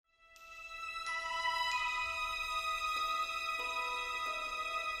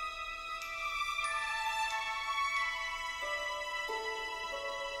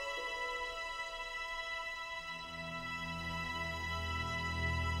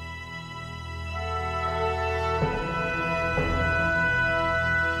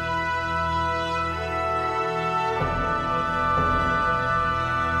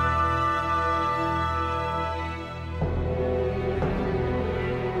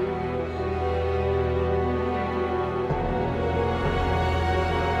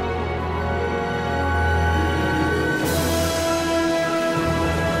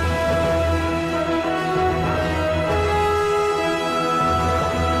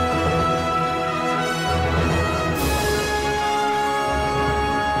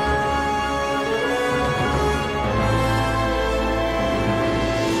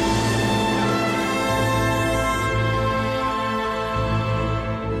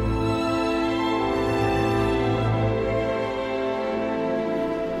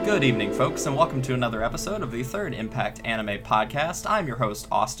Good evening, folks, and welcome to another episode of the Third Impact Anime Podcast. I'm your host,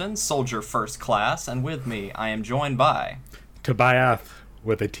 Austin, Soldier First Class, and with me, I am joined by... Tobias,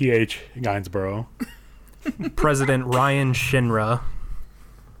 with a TH, Gainsborough. President Ryan Shinra.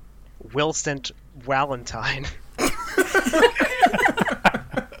 Wilson Valentine.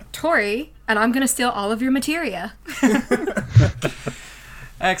 Tori, and I'm going to steal all of your materia.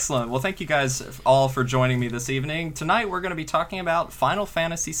 Excellent. Well, thank you guys all for joining me this evening. Tonight, we're going to be talking about Final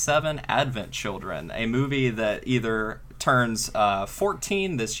Fantasy VII Advent Children, a movie that either turns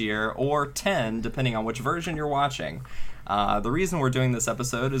 14 this year or 10, depending on which version you're watching. The reason we're doing this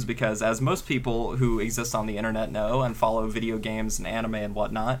episode is because, as most people who exist on the internet know and follow video games and anime and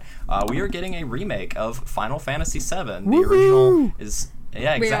whatnot, we are getting a remake of Final Fantasy VII. The original is...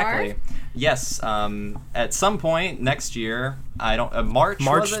 Yeah, exactly. We are? Yes, at some point next year, March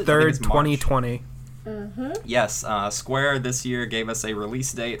 3rd, 2020. Mm-hmm. Yes, Square this year gave us a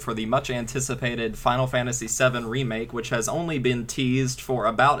release date for the much-anticipated Final Fantasy VII Remake, which has only been teased for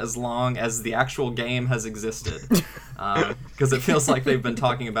about as long as the actual game has existed. Because it feels like they've been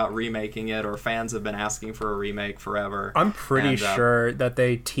talking about remaking it, or fans have been asking for a remake forever. I'm pretty sure that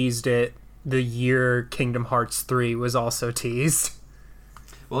they teased it the year Kingdom Hearts 3 was also teased.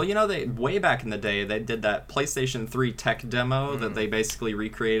 Well, you know, way back in the day, they did that PlayStation 3 tech demo that they basically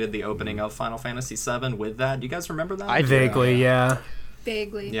recreated the opening of Final Fantasy VII with that. Do you guys remember that? Vaguely, yeah.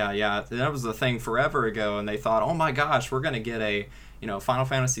 Vaguely. Yeah. That was a thing forever ago, and they thought, oh my gosh, we're going to get a, Final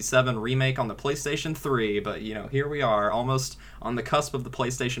Fantasy VII remake on the PlayStation 3, but, here we are, almost on the cusp of the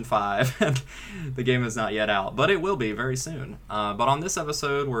PlayStation 5, and the game is not yet out, but it will be very soon. But on this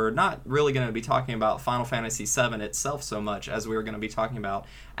episode, we're not really going to be talking about Final Fantasy VII itself so much as we're going to be talking about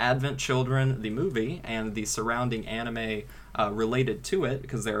Advent Children, the movie, and the surrounding anime related to it,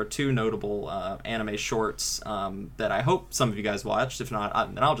 because there are two notable anime shorts that I hope some of you guys watched. If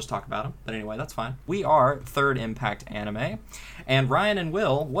not, then I'll just talk about them. But anyway, that's fine. We are Third Impact Anime, and Ryan and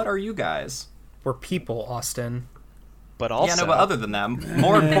Will, what are you guys? We're people, Austin. But also... Yeah, no, but other than that,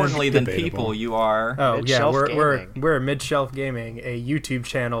 more importantly than people, you are... Oh, yeah, Mid-Shelf we're Mid-Shelf Gaming, a YouTube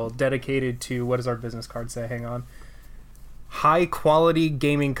channel dedicated to, what does our business card say? Hang on. High-quality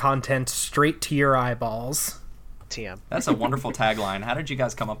gaming content straight to your eyeballs. TM. That's a wonderful tagline. How did you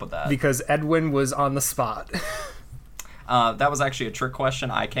guys come up with that? Because Edwin was on the spot. That was actually a trick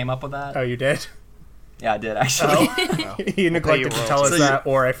question. I came up with that. Oh, you did? Yeah, I did, actually. You neglected to tell us that,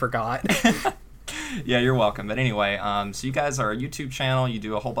 or I forgot. Yeah, you're welcome. But anyway, so you guys are a YouTube channel. You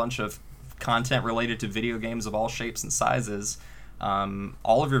do a whole bunch of content related to video games of all shapes and sizes.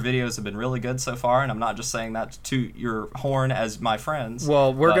 All of your videos have been really good so far, and I'm not just saying that to your horn as my friends.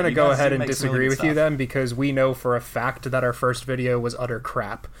 Well, we're going to go ahead and make some disagree really with good you stuff. then, because we know for a fact that our first video was utter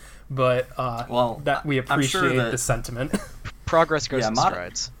crap. But that we appreciate the sentiment. Progress goes in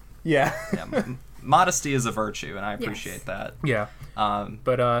strides. Yeah. Modesty is a virtue, and I appreciate that. Yeah.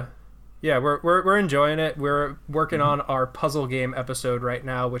 Yeah, we're enjoying it. We're working on our puzzle game episode right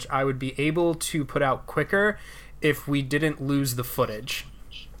now, which I would be able to put out quicker if we didn't lose the footage.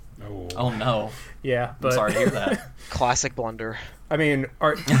 Oh no. Yeah, but I'm sorry to hear that. Classic blunder. I mean,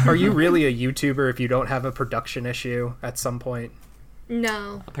 are you really a YouTuber if you don't have a production issue at some point?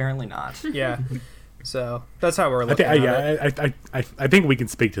 No. Apparently not. Yeah. So that's how we're looking at it. I think we can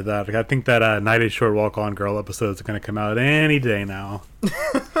speak to that. I think that Night is Short Walk On Girl episode is going to come out any day now.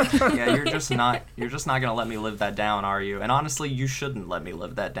 Yeah, you're just not going to let me live that down, are you? And honestly, you shouldn't let me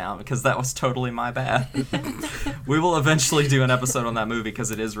live that down, because that was totally my bad. We will eventually do an episode on that movie because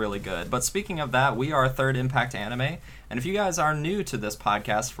it is really good. But speaking of that, we are Third Impact Anime, and if you guys are new to this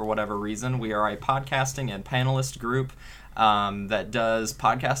podcast for whatever reason, we are a podcasting and panelist group that does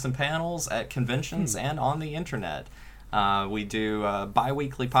podcasts and panels at conventions and on the internet. We do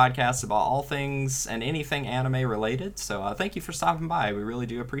bi-weekly podcasts about all things and anything anime related, so thank you for stopping by. We really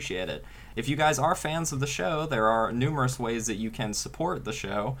do appreciate it. If you guys are fans of the show, there are numerous ways that you can support the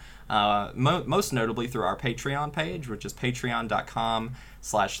show, most notably through our Patreon page, which is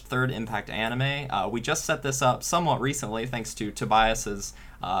patreon.com/thirdimpactanime. We just set this up somewhat recently thanks to Tobias's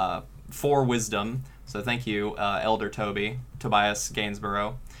for wisdom. So thank you, Elder Tobias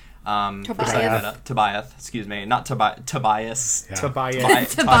Gainsborough. Tobias, excuse me, not Tobias. Yeah.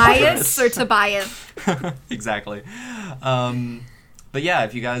 Tobias or Tobias? Exactly. But yeah,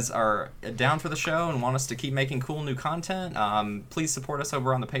 if you guys are down for the show and want us to keep making cool new content, please support us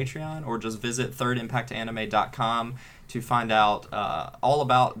over on the Patreon, or just visit thirdimpactanime.com to find out all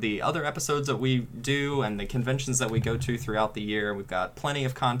about the other episodes that we do and the conventions that we go to throughout the year. We've got plenty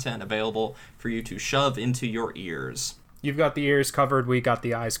of content available for you to shove into your ears. You've got the ears covered, we got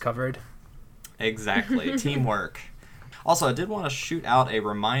the eyes covered. Exactly. Teamwork. Also, I did want to shoot out a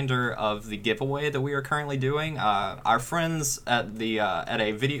reminder of the giveaway that we are currently doing. Our friends at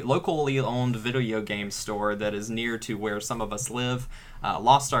a locally owned video game store that is near to where some of us live,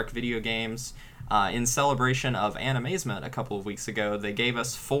 Lost Ark Video Games, in celebration of Animazement a couple of weeks ago, they gave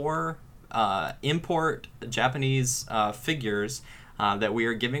us 4 import Japanese figures that we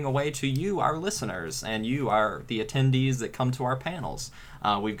are giving away to you, our listeners, and you are the attendees that come to our panels.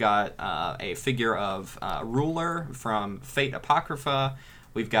 We've got a figure of Ruler from Fate Apocrypha.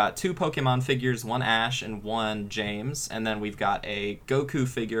 We've got 2 Pokemon figures, 1 Ash and 1 James, and then we've got a Goku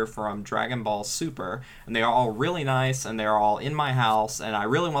figure from Dragon Ball Super, and they are all really nice, and they're all in my house, and I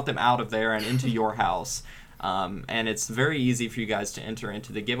really want them out of there and into your house. And it's very easy for you guys to enter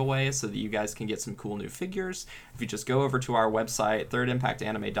into the giveaway so that you guys can get some cool new figures. If you just go over to our website,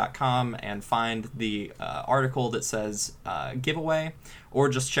 thirdimpactanime.com, and find the article that says giveaway, or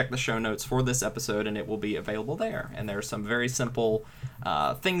just check the show notes for this episode and it will be available there. And there are some very simple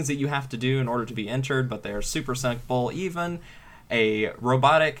things that you have to do in order to be entered, but they're super simple. Even a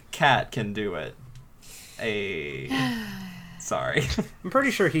robotic cat can do it. Sorry. I'm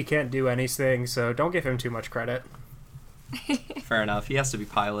pretty sure he can't do anything, so don't give him too much credit. Fair enough. He has to be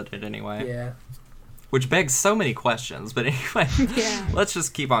piloted anyway. Yeah. Which begs so many questions, but anyway, let's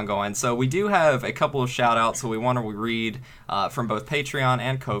just keep on going. So we do have a couple of shout-outs that we want to read from both Patreon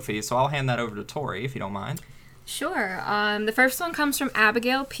and Ko-fi, so I'll hand that over to Tori, if you don't mind. Sure. The first one comes from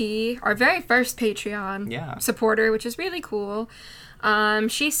Abigail P., our very first Patreon supporter, which is really cool.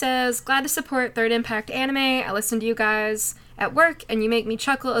 She says, glad to support Third Impact Anime. I listen to you guys at work, and you make me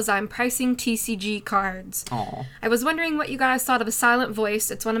chuckle as I'm pricing TCG cards. Aww. I was wondering what you guys thought of A Silent Voice.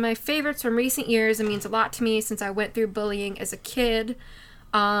 It's one of my favorites from recent years and means a lot to me since I went through bullying as a kid.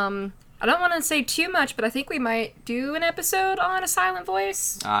 I don't want to say too much, but I think we might do an episode on A Silent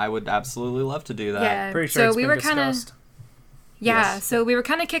Voice. I would absolutely love to do that. Yeah, Pretty sure so it's we been were discussed. So we were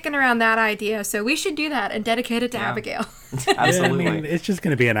kind of kicking around that idea, so we should do that and dedicate it to Abigail. Absolutely. Yeah, I mean, it's just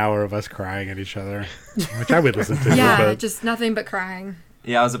going to be an hour of us crying at each other, which I would listen to. Yeah, just nothing but crying.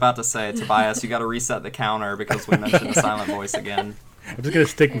 Yeah, I was about to say, Tobias, you got to reset the counter because we mentioned A Silent Voice again. I'm just going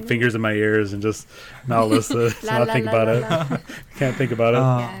to stick fingers in my ears and just not listen, not think about it. Can't think about it.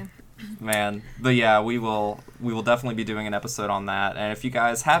 Yeah. Man, but yeah, we will definitely be doing an episode on that. And if you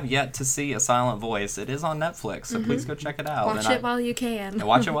guys have yet to see A Silent Voice, it is on Netflix, so please go check it out. Watch it while you can.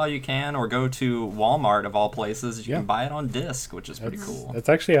 Watch it while you can, or go to Walmart of all places. You can buy it on disc, which is pretty cool. That's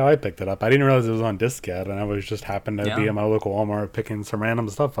actually how I picked it up. I didn't realize it was on disc yet, and I was just happened to be at my local Walmart picking some random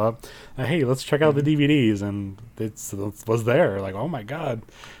stuff up. Hey, let's check out the DVDs, and it was there. Like, oh my god,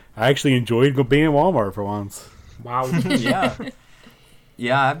 I actually enjoyed being in Walmart for once. Wow. Yeah.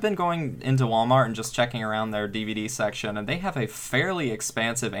 Yeah, I've been going into Walmart and just checking around their DVD section, and they have a fairly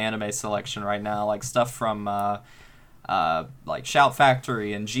expansive anime selection right now, like stuff from like Shout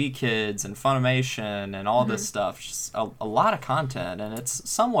Factory and G-Kids and Funimation and all this stuff. Just a lot of content, and it's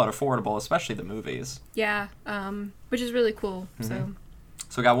somewhat affordable, especially the movies. Yeah, which is really cool. So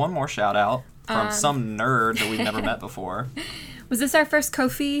we got one more shout-out from some nerd that we've never met before. Was this our first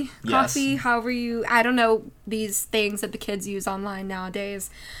Ko-fi? Yes. Coffee? However I don't know these things that the kids use online nowadays.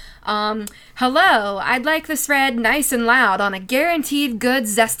 Hello, I'd like this read nice and loud on a guaranteed good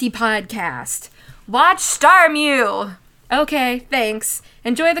zesty podcast. Watch Star Mew! Okay, thanks.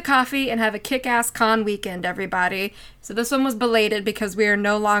 Enjoy the coffee and have a kick-ass con weekend, everybody. So this one was belated because we are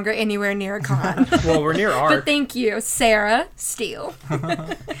no longer anywhere near a con. Well, we're near art. But thank you, Sarah Steele.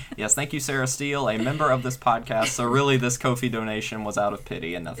 Yes, thank you, Sarah Steele, a member of this podcast. So really, this Ko-fi donation was out of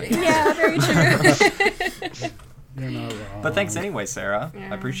pity and nothing else. Yeah, very true. You're not wrong. But thanks anyway, Sarah.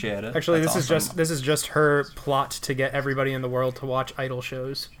 I appreciate it. Actually, That's awesome. this is just her plot to get everybody in the world to watch idol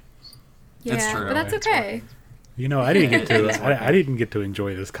shows. Yeah, It's true. but that's It's okay. You know, I didn't get to. I didn't get to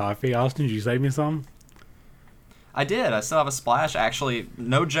enjoy this coffee. Austin, did you save me some? I did. I still have a splash. Actually,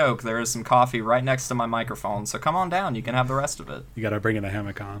 no joke, there is some coffee right next to my microphone. So come on down. You can have the rest of it. You got to bring in a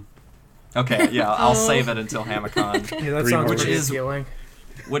hammock on. Okay, yeah, I'll save it until Hamacon. Yeah, that Three sounds more. pretty Which is- appealing.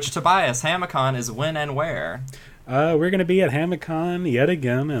 Which, Tobias, Hamacon is when and where? We're going to be at HammockCon yet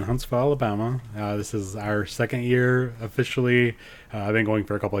again in Huntsville, Alabama. This is our second year officially. I've been going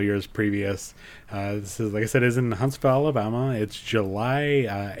for a couple of years previous. This is, like I said, is in Huntsville, Alabama. It's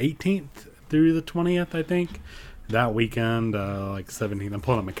July 18th through the 20th, I think. That weekend, like 17th. I'm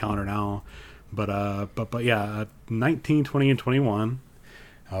pulling up my calendar now. But yeah, 19, 20, and 21.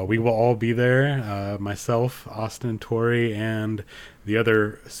 We will all be there. Myself, Austin, Tori, and the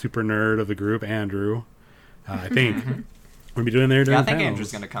other super nerd of the group, Andrew. I think we'll be doing there during Yeah, I think panels.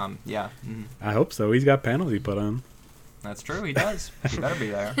 Andrew's going to come. Yeah. Mhm. I hope so. He's got panels he put on. That's true. He does. He better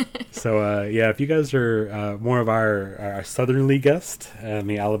be there. So yeah, if you guys are more of our southerly guest in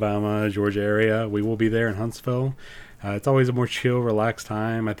the Alabama, Georgia area, we will be there in Huntsville. It's always a more chill, relaxed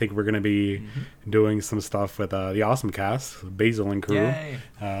time. I think we're going to be doing some stuff with the Awesome Cast, Basil and crew. Yay.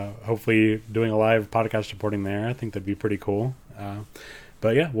 Hopefully doing a live podcast reporting there. I think that'd be pretty cool.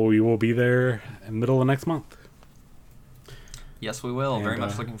 But yeah, we will be there in the middle of next month. Yes, we will. And, very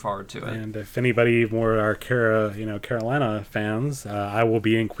much looking forward to it. And if anybody more are Carolina fans, I will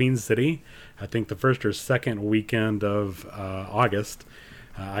be in Queen City. I think the first or second weekend of August.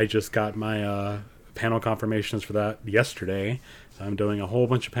 I just got my panel confirmations for that yesterday. So I'm doing a whole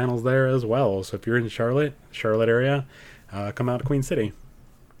bunch of panels there as well. So if you're in Charlotte area, come out to Queen City.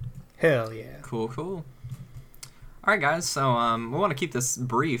 Hell yeah. Cool. All right, guys. So we want to keep this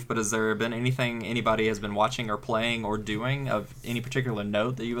brief, but has there been anything anybody has been watching or playing or doing of any particular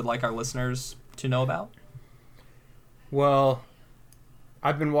note that you would like our listeners to know about? Well,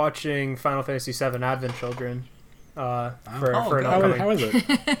 I've been watching Final Fantasy VII Advent Children for an upcoming... How is it?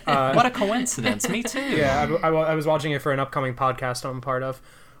 What a coincidence. Me too. Yeah, I was watching it for an upcoming podcast I'm part of.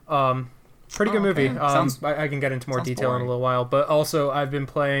 Pretty good movie. I can get into more detail boring. in a little while. But also, I've been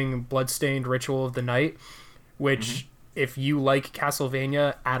playing Bloodstained Ritual of the Night, which, if you like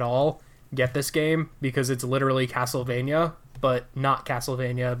Castlevania at all, get this game, because it's literally Castlevania, but not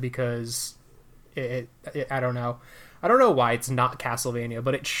Castlevania because I don't know. I don't know why it's not Castlevania,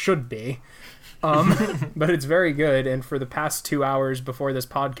 but it should be. But it's very good, and for the past 2 hours before this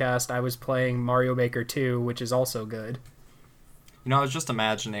podcast, I was playing Mario Maker 2, which is also good. You know, I was just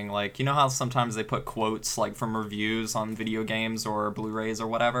imagining, like, you know how sometimes they put quotes, like, from reviews on video games or Blu-rays or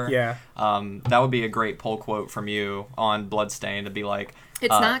whatever? Yeah. That would be a great pull quote from you on Bloodstained to be like... It's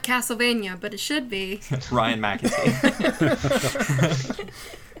not Castlevania, but it should be. Ryan McEntee.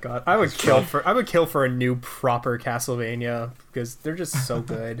 God, I would kill for a new proper Castlevania, because they're just so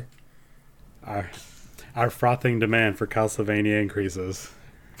good. Our frothing demand for Castlevania increases.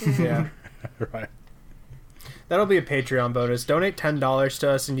 Yeah. Right. That'll be a Patreon bonus. Donate $10 to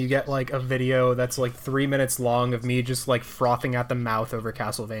us and you get like a video that's like 3 minutes long of me just like frothing at the mouth over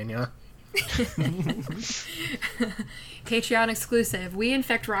Castlevania. Patreon exclusive. We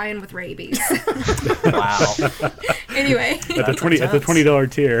infect Ryan with rabies. Wow. Anyway. At the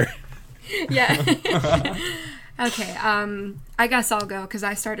 $20 tier. Yeah. Okay, I guess I'll go because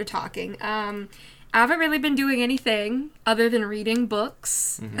I started talking. I haven't really been doing anything other than reading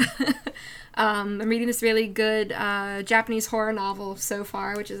books. I'm reading this really good Japanese horror novel so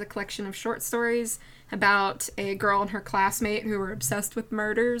far, which is a collection of short stories about a girl and her classmate who were obsessed with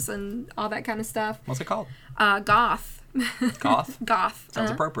murders and all that kind of stuff. What's it called? Goth. Goth? Goth. Sounds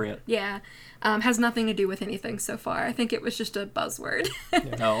appropriate. Yeah. Has nothing to do with anything so far. I think it was just a buzzword.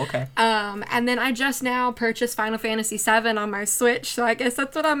 Oh, okay. And then I just now purchased Final Fantasy VII on my Switch, so I guess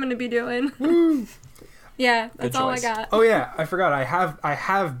that's what I'm going to be doing. Woo! Yeah, that's all I got. Oh yeah, I forgot. I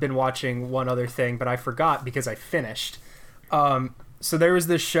have been watching one other thing, but I forgot because I finished. So there was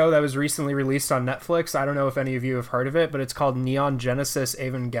this show that was recently released on Netflix. I don't know if any of you have heard of it, but it's called Neon Genesis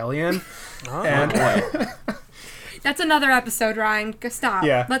Evangelion. Oh, and boy. That's another episode, Ryan. Stop.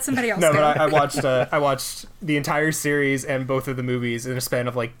 Yeah. Let somebody else No, go. but I watched the entire series and both of the movies in a span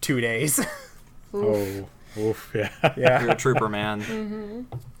of like 2 days. Oh, oof, yeah. Yeah. You're a trooper, man. Mm-hmm.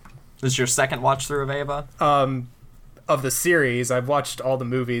 This is your second watch through of Ava? Of the series, I've watched all the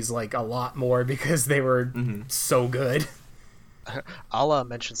movies like a lot more because they were so good. I'll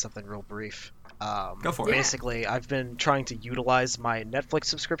mention something real brief. Go for it. Basically, I've been trying to utilize my Netflix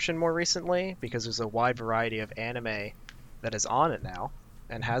subscription more recently because there's a wide variety of anime that is on it now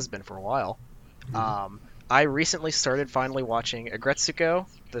and has been for a while. I recently started finally watching Agretsuko,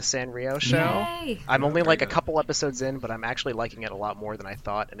 the Sanrio show. Yay. I'm only like a couple episodes in, but I'm actually liking it a lot more than I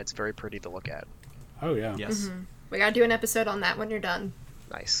thought, and it's very pretty to look at. Oh, yeah. Yes. We gotta do an episode on that when you're done.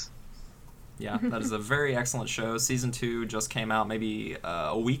 Nice. Yeah, that is a very excellent show. Season 2 just came out maybe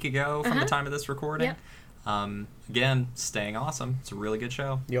a week ago from the time of this recording. Yep. Again, staying awesome. It's a really good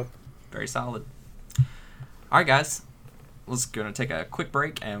show. Yep. Very solid. All right, guys. Let's go and take a quick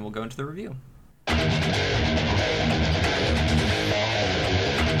break, and we'll go into the review.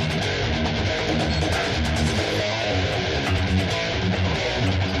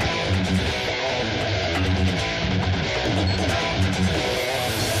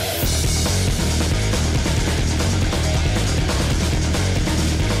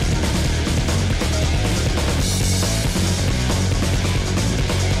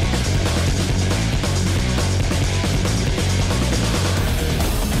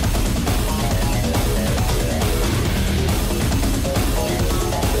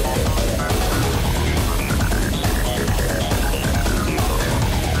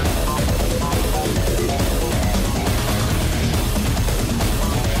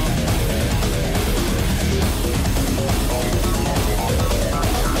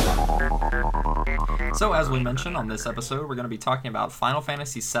 as we mentioned on this episode, we're going to be talking about Final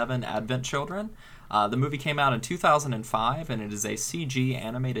Fantasy VII Advent Children. The movie came out in 2005, and it is a CG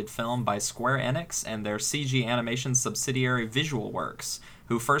animated film by Square Enix and their CG animation subsidiary Visual Works,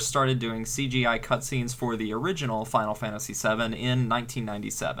 who first started doing CGI cutscenes for the original Final Fantasy VII in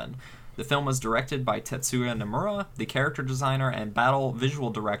 1997. The film was directed by Tetsuya Nomura, the character designer and battle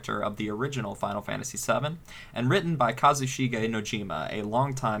visual director of the original Final Fantasy VII, and written by Kazushige Nojima, a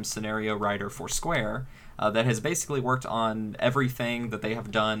longtime scenario writer for Square, that has basically worked on everything that they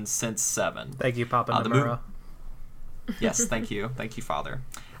have done since 7. Thank you, Papa Nomura. Yes, thank you. Thank you, Father.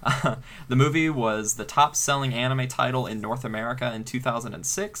 The movie was the top-selling anime title in North America in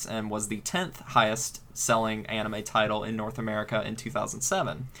 2006 and was the 10th highest-selling anime title in North America in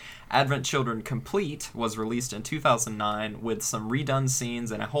 2007. Advent Children Complete was released in 2009 with some redone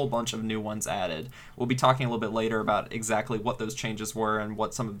scenes and a whole bunch of new ones added. We'll be talking a little bit later about exactly what those changes were and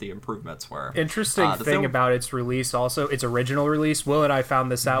what some of the improvements were. Interesting thing about its release also, its original release, Will and I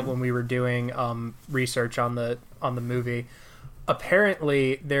found this out when we were doing research on the movie.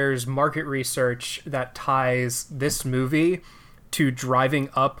 Apparently, there's market research that ties this movie to driving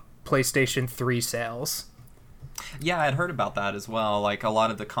up PlayStation 3 sales. Yeah, I'd heard about that as well. Like, a lot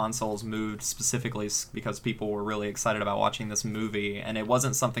of the consoles moved specifically because people were really excited about watching this movie, and it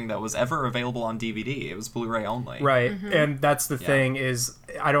wasn't something that was ever available on DVD. It was Blu-ray only. Right, and that's the thing is,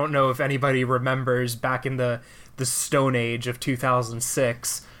 I don't know if anybody remembers back in the Stone Age of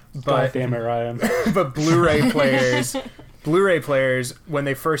 2006, but God damn it, Ryan. but Blu-ray players, when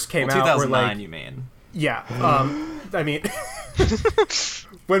they first came out, were like... 2009, you mean? Yeah, I mean...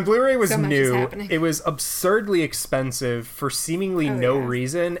 When Blu-ray was new, it was absurdly expensive for seemingly no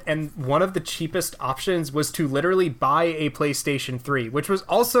reason, and one of the cheapest options was to literally buy a PlayStation 3, which was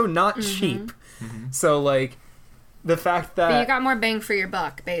also not cheap. So, like, the fact that... But you got more bang for your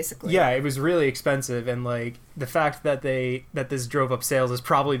buck, basically. Yeah, it was really expensive, and, like, the fact that this drove up sales is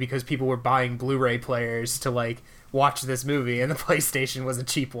probably because people were buying Blu-ray players to, like, watch this movie, and the PlayStation was a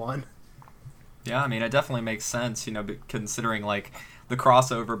cheap one. Yeah, I mean, it definitely makes sense, you know, considering, like, the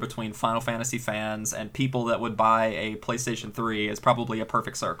crossover between Final Fantasy fans and people that would buy a PlayStation 3 is probably a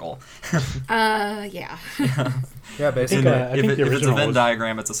perfect circle. Yeah. Yeah, basically. If it's a Venn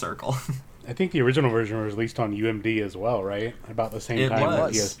diagram, it's a circle. I think the original version was released on UMD as well, right? About the same time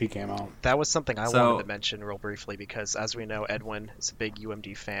that PSP came out. That was something I wanted to mention real briefly because, as we know, Edwin is a big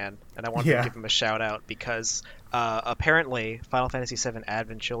UMD fan, and I wanted to give him a shout-out because apparently Final Fantasy VII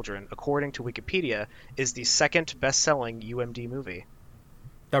Advent Children, according to Wikipedia, is the second best-selling UMD movie.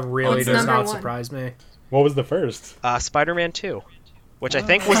 That really does not surprise me. What was the first? Spider-Man 2. Which I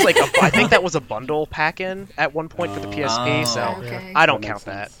think was like I think that was a bundle pack-in at one point for the PSP, so I don't count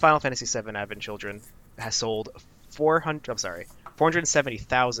that. Final Fantasy VII Advent Children has sold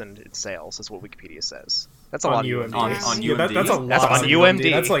 470,000 in sales, is what Wikipedia says. That's a lot of UMD. On UMD. Yeah, that's a lot. That's on UMD.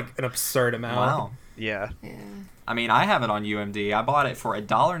 That's like an absurd amount. Wow. Yeah. I mean, I have it on UMD. I bought it for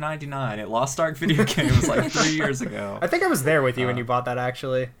 $1.99 at Lost Ark Video Games like 3 years ago. I think I was there with you when you bought that,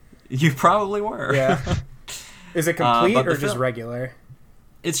 actually. You probably were. Yeah. Is it complete or just regular?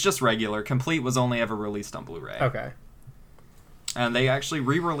 It's just regular. Complete was only ever released on Blu-ray. Okay. And they actually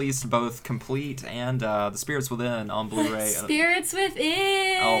re-released both Complete and The Spirits Within on Blu-ray. Spirits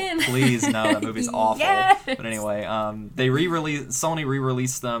Within! Oh, please, no, that movie's awful. Yes! But anyway, Sony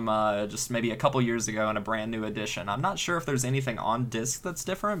re-released them just maybe a couple years ago in a brand new edition. I'm not sure if there's anything on disc that's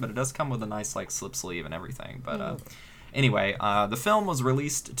different, but it does come with a nice like slip sleeve and everything. But anyway, the film was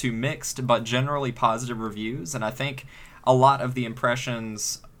released to mixed but generally positive reviews, and I think a lot of the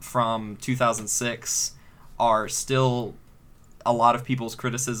impressions from 2006 are still a lot of people's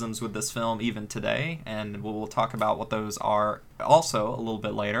criticisms with this film even today, and we'll talk about what those are also a little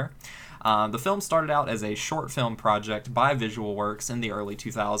bit later. The film started out as a short film project by Visual Works in the early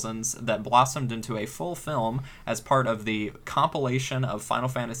 2000s that blossomed into a full film as part of the compilation of Final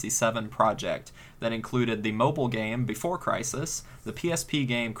Fantasy VII project that included the mobile game Before Crisis, the PSP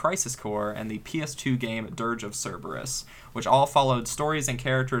game Crisis Core, and the PS2 game Dirge of Cerberus, which all followed stories and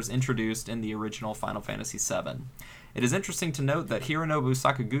characters introduced in the original Final Fantasy VII. It is interesting to note that Hironobu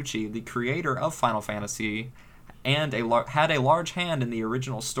Sakaguchi, the creator of Final Fantasy, and had a large hand in the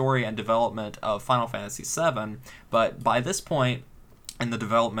original story and development of Final Fantasy VII, but by this point in the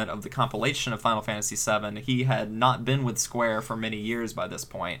development of the compilation of Final Fantasy VII, he had not been with Square for many years by this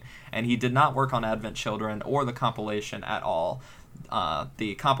point, and he did not work on Advent Children or the compilation at all.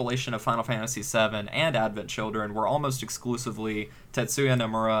 The compilation of Final Fantasy VII and Advent Children were almost exclusively Tetsuya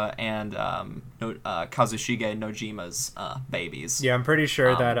Nomura and Kazushige Nojima's babies. Yeah, I'm pretty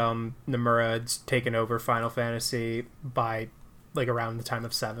sure that Nomura had taken over Final Fantasy by like around the time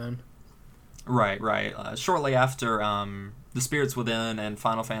of 7. Right. Shortly after The Spirits Within and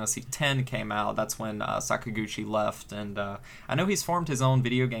Final Fantasy X came out, that's when Sakaguchi left, and I know he's formed his own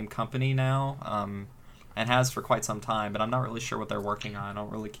video game company now, and has for quite some time, but I'm not really sure what they're working on. I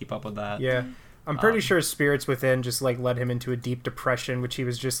don't really keep up with that. Yeah. I'm pretty sure Spirits Within just like led him into a deep depression, which he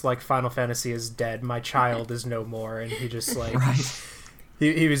was just like, Final Fantasy is dead, my child is no more, and he just like Right.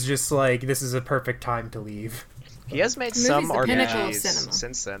 he was just like, this is a perfect time to leave. He has made movie's some the pinnacle of RPGs cinema.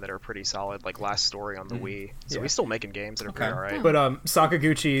 since then that are pretty solid, like Last Story on the Wii. So Yeah. he's still making games that are pretty Okay. alright. But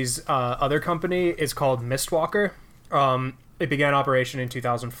Sakaguchi's other company is called Mistwalker. It began operation in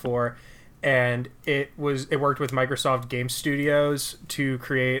 2004, and it worked with Microsoft Game Studios to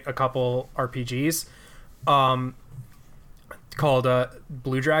create a couple RPGs called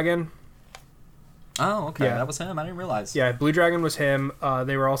Blue Dragon. Oh, okay. Yeah. That was him. I didn't realize. Yeah, Blue Dragon was him.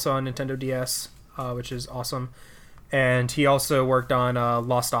 They were also on Nintendo DS, which is awesome. And he also worked on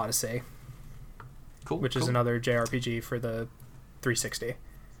Lost Odyssey, Cool. which is cool. another JRPG for the 360.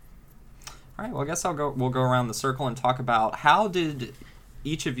 All right. Well, I guess we'll go around the circle and talk about how did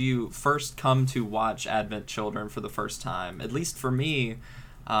each of you first come to watch Advent Children for the first time. At least for me,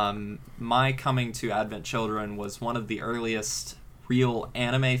 my coming to Advent Children was one of the earliest real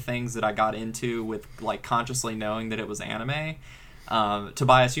anime things that I got into with like consciously knowing that it was anime.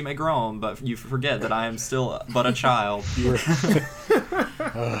 Tobias, you may groan, but you forget that I am still but a child.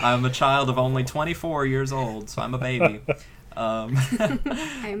 I'm a child of only 24 years old, so I'm a baby.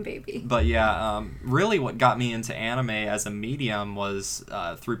 I'm baby. But yeah, really what got me into anime as a medium was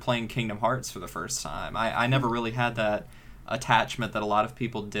through playing Kingdom Hearts for the first time. I never really had that attachment that a lot of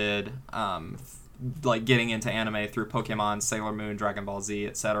people did, like getting into anime through Pokemon, Sailor Moon, Dragon Ball Z,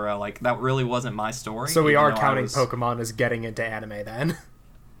 etc. Like, that really wasn't my story. So we even are though I counting was- Pokemon as getting into anime then.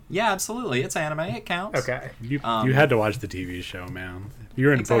 Yeah, absolutely. It's anime. It counts. Okay. You had to watch the TV show, man. If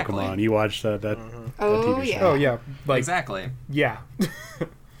you're into Exactly. Pokemon, you watched that Oh, TV yeah. show. Oh yeah, like Exactly. yeah.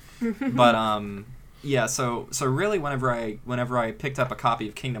 But yeah, so really whenever I picked up a copy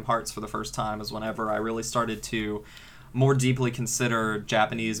of Kingdom Hearts for the first time is whenever I really started to more deeply consider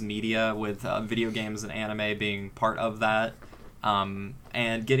Japanese media, with video games and anime being part of that.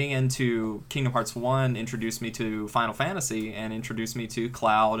 And getting into Kingdom Hearts 1 introduced me to Final Fantasy and introduced me to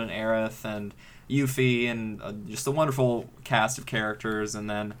Cloud and Aerith and Yuffie and just a wonderful cast of characters. And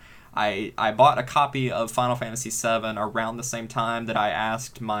then I bought a copy of Final Fantasy VII around the same time that I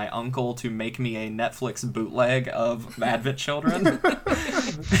asked my uncle to make me a Netflix bootleg of Advent Children.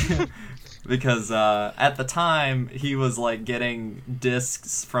 Because at the time, he was like getting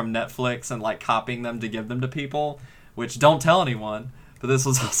discs from Netflix and like copying them to give them to people, which don't tell anyone. But this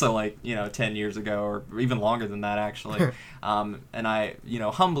was also like, 10 years ago or even longer than that, actually. And I,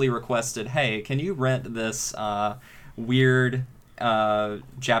 humbly requested, hey, can you rent this weird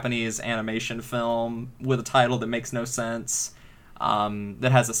Japanese animation film with a title that makes no sense,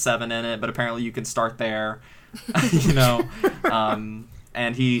 that has a 7 in it, but apparently you can start there,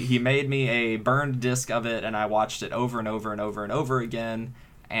 and he made me a burned disc of it, and I watched it over and over and over and over again,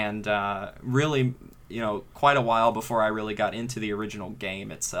 and really, quite a while before I really got into the original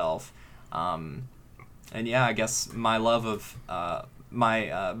game itself. And yeah, I guess my love of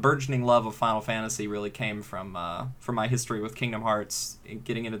my burgeoning love of Final Fantasy really came from my history with Kingdom Hearts,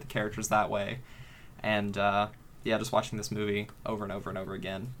 getting into the characters that way, and just watching this movie over and over and over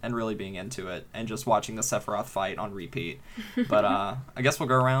again, and really being into it, and just watching the Sephiroth fight on repeat. But I guess we'll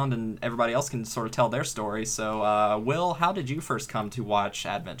go around and everybody else can sort of tell their story. So, Will, how did you first come to watch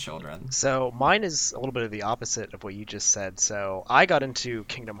Advent Children? So mine is a little bit of the opposite of what you just said. So I got into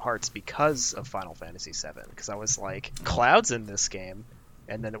Kingdom Hearts because of Final Fantasy VII, because I was like, Cloud's in this game,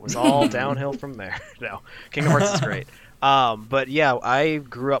 and then it was all downhill from there. No, Kingdom Hearts is great. But yeah, I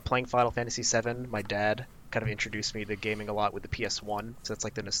grew up playing Final Fantasy VII. My dad kind of introduced me to gaming a lot with the PS1, so that's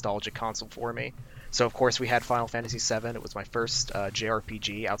like the nostalgic console for me. So of course we had Final Fantasy VII. It was my first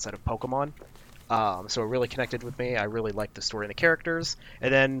JRPG outside of Pokemon. So it really connected with me. I really liked the story and the characters.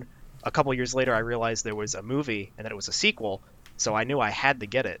 And then a couple years later, I realized there was a movie and that it was a sequel. So I knew I had to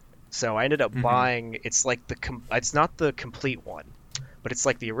get it. So I ended up buying. It's like it's not the complete one, but it's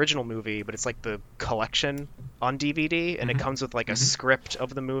like the original movie, but it's like the collection on DVD, and it comes with like a script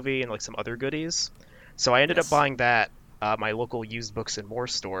of the movie and like some other goodies. So I ended up buying that at my local used books and more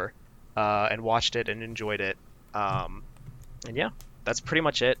store, and watched it and enjoyed it. And yeah, that's pretty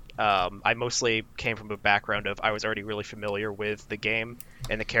much it. I mostly came from a background of I was already really familiar with the game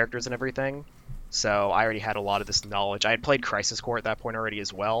and the characters and everything. So I already had a lot of this knowledge. I had played Crisis Core at that point already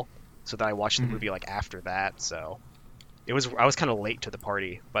as well. So then I watched the movie like after that. So I was kind of late to the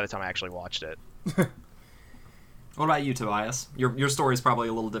party by the time I actually watched it. What about you, Tobias? Your story is probably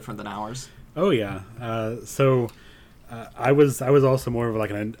a little different than ours. Oh yeah. I was also more of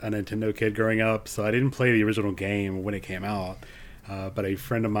like a Nintendo kid growing up, so I didn't play the original game when it came out. But a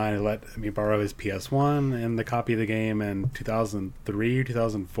friend of mine let me borrow his PS1 and the copy of the game in 2003 or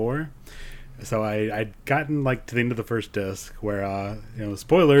 2004. So I'd gotten like to the end of the first disc where,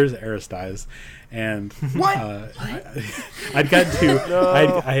 spoilers, Eris dies. And What? I'd gotten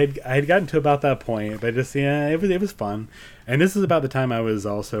to I had gotten to about that point, but just it was fun. And this is about the time I was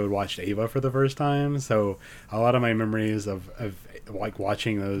also watched Ava for the first time, so a lot of my memories of like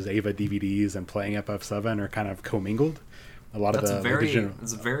watching those Ava DVDs and playing FF7 are kind of commingled. A lot That's of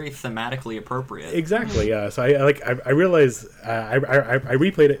it's very thematically appropriate. Exactly, yeah. So I realized I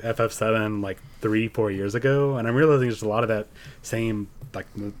replayed FF7 like 3-4 years ago, and I'm realizing just a lot of that same, like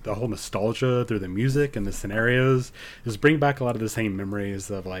the whole nostalgia through the music and the scenarios just bring back a lot of the same memories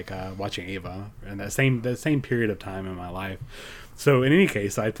of like watching Ava and that same period of time in my life. So in any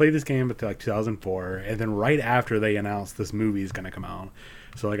case, I played this game until like 2004, and then right after they announced this movie is going to come out.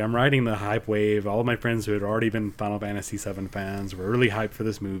 So like I'm riding the hype wave. All of my friends who had already been Final Fantasy VII fans were really hyped for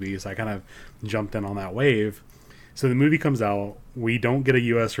this movie, so I kind of jumped in on that wave. So the movie comes out. We don't get a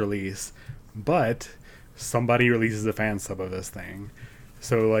US release, but somebody releases a fan sub of this thing.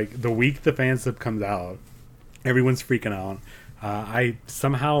 So like the week the fan sub comes out, everyone's freaking out. I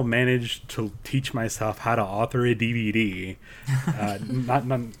somehow managed to teach myself how to author a DVD,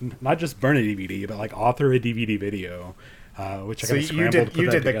 not just burn a DVD, but like author a DVD video. Which I So kind of scrambled to put you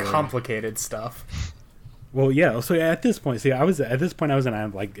that did the together. complicated stuff. Well, yeah. So at this point, I was in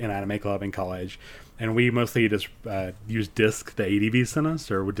anime club in college, and we mostly just used disc the ADV sent us,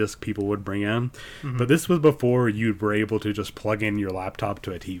 or disc people would bring in. Mm-hmm. But this was before you were able to just plug in your laptop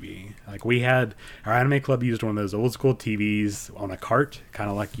to a TV. Like our anime club used one of those old school TVs on a cart, kind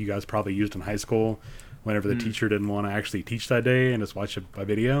of like you guys probably used in high school. Whenever the teacher didn't want to actually teach that day and just watch a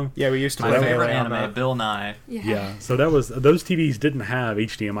video. Yeah, we used to My play favorite on anime, that. Bill Nye. Yeah, so those TVs didn't have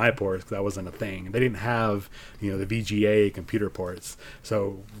HDMI ports. That wasn't a thing. They didn't have the VGA computer ports.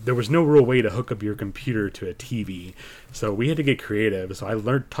 So there was no real way to hook up your computer to a TV. So we had to get creative. So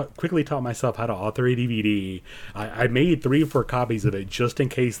I quickly taught myself how to author a DVD. I made 3 or 4 copies of it just in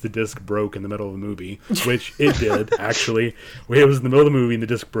case the disc broke in the middle of the movie, which it did actually. It was in the middle of the movie and the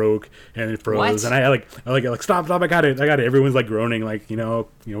disc broke and it froze. What? And I like stop! I got it! Everyone's like groaning, like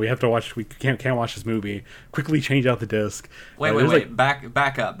we have to watch. We can't watch this movie. Quickly change out the disc. Wait!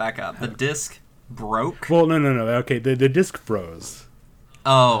 Back up! The disc broke. Well, no. Okay, the disc froze.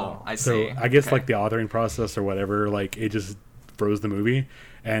 Oh, I So see. I guess Okay. like the authoring process or whatever, like it just froze the movie.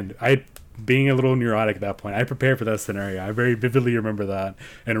 And being a little neurotic at that point, I prepared for that scenario. I very vividly remember that.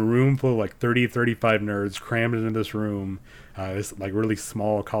 In a room full of like 30, 35 nerds crammed into this room, this like really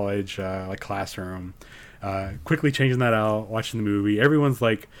small college like classroom. Quickly changing that out, watching the movie. Everyone's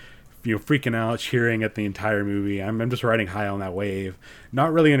like, freaking out, cheering at the entire movie. I'm just riding high on that wave,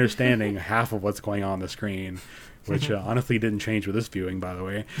 not really understanding half of what's going on the screen, which honestly didn't change with this viewing, by the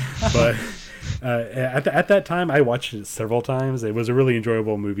way. But at that time, I watched it several times. It was a really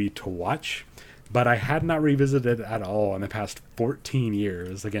enjoyable movie to watch, but I had not revisited it at all in the past 14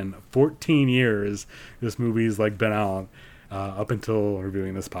 years. Again, 14 years this movie's like been out up until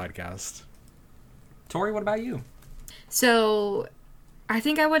reviewing this podcast. Tori, what about you? So I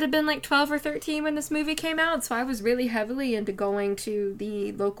think I would have been like 12 or 13 when this movie came out, so I was really heavily into going to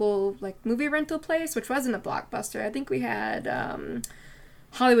the local like movie rental place, which wasn't a Blockbuster. I think we had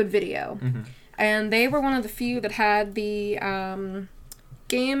Hollywood Video. Mm-hmm. And they were one of the few that had the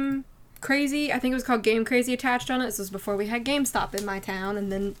Game Crazy, I think it was called Game Crazy attached on it. This was before we had GameStop in my town, and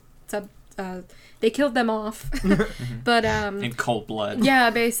then they killed them off. But In cold blood.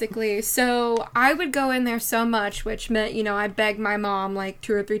 yeah, basically. So I would go in there so much, which meant, I begged my mom like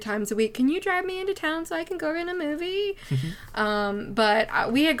 2 or 3 times a week, can you drive me into town so I can go rent a movie?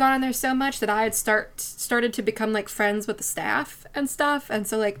 But we had gone in there so much that I had started to become like friends with the staff and stuff. And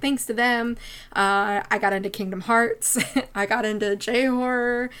so like thanks to them, I got into Kingdom Hearts. I got into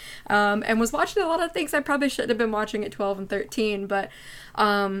J-horror, and was watching a lot of things I probably shouldn't have been watching at 12 and 13. But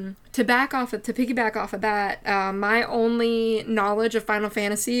to piggyback off of that, my only knowledge of Final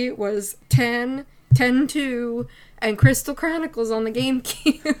Fantasy was 10, 10-2, and Crystal Chronicles on the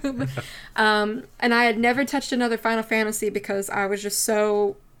GameCube. And I had never touched another Final Fantasy because I was just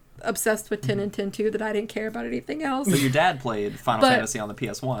so obsessed with 10 and 10-2 that I didn't care about anything else. But your dad played Final Fantasy on the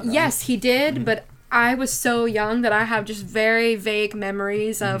PS1, right? Yes, he did, but I was so young that I have just very vague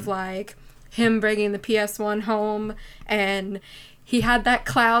memories of like him bringing the PS1 home and he had that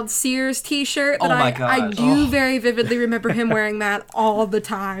Cloud Sears t-shirt that Oh my I gosh. do very vividly remember him wearing that all the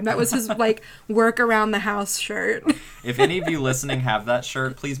time. That was his like work around the house shirt. If any of you listening have that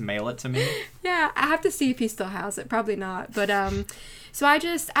shirt, please mail it to me. Yeah, I have to see if he still has it. Probably not. But so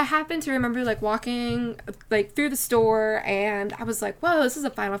I happen to remember like walking like through the store, and I was like, whoa, this is a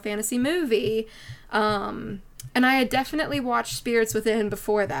Final Fantasy movie. And I had definitely watched Spirits Within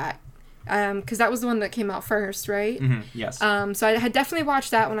before that. Because that was the one that came out first, right? Mm-hmm. Yes. So I had definitely watched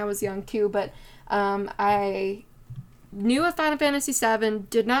that when I was young too, but I knew of Final Fantasy VII,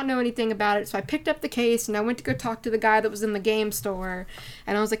 did not know anything about it, so I picked up the case and I went to go talk to the guy that was in the game store,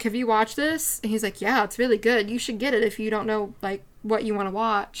 and I was like, have you watched this? And he's like, yeah, it's really good. You should get it if you don't know like what you want to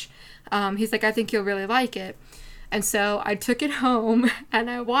watch. He's like, I think you'll really like it. And so I took it home and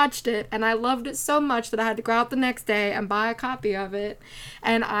I watched it, and I loved it so much that I had to go out the next day and buy a copy of it.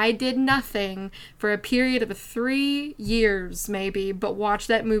 And I did nothing for a period of 3 years maybe, but watch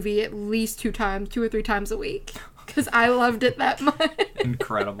that movie at least 2 or 3 times a week because I loved it that much.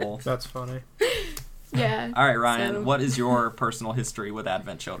 Incredible. That's funny. Yeah. All right, Ryan, So- what is your personal history with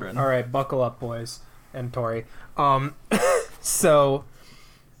Advent Children? All right, buckle up, boys and Tori. So,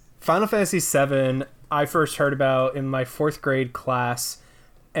 Final Fantasy VII, I first heard about in my 4th grade class,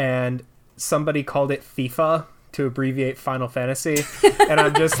 and somebody called it FIFA to abbreviate Final Fantasy, and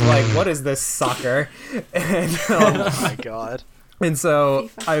I'm just like, what is this soccer? And Oh my god. And so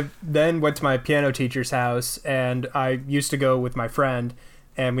FIFA. I then went to my piano teacher's house, and I used to go with my friend,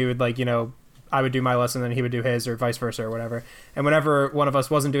 and we would like, you know, I would do my lesson and he would do his, or vice versa, or whatever. And whenever one of us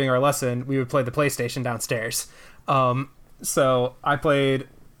wasn't doing our lesson, we would play the PlayStation downstairs. So I played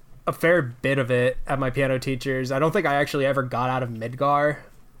a fair bit of it at my piano teacher's. I don't think I actually ever got out of Midgar,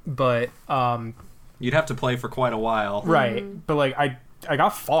 but You'd have to play for quite a while. right. But like I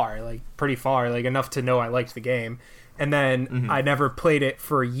got far, like pretty far, like enough to know I liked the game. And then I never played it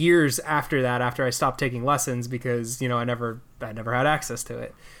for years after that, after I stopped taking lessons, because, you know, I never had access to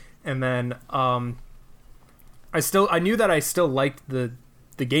it. And then I knew that I still liked the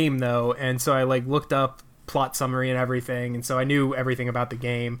game though, and so I like looked up plot summary and everything, and so I knew everything about the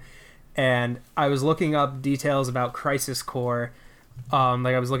game. And I was looking up details about Crisis Core,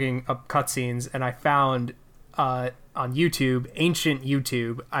 like I was looking up cutscenes, and I found on YouTube, ancient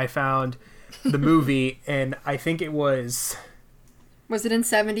YouTube, I found the movie, and I think it was Was it in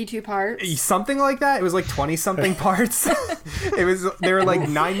 72 parts? something like that. It was like 20 something parts. They were like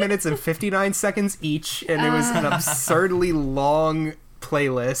 9 minutes and 59 seconds each, and it was an absurdly long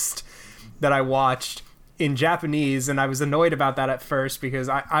playlist that I watched in Japanese, and I was annoyed about that at first because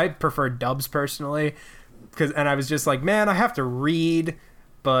I prefer dubs personally, and I was just like, man, I have to read.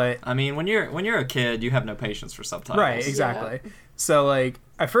 But I mean, when you're a kid, you have no patience for subtitles. right, exactly. So like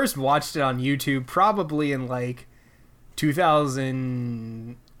I first watched it on YouTube probably in like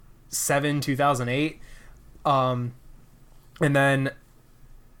 2007, 2008. And then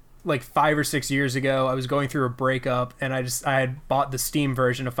like 5 or 6 years ago, I was going through a breakup, and I had bought the Steam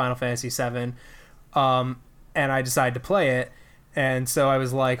version of Final Fantasy VII, and I decided to play it. And so I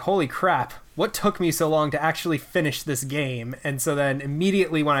was like, holy crap, what took me so long to actually finish this game? And so then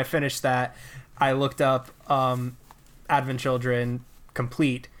immediately when I finished that, I looked up Advent Children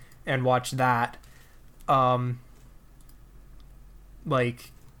complete and watched that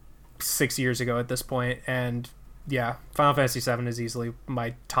like 6 years ago at this point. And yeah, Final Fantasy VII is easily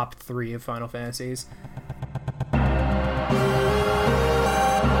my top 3 of Final Fantasies.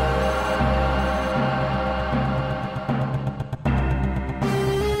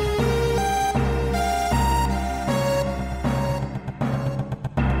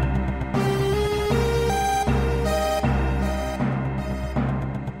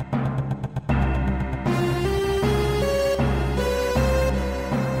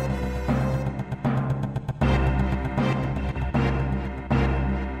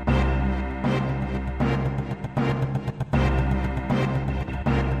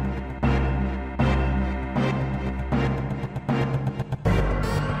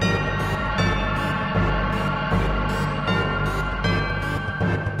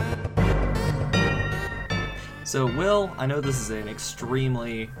 So, Will, I know this is an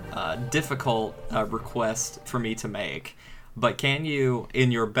extremely difficult request for me to make, but can you,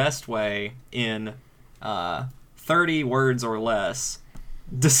 in your best way, in 30 words or less,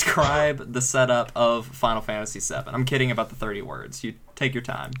 describe the setup of Final Fantasy VII? I'm kidding about the 30 words. You take your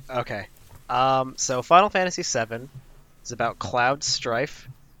time. Okay. So Final Fantasy VII is about Cloud Strife,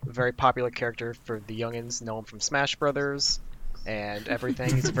 a very popular character for the youngins, know him from Smash Brothers and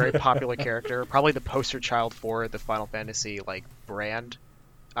everything. He's a very popular character, probably the poster child for the Final Fantasy like brand,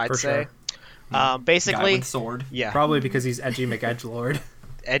 I'd For say. Guy Basically, with sword. yeah, Probably because he's edgy McEdgelord.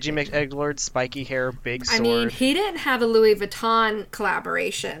 edgy McEdgelord, spiky hair, big sword. I mean, he didn't have a Louis Vuitton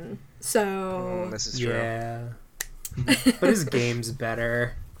collaboration, so This is true. Yeah. But his game's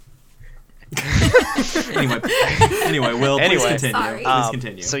better. Anyway, Will, please Anyway. continue. Sorry. Please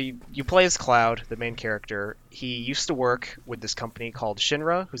continue. So you play as Cloud, the main character. He used to work with this company called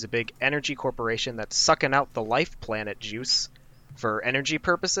Shinra, who's a big energy corporation that's sucking out the life planet juice for energy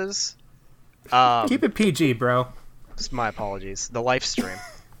purposes. Keep it PG, bro. My apologies. The life stream.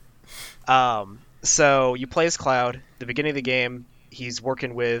 So you play as Cloud. The beginning of the game, he's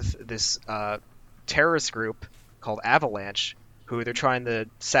working with this terrorist group called Avalanche, who they're trying to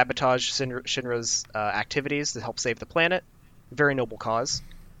sabotage Shinra's activities to help save the planet. Very noble cause.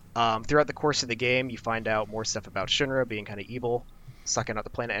 Throughout the course of the game, you find out more stuff about Shinra being kind of evil, sucking out the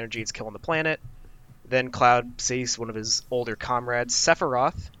planet energy, it's killing the planet. Then Cloud sees one of his older comrades,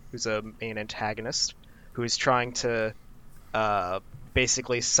 Sephiroth, who's a main antagonist, who is trying to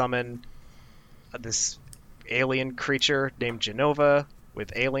basically summon this alien creature named Genova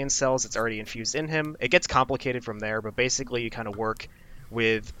with alien cells that's already infused in him. It gets complicated from there, but basically you kind of work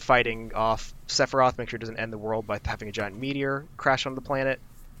with fighting off Sephiroth, make sure it doesn't end the world by having a giant meteor crash on the planet,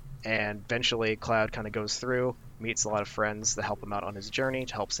 and eventually Cloud kind of goes through, meets a lot of friends that help him out on his journey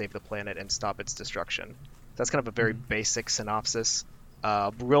to help save the planet and stop its destruction. That's kind of a very basic synopsis.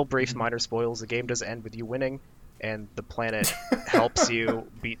 Real brief minor spoils, the game does end with you winning, and the planet helps you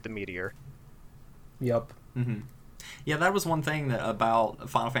beat the meteor. Yup. Yeah, that was one thing about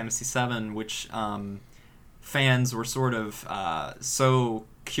Final Fantasy VII, which fans were sort of so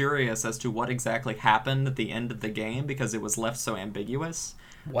curious as to what exactly happened at the end of the game because it was left so ambiguous.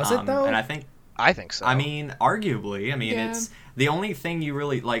 Was it, though? And I think so. I mean, arguably. I mean, Yeah. it's the only thing you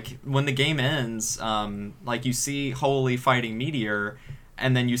really like when the game ends. Like you see Holy fighting Meteor,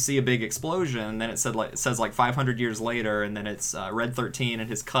 and then you see a big explosion. And then it says 500 years later, and then it's Red 13 and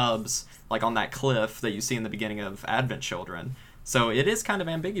his cubs like on that cliff that you see in the beginning of Advent Children. So it is kind of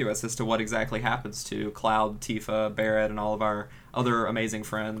ambiguous as to what exactly happens to Cloud, Tifa, Barrett, and all of our other amazing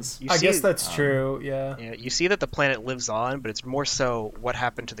friends. I guess that's true, yeah. Yeah, you see that the planet lives on, but it's more so what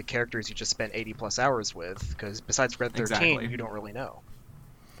happened to the characters you just spent 80 plus hours with, because besides Red 13, Exactly. you don't really know.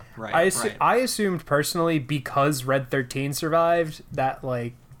 Right. I assumed personally because Red 13 survived that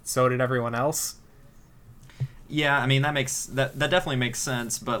so did everyone else. Yeah, I mean that definitely makes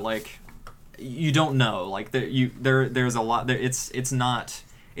sense, but you don't know. There's a lot. It's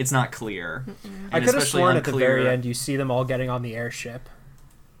not clear. I could have sworn at the very end you see them all getting on the airship.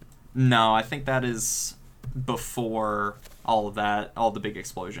 No, I think that is before all of that. All the big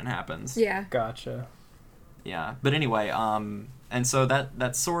explosion happens. yeah. Gotcha. Yeah, but anyway, and so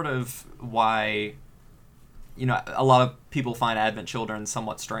that's sort of why, a lot of people find Advent Children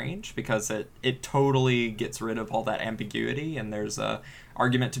somewhat strange because it totally gets rid of all that ambiguity, and there's a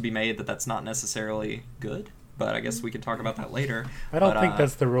argument to be made that that's not necessarily good, but I guess we can talk about that later. I don't think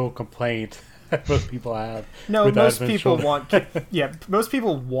that's the real complaint that most people have. No, with most Advent people Children. most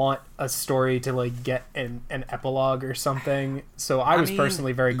people want a story to get an epilogue or something. So I was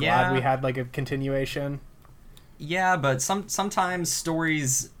personally very glad we had a continuation. Yeah, but sometimes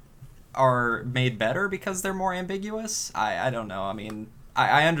stories are made better because they're more ambiguous. I don't know. I mean,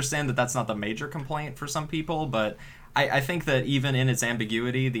 I understand that that's not the major complaint for some people, but I think that even in its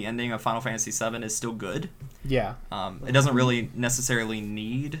ambiguity, the ending of Final Fantasy VII is still good. Yeah. It doesn't really necessarily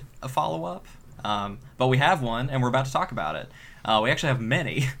need a follow-up, but we have one, and we're about to talk about it. We actually have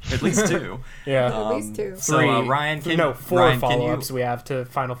many, at least two. Yeah. At least two. So, Ryan, four follow-ups we have to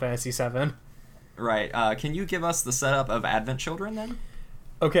Final Fantasy VII. Right. Can you give us the setup of Advent Children, then?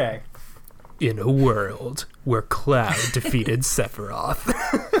 Okay. In a world where Cloud defeated Sephiroth.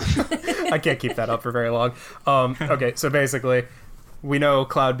 I can't keep that up for very long. Okay, so basically, we know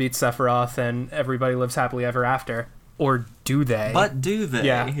Cloud beats Sephiroth and everybody lives happily ever after. Or do they? But do they?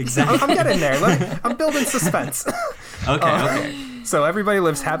 Yeah, Exactly. I'm getting there. I'm building suspense. Okay. So everybody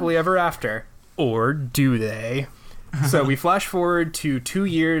lives happily ever after. Or do they? So we flash forward to 2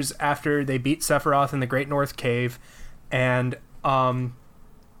 years after they beat Sephiroth in the Great North Cave, and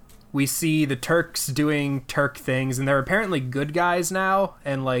we see the Turks doing Turk things, and they're apparently good guys now,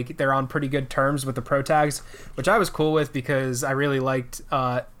 and they're on pretty good terms with the protags, which I was cool with because I really liked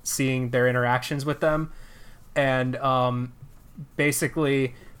seeing their interactions with them. And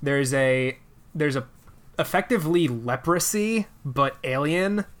basically there's a effectively leprosy but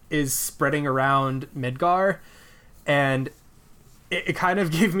alien is spreading around Midgar, and it kind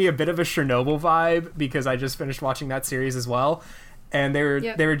of gave me a bit of a Chernobyl vibe because I just finished watching that series as well. and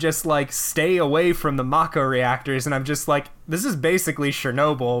Yep. they were just like, stay away from the Mako reactors, and I'm just like, this is basically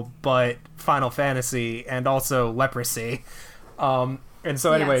Chernobyl but Final Fantasy and also leprosy. And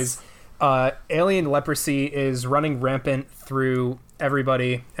so anyways, alien leprosy is running rampant through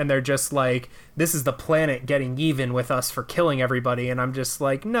everybody, and they're just like, this is the planet getting even with us for killing everybody. And I'm just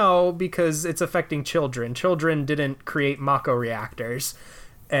like, no, because it's affecting children. Children didn't create Mako reactors.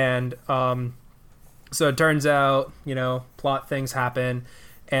 And so it turns out, plot things happen,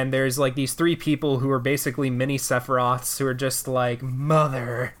 and there's like these three people who are basically mini Sephiroths who are just like,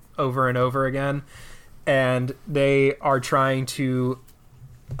 mother, over and over again. And they are trying to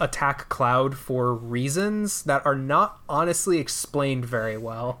attack Cloud for reasons that are not honestly explained very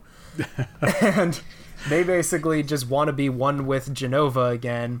well. And they basically just want to be one with Jenova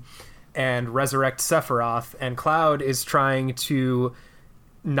again and resurrect Sephiroth. And Cloud is trying to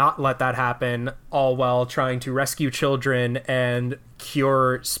not let that happen, all while trying to rescue children and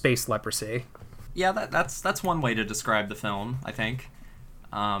cure space leprosy. Yeah, that's one way to describe the film, I think.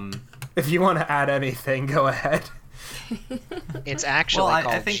 If you want to add anything, go ahead. It's actually I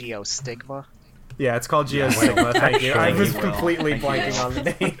called think- Geostigma. Yeah, it's called Geostigma. Thank you. I was Well, completely thank you. blanking on the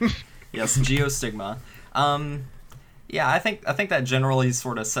name. Yes, Geostigma. Yeah, I think that generally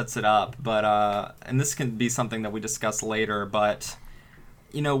sort of sets it up, but and this can be something that we discuss later, but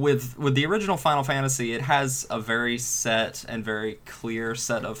with the original Final Fantasy, it has a very set and very clear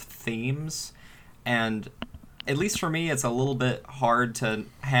set of themes, and at least for me, it's a little bit hard to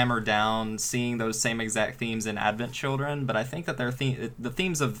hammer down seeing those same exact themes in Advent Children, but I think that the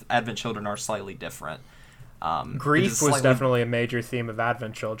themes of Advent Children are slightly different. Grief it's was slightly- definitely a major theme of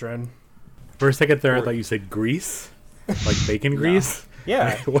Advent Children. For a second there, I thought you said grease, like bacon grease.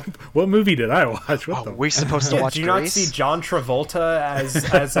 Yeah. What movie did I watch? What Oh, the? we're supposed to Yeah, watch do you not Grease? see John Travolta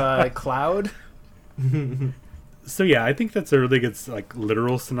as Cloud? So yeah, I think that's a really good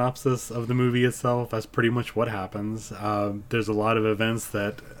literal synopsis of the movie itself. That's pretty much what happens. There's a lot of events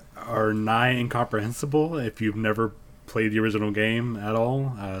that are nigh incomprehensible if you've never played the original game at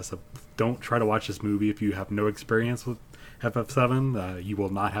all. So don't try to watch this movie if you have no experience with FF7. You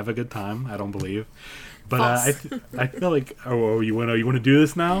will not have a good time, I don't believe. But I feel like you want to do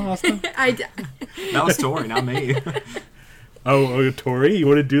this now, Austin? That was Tori, not me. Tori, you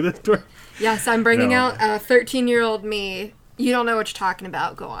want to do this, Tori? Yes, I'm bringing No. out 13-year-old me. You don't know what you're talking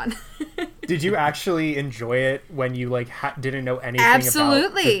about. Go on. Did you actually enjoy it when you didn't know anything about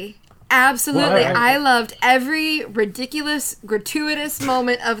Absolutely. Absolutely. Well, I- I loved every ridiculous, gratuitous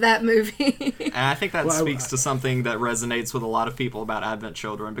moment of that movie. And I think that Well, speaks to something that resonates with a lot of people about Advent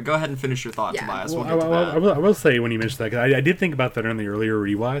Children. But go ahead and finish your thought, Yeah. Tobias. Well, We'll get to that. I will say when you mentioned that, 'cause I did think about that in the earlier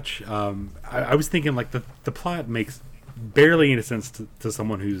rewatch. I was thinking the plot makes barely any sense to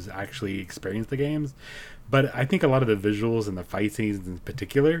someone who's actually experienced the games, but I think a lot of the visuals and the fight scenes in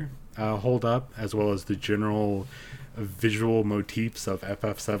particular hold up, as well as the general visual motifs of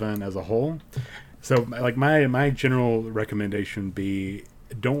FF7 as a whole. So my general recommendation would be,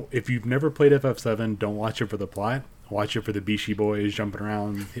 if you've never played FF7, don't watch it for the plot. Watch it for the Bishi boys jumping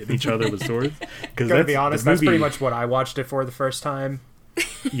around, hitting each other with swords. Because Gotta be honest, that's pretty much what I watched it for the first time.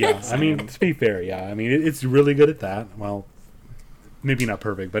 Yeah, I mean, to be fair, yeah, I mean, it's really good at that. Well, maybe not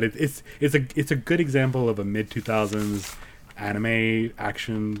perfect, but it's a good example of a mid-2000s anime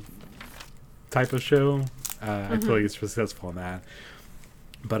action type of show. I feel like it's successful in that.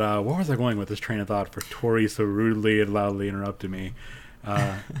 But where was I going with this train of thought for Tori so rudely and loudly interrupted me?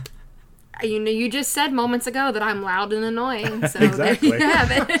 You just said moments ago that I'm loud and annoying. So Exactly. there you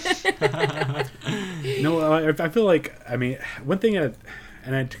have it. No, I feel like, I mean, one thing,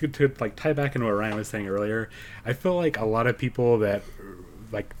 and to tie back into what Ryan was saying earlier, I feel like a lot of people that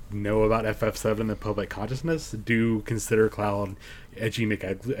know about FF7 in the public consciousness do consider Cloud edgy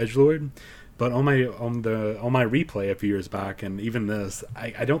McEdgelord. But on my replay a few years back, and even this,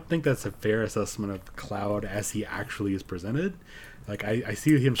 I don't think that's a fair assessment of Cloud as he actually is presented. I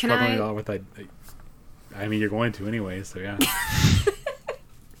see him struggling a lot with that. I mean, you're going to anyway, so yeah.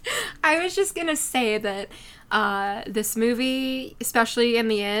 I was just gonna say that this movie, especially in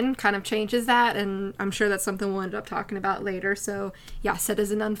the end, kind of changes that, and I'm sure that's something we'll end up talking about later. So yes, it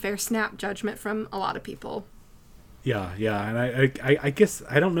is an unfair snap judgment from a lot of people. Yeah, and I guess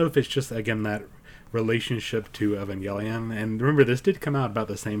I don't know if it's just, again, that relationship to Evangelion. And remember, this did come out about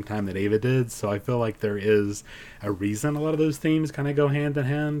the same time that Ava did, so I feel like there is a reason a lot of those themes kind of go hand in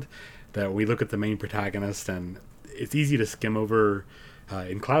hand. That we look at the main protagonist, and it's easy to skim over.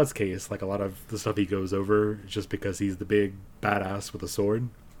 In Cloud's case, a lot of the stuff he goes over just because he's the big badass with a sword.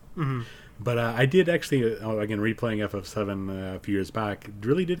 Mm-hmm. But I did actually, again, replaying FF7 a few years back,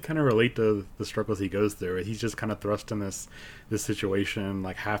 really did kind of relate to the struggles he goes through. He's just kind of thrust in this situation,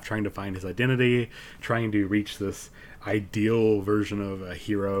 like half trying to find his identity, trying to reach this ideal version of a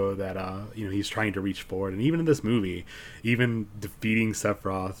hero that he's trying to reach forward. And even in this movie, even defeating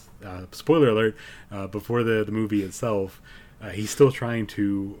Sephiroth, spoiler alert, before the movie itself, he's still trying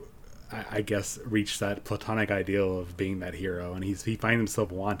to, I guess, reach that platonic ideal of being that hero, and he finds himself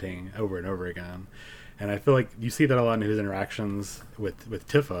wanting over and over again. And I feel like you see that a lot in his interactions with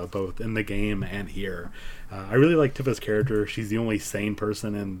Tifa, both in the game and here. I really like Tifa's character. She's the only sane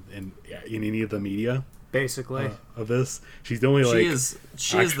person in any of the media. Basically, of this, she's the only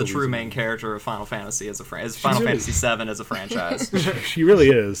she is the true main character of Final Fantasy as Final Fantasy VII as a franchise. She really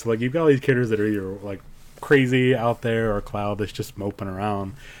is. Like, you've got all these characters that are either like crazy out there, or Cloud that's just moping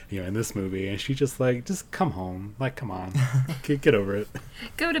around, in this movie, and she just come home, like, come on, get over it,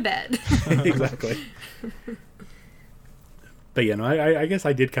 go to bed. Exactly. But I guess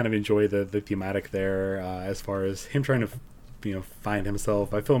I did kind of enjoy the thematic there, as far as him trying to find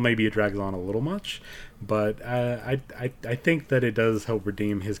himself. I feel maybe it drags on a little much, but I think that it does help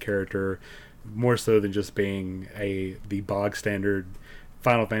redeem his character more so than just being the bog standard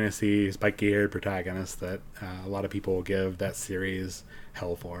Final Fantasy spiky-haired protagonist that a lot of people give that series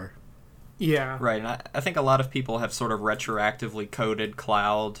hell for. Yeah. Right, and I think a lot of people have sort of retroactively coded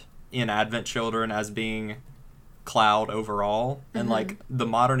Cloud in Advent Children as being Cloud overall, and like the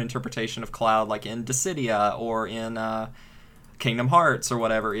modern interpretation of Cloud, like in Dissidia or in Kingdom Hearts or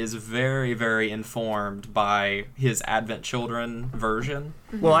whatever, is very, very informed by his Advent Children version.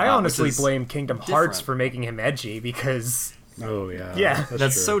 Well, I honestly blame Kingdom Hearts for making him edgy, because... Oh, yeah. Yeah.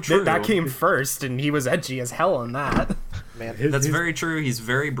 That's so true. That came first, and he was edgy as hell on that. Man, that's very true. He's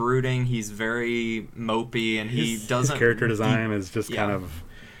very brooding. He's very mopey, and he doesn't... His character design is just kind of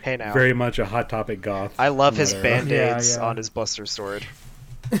hey now. very much a Hot Topic goth. I love his Band-Aids on his Buster Sword.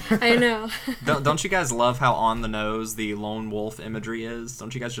 I know. Don't you guys love how on the nose the lone wolf imagery is?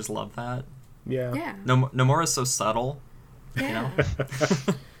 Don't you guys just love that? Yeah. Yeah. Nomura's so subtle. Yeah.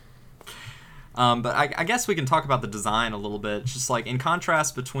 But I guess we can talk about the design a little bit. Just like in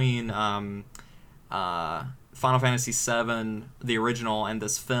contrast between Final Fantasy VII, the original, and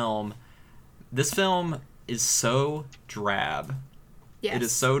this film is so drab. Yes. It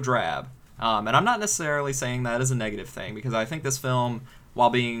is so drab. And I'm not necessarily saying that as a negative thing, because I think this film, while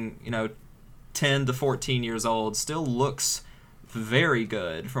being 10 to 14 years old, still looks very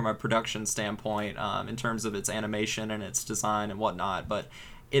good from a production standpoint, in terms of its animation and its design and whatnot. But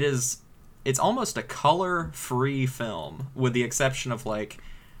it's almost a color-free film, with the exception of like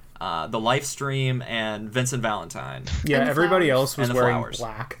the live stream and Vincent Valentine. Yeah, everybody else was wearing flowers.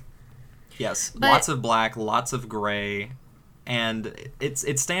 black. Yes, But, lots of black, lots of gray, and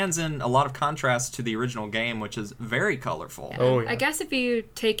it stands in a lot of contrast to the original game, which is very colorful. Yeah. Oh, yeah. I guess if you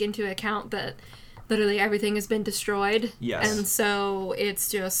take into account that literally everything has been destroyed, Yes. and so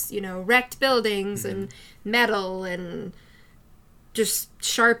it's just wrecked buildings and metal and just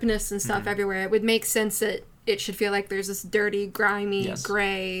sharpness and stuff everywhere, it would make sense that it should feel like there's this dirty, grimy,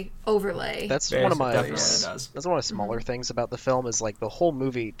 gray overlay. That's Yes, one of my definitely does. that's one of the smaller things about the film, is like the whole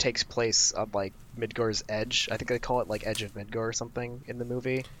movie takes place on like Midgar's edge. I think they call it like Edge of Midgar or something in the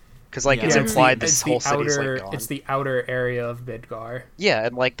movie, because like it's Yeah, implied this whole city's outer, like gone. It's the outer area of Midgar. Yeah,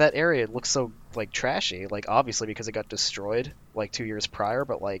 and like that area looks so like trashy, like obviously because it got destroyed like 2 years prior,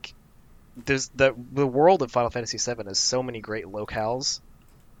 but like there's the world of Final Fantasy VII has so many great locales.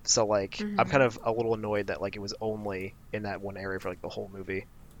 So like I'm kind of a little annoyed that like it was only in that one area for like the whole movie.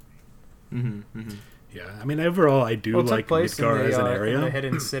 Yeah, I mean, overall, I do Well, it took like place in Midgar as an the area.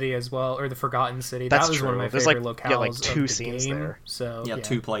 Hidden City as well, or the Forgotten City. That's that was one of true. my There's, favorite like, locales yeah, like of 2 the scenes game. there. So Yeah,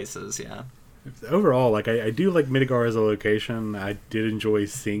 2 places, yeah. Overall, like, I do like Midgar as a location. I did enjoy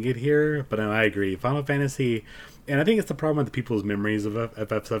seeing it here, but I agree. Final Fantasy, and I think it's the problem with people's memories of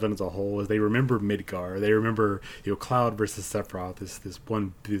FF7 as a whole, is they remember Midgar. They remember, Cloud versus Sephiroth,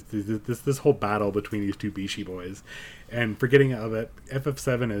 this whole battle between these two Bishi boys, and forgetting that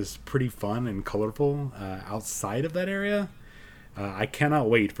FF7 is pretty fun and colorful outside of that area. I cannot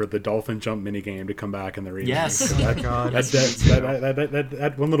wait for the dolphin jump minigame to come back in the remake. Yes. That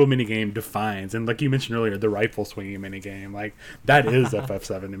one little minigame defines, and like you mentioned earlier, the rifle swinging minigame, like that is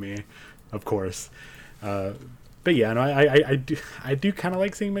FF7 to me, of course. But yeah, no, I do kind of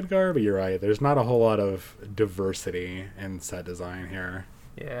like seeing Midgar, but you're right. There's not a whole lot of diversity in set design here.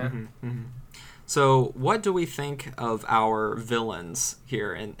 yeah. So what do we think of our villains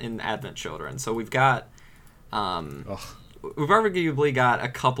here in Advent Children? So we've got... We've arguably got a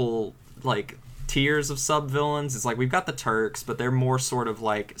couple like tiers of sub-villains. It's like we've got the Turks, but they're more sort of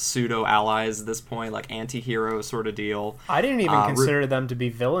like pseudo-allies at this point, like anti-hero sort of deal. I didn't even consider them to be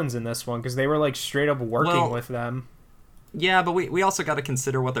villains in this one because they were like straight up working with them. Yeah, but we also got to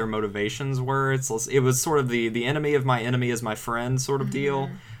consider what their motivations were. It was sort of the enemy of my enemy is my friend sort of deal.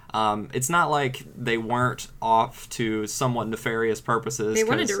 It's not like they weren't off to somewhat nefarious purposes. They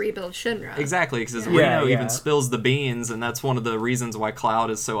wanted to rebuild Shinra. Exactly, because Yeah. Reno Yeah. even spills the beans, and that's one of the reasons why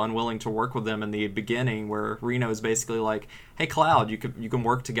Cloud is so unwilling to work with them in the beginning, where Reno is basically like, hey, Cloud, you can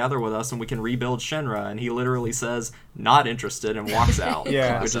work together with us, and we can rebuild Shinra, and he literally says, not interested, and walks out,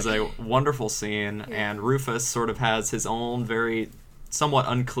 Yeah. which is a wonderful scene, and Rufus sort of has his own very somewhat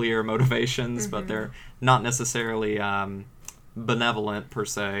unclear motivations, but they're not necessarily benevolent per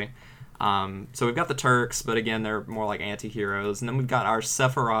se. So we've got the Turks, but again, they're more like anti-heroes, and then we've got our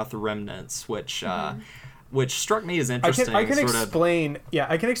Sephiroth remnants, which struck me as interesting. I can sort of, explain. Yeah,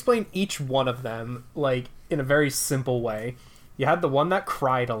 I can explain each one of them like in a very simple way. You had the one that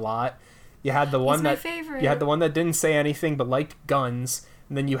cried a lot. You had the one my that favorite. You had the one that didn't say anything but liked guns.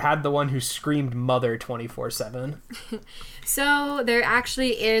 And then you had the one who screamed mother 24/7. So there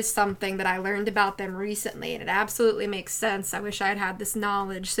actually is something that I learned about them recently, and it absolutely makes sense. I wish I had had this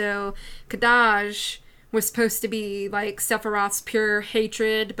knowledge. So Kadaj was supposed to be like Sephiroth's pure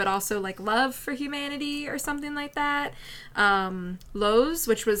hatred, but also like love for humanity or something like that. Lowe's,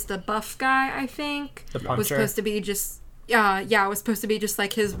 which was the buff guy, I think, The puncher. was supposed to be just it was supposed to be just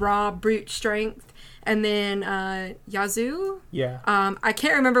like his raw brute strength. And then Yazoo. Yeah. I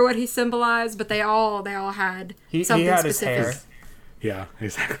can't remember what he symbolized, but they all had He something had his specific. hair. Yeah,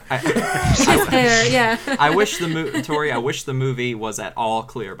 exactly. His hair, yeah. I wish Tori, I wish the movie was at all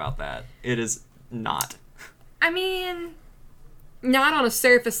clear about that. It is not. I mean, not on a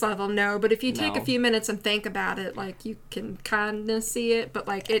surface level, no. But if you take No. a few minutes and think about it, like you can kind of see it. But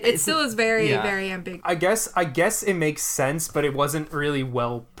like it still is very, yeah. very ambiguous. I guess it makes sense, but it wasn't really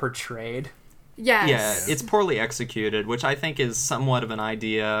well portrayed. Yes. Yeah, it's poorly executed, which I think is somewhat of an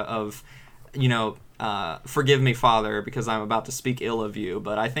idea of, forgive me, Father, because I'm about to speak ill of you,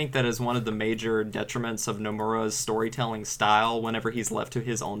 but I think that is one of the major detriments of Nomura's storytelling style whenever he's left to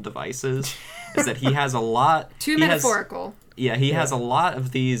his own devices, is that he has a lot... Too he has- metaphorical. he has a lot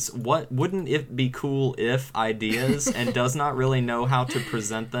of these what wouldn't it be cool if ideas and does not really know how to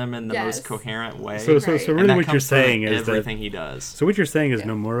present them in the Yes. most coherent way. So Right. And really that what you're comes through saying is everything that he does. so what you're saying is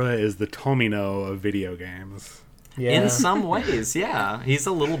Nomura is the Tomino of video games. Yeah. In some ways, yeah. He's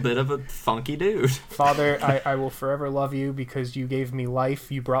a little bit of a funky dude. Father, I will forever love you because you gave me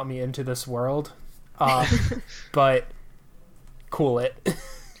life. You brought me into this world. But cool it.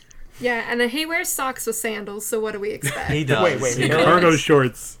 Yeah, and then he wears socks with sandals. So what do we expect? He does. Wait, He really? does. Cargo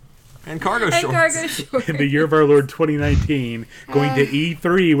shorts And cargo and shorts. cargo shorts. in the year of our Lord 2019, going to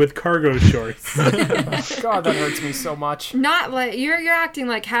E3 with cargo shorts. God, that hurts me so much. Not like you're acting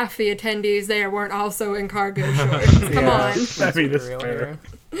like half the attendees there weren't also in cargo shorts. Come Yeah. on. I mean, that's Real fair.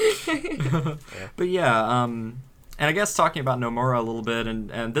 here. But yeah, and I guess talking about Nomura a little bit,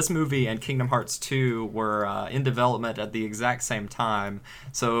 and this movie and Kingdom Hearts 2 were in development at the exact same time.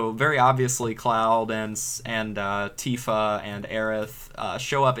 So very obviously, Cloud and Tifa and Aerith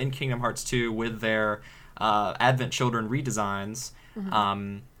show up in Kingdom Hearts 2 with their Advent Children redesigns.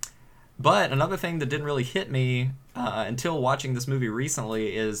 But another thing that didn't really hit me until watching this movie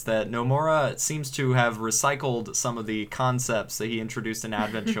recently is that Nomura seems to have recycled some of the concepts that he introduced in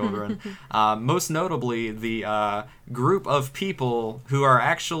Advent Children. Most notably, the group of people who are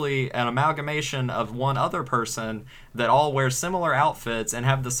actually an amalgamation of one other person that all wear similar outfits and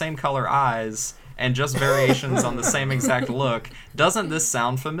have the same color eyes and just variations on the same exact look. Doesn't this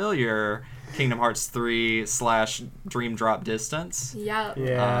sound familiar? Kingdom Hearts 3 / Dream Drop Distance. Yeah.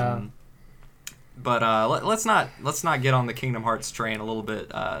 Yeah. But let's not get on the Kingdom Hearts train a little bit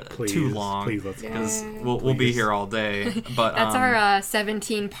too long. Please, let's go. Because Yeah. we'll be Please. here all day. But That's our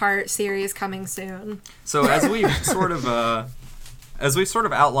 17-part series coming soon. so as we've sort of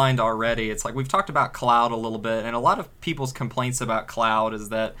outlined already, it's like we've talked about Cloud a little bit, and a lot of people's complaints about Cloud is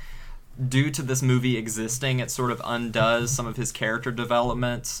that due to this movie existing, it sort of undoes some of his character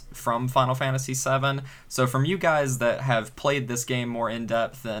development from Final Fantasy VII. So from you guys that have played this game more in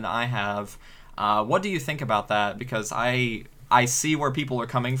depth than I have, what do you think about that? Because I see where people are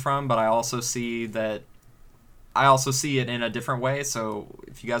coming from, but I also see it in a different way. So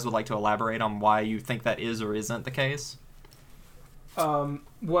if you guys would like to elaborate on why you think that is or isn't the case.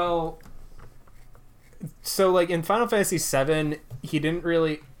 Well, so like in Final Fantasy VII, he didn't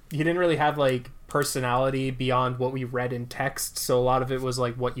really have like personality beyond what we read in text. So a lot of it was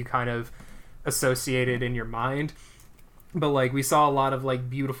like what you kind of associated in your mind. but like we saw a lot of like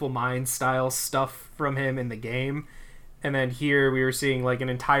Beautiful Mind style stuff from him in the game. And then here we were seeing like an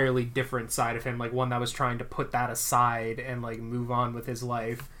entirely different side of him, like one that was trying to put that aside and like move on with his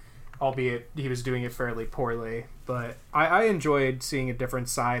life, albeit he was doing it fairly poorly. But I enjoyed seeing a different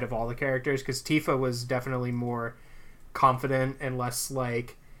side of all the characters, because Tifa was definitely more confident and less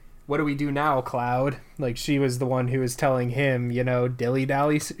like, what do we do now, Cloud? Like, she was the one who was telling him, you know,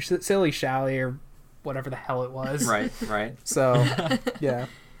 dilly-dally, silly-shally, or whatever the hell it was. Right. So, yeah.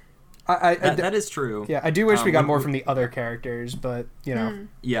 That is true. Yeah, I do wish we got more from the other characters, but, you know.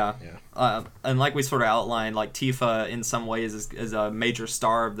 Yeah. And like we sort of outlined, like Tifa in some ways is a major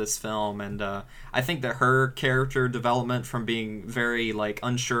star of this film, and I think that her character development from being very like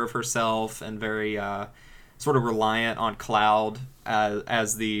unsure of herself and very sort of reliant on Cloud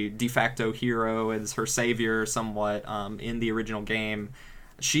as the de facto hero, as her savior somewhat in the original game.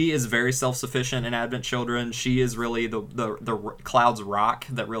 She is very self-sufficient in Advent Children. She is really the Cloud's rock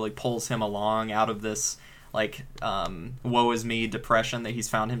that really pulls him along out of this like woe is me depression that he's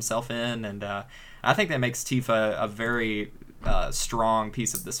found himself in, and I think that makes Tifa a very strong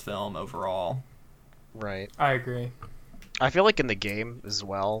piece of this film overall. Right. I agree. I feel like in the game as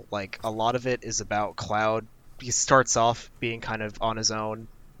well, like a lot of it is about Cloud. He starts off being kind of on his own,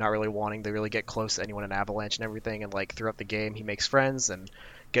 not really wanting to really get close to anyone in Avalanche and everything, and like throughout the game he makes friends and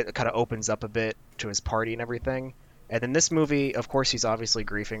kind of opens up a bit to his party and everything. And in this movie, of course, he's obviously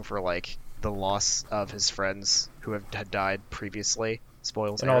grieving for like the loss of his friends who had died previously.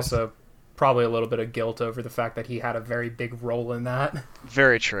 Spoils. And also probably a little bit of guilt over the fact that he had a very big role in that.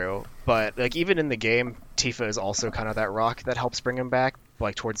 Very true. But like even in the game, Tifa is also kind of that rock that helps bring him back,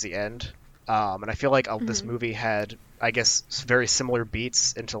 like towards the end. And I feel like this movie had, I guess, very similar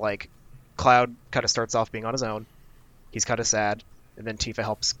beats into like Cloud kind of starts off being on his own. He's kind of sad, and then Tifa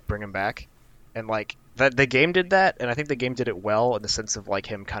helps bring him back. And like that, the game did that, and I think the game did it well in the sense of like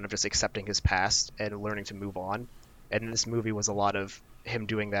him kind of just accepting his past and learning to move on. And this movie was a lot of him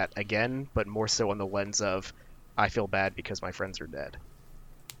doing that again, but more so on the lens of, I feel bad because my friends are dead.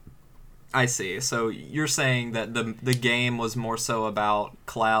 I see. So you're saying that the game was more so about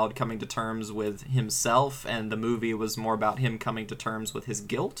Cloud coming to terms with himself, and the movie was more about him coming to terms with his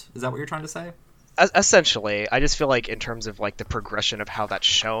guilt? Is that what you're trying to say? Essentially. I just feel like in terms of like the progression of how that's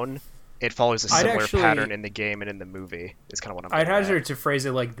shown, it follows a similar pattern in the game and in the movie, is kind of what I'm I'd hazard to phrase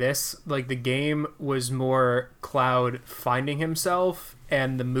it like this. Like, the game was more Cloud finding himself,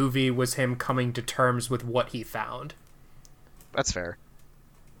 and the movie was him coming to terms with what he found. That's fair.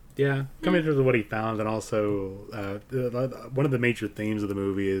 Yeah, coming to what he found, and also one of the major themes of the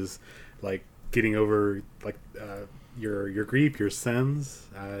movie is like getting over like your grief, your sins.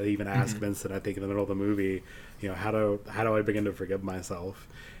 They even ask Vincent, I think, in the middle of the movie, you know, how do I begin to forgive myself?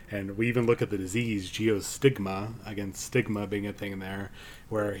 And we even look at the disease, geostigma, again, stigma being a thing in there,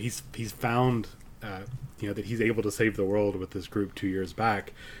 where he's found you know, that he's able to save the world with this group 2 years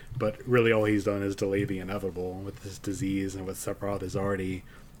back, but really all he's done is delay the inevitable with this disease and what Sephiroth has already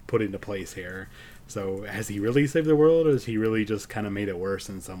put into place here. So has he really saved the world, or has he really just kind of made it worse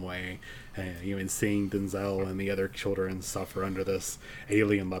in some way? You know, in seeing Denzel and the other children suffer under this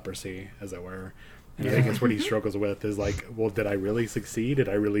alien leprosy, as it were. And I think that's what he struggles with, is like, well, did I really succeed? Did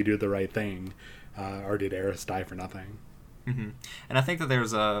I really do the right thing? Or did Aerith die for nothing? Mm-hmm. And I think that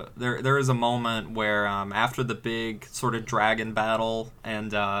there is a moment where after the big sort of dragon battle,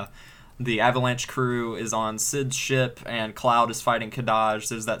 and the Avalanche crew is on Cid's ship and Cloud is fighting Kadaj,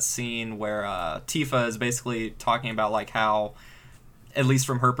 there's that scene where Tifa is basically talking about like how, at least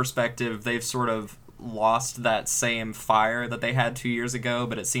from her perspective, they've sort of lost that same fire that they had 2 years ago,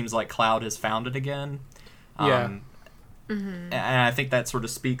 but it seems like Cloud has found it again. Yeah. And I think that sort of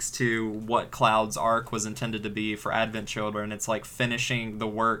speaks to what Cloud's arc was intended to be for Advent Children. It's like finishing the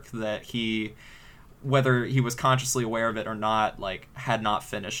work that he, whether he was consciously aware of it or not, like had not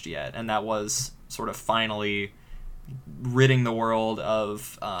finished yet. And that was sort of finally ridding the world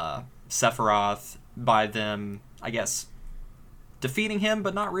of Sephiroth by them, I guess, defeating him,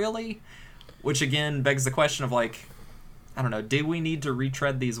 but not really. Which again begs the question of like, I don't know, did we need to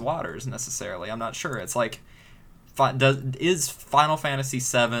retread these waters necessarily? I'm not sure. It's like, is Final Fantasy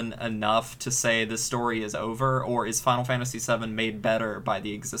VII enough to say this story is over, or is Final Fantasy VII made better by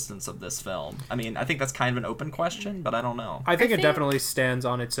the existence of this film? I mean, I think that's kind of an open question, but I don't know. I think it definitely stands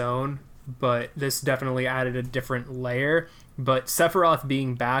on its own, but this definitely added a different layer. But Sephiroth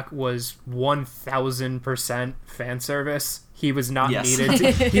being back was 1000% fan service. He was not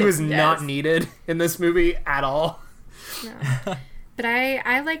needed. He was not needed in this movie at all. No. But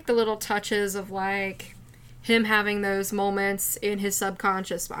I like the little touches of like him having those moments in his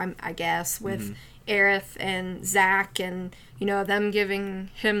subconscious, I guess, with Aerith and Zack, and them giving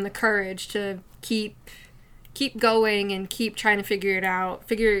him the courage to keep going and keep trying to figure it out,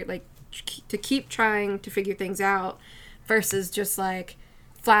 keep trying to figure things out, versus just like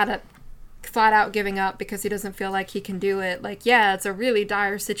flat out giving up because he doesn't feel like he can do it. Like, yeah, it's a really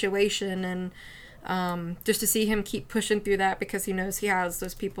dire situation, and just to see him keep pushing through that because he knows he has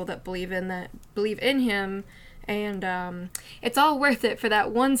those people that believe in him, and it's all worth it for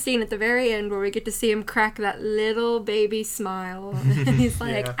that one scene at the very end where we get to see him crack that little baby smile. And he's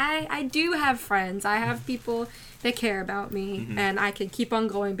like, Yeah. I do have friends. I have people that care about me, and I can keep on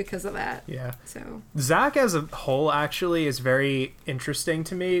going because of that. Yeah. So Zack as a whole actually is very interesting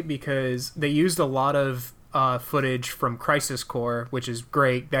to me because they used a lot of footage from Crisis Core, which is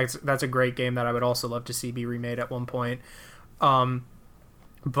great. That's a great game that I would also love to see be remade at one point.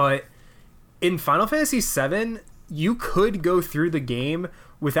 But in Final Fantasy VII, you could go through the game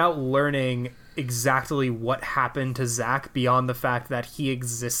without learning exactly what happened to Zack beyond the fact that he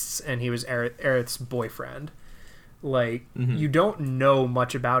exists and he was Aerith's boyfriend. Like, you don't know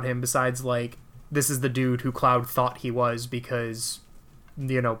much about him besides, like, this is the dude who Cloud thought he was because,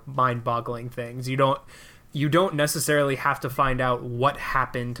 mind-boggling things. You don't necessarily have to find out what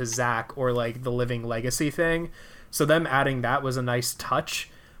happened to Zack or, like, the living legacy thing. So them adding that was a nice touch.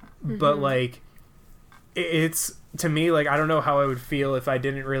 But, like, it's, to me, like, I don't know how I would feel if I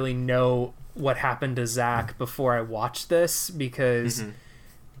didn't really know what happened to Zack before I watched this, because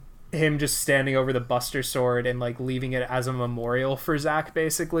him just standing over the Buster Sword and, like, leaving it as a memorial for Zack,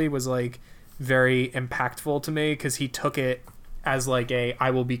 basically, was, like, very impactful to me, because he took it as, like,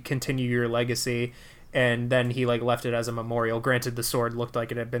 I will continue your legacy, and then he, like, left it as a memorial. Granted, the sword looked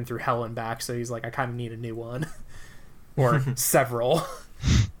like it had been through hell and back, so he's like, I kind of need a new one. Or several,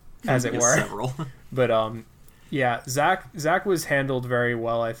 as it were. Several. But, yeah, Zack was handled very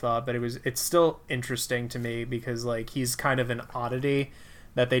well, I thought, but it's still interesting to me because, like, he's kind of an oddity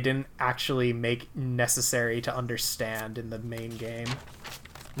that they didn't actually make necessary to understand in the main game.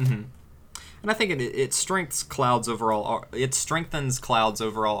 And I think it strengthens Cloud's overall arc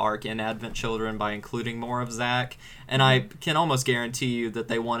in Advent Children by including more of Zack. And I can almost guarantee you that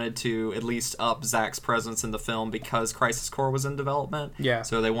they wanted to at least up Zack's presence in the film because Crisis Core was in development. Yeah.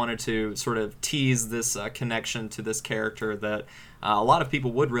 So they wanted to sort of tease this connection to this character that a lot of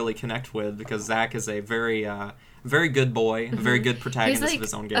people would really connect with, because Zack is a very good boy, a very good protagonist he's like of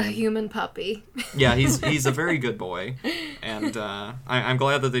his own game. a human puppy. Yeah, he's a very good boy, and I'm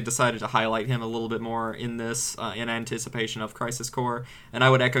glad that they decided to highlight him a little bit more in this, in anticipation of Crisis Core. And I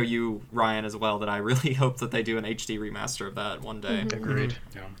would echo you, Ryan, as well, that I really hope that they do an HD remaster of that one day. Agreed.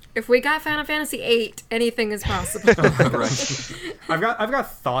 Yeah. If we got Final Fantasy VIII, anything is possible. Right. I've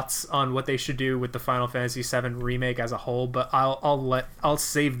got thoughts on what they should do with the Final Fantasy VII remake as a whole, but I'll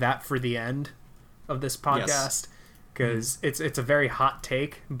save that for the end of this podcast, because it's a very hot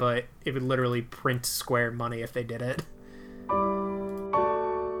take, but it would literally print Square money if they did it.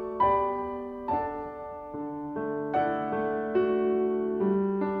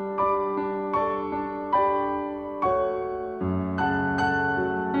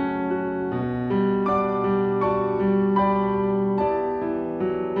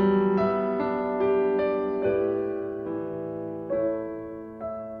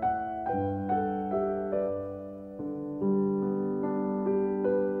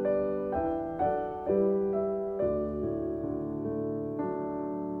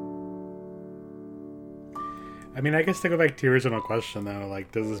 I mean, I guess to go back to your original question, though,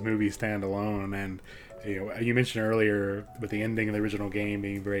 like, does this movie stand alone? And, you mentioned earlier with the ending of the original game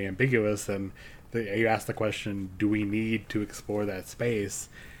being very ambiguous, and you asked the question, do we need to explore that space?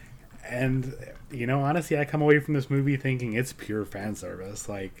 And, honestly, I come away from this movie thinking it's pure fan service.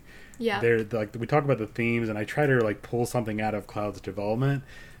 Like, Yeah. we talk about the themes, and I try to, like, pull something out of Cloud's development.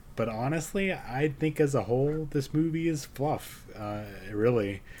 But honestly, I think as a whole, this movie is fluff.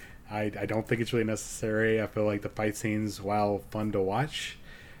 Really. I don't think it's really necessary. I feel like the fight scenes, while fun to watch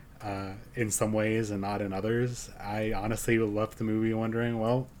in some ways and not in others, I honestly left the movie wondering,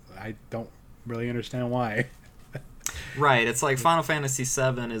 well, I don't really understand why. Right, it's like Final Fantasy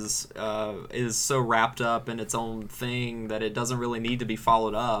VII is so wrapped up in its own thing that it doesn't really need to be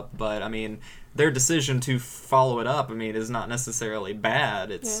followed up. But I mean, their decision to follow it up, I mean, is not necessarily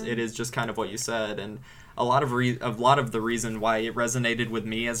bad. It is just kind of what you said, and a lot of the reason why it resonated with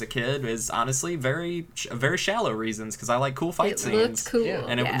me as a kid is honestly very shallow reasons, because I like cool fight scenes. It looked cool. Yeah.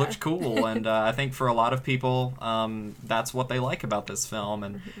 And it looked cool, and I think for a lot of people, that's what they like about this film,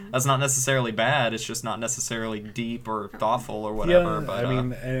 and that's not necessarily bad. It's just not necessarily deep or thoughtful or whatever. Yeah, but I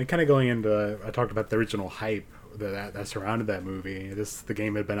mean, and kind of going into, I talked about the original hype that surrounded that movie. The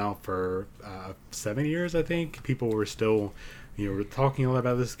game had been out for 7 years, I think. People were still, were talking a lot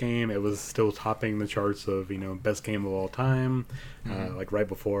about this game. It was still topping the charts of, best game of all time, like right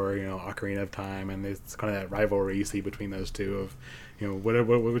before, Ocarina of Time, and it's kind of that rivalry you see between those two of,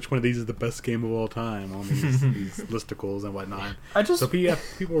 which one of these is the best game of all time on these listicles and whatnot. So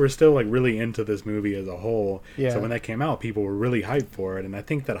people were still like really into this movie as a whole. Yeah. So when that came out, people were really hyped for it, and I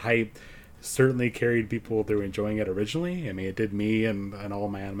think that hype certainly carried people through enjoying it originally. I mean, it did me and all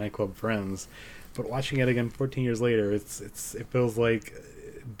my Anime Club friends. But watching it again 14 years later, it feels like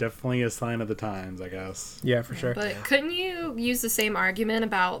definitely a sign of the times, I guess. Yeah, for sure. But couldn't you use the same argument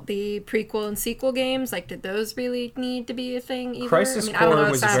about the prequel and sequel games? Like, did those really need to be a thing either? Crisis I don't know Core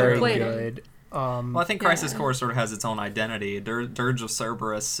if was I haven't very played it. good. Well, I think Crisis Yeah. Core sort of has its own identity. Dirge of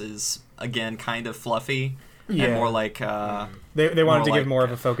Cerberus is, again, kind of fluffy Yeah. and more like... They wanted to more give more of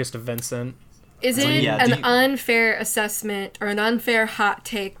like- a focus to Vincent. Is So, it yeah, do an you- unfair assessment or an unfair hot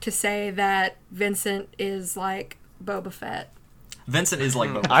take to say that Vincent is like Boba Fett? Vincent is like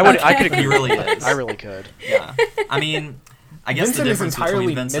Boba I Fett. could He agree. really is. I really could. Yeah. I mean, I guess Vincent the is difference entirely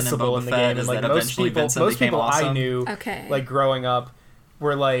between Vincent and missable Boba in the Fett game, is and like that most eventually people, Vincent most became people awesome. I knew, Okay. like growing up,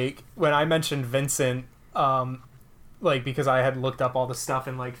 were like when I mentioned Vincent, like because I had looked up all the stuff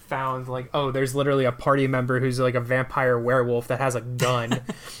and like found like, oh, there's literally a party member who's like a vampire werewolf that has a gun,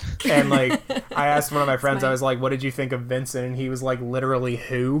 and like I asked one of my friends, I was like, what did you think of Vincent? And he was like, literally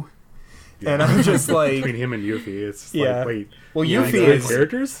who? And I'm just like, Between him and Yuffie, it's Yeah. like, wait. well, you Yuffie know is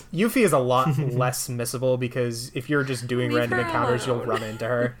characters? Yuffie is a lot less missable because if you're just doing Leave random her encounters, you'll alone. run into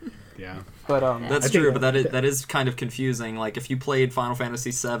her. Yeah. But That's I think true, but that is kind of confusing. Like if you played Final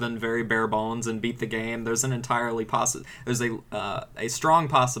Fantasy VII very bare bones and beat the game, there's an entirely there's a strong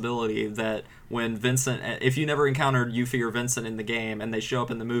possibility that when Vincent, if you never encountered Yuffie or Vincent in the game and they show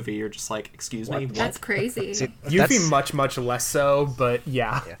up in the movie, you're just like, excuse me, what? That's crazy. See, Yuffie much less so, but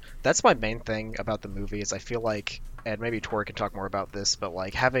yeah. Yeah, that's my main thing about the movie is I feel like, and maybe Tori can talk more about this, but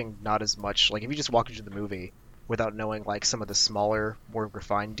like having not as much, like if you just walk into the movie without knowing like some of the smaller, more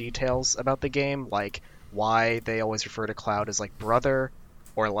refined details about the game, like why they always refer to Cloud as like brother,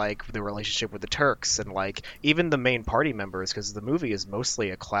 or like the relationship with the Turks, and like even the main party members, because the movie is mostly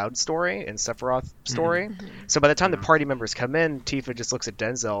a Cloud story and Sephiroth story. So by the time the party members come in, Tifa just looks at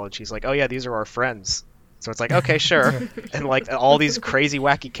Denzel and she's like, oh yeah, these are our friends. So it's like, okay, sure. And like all these crazy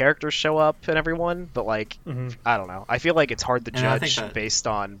wacky characters show up and everyone, but like I don't know. I feel like it's hard to And I think judge that- based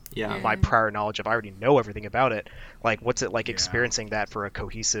on Yeah. my prior knowledge of I already know everything about it. Like what's it like Yeah. experiencing that for a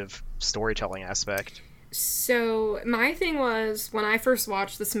cohesive storytelling aspect? So my thing was when I first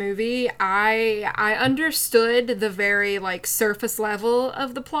watched this movie, I understood the very like surface level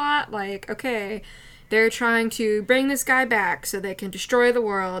of the plot. Like, okay, they're trying to bring this guy back so they can destroy the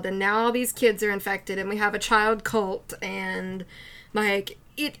world, and now all these kids are infected, and we have a child cult, and like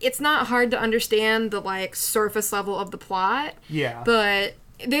it's not hard to understand the like surface level of the plot. Yeah. But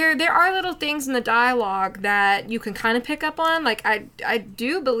there are little things in the dialogue that you can kind of pick up on. Like I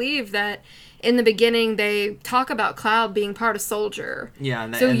do believe that in the beginning they talk about Cloud being part of Soldier. Yeah,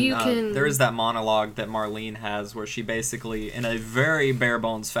 and, So and, you can- there is that monologue that Marlene has where she basically, in a very bare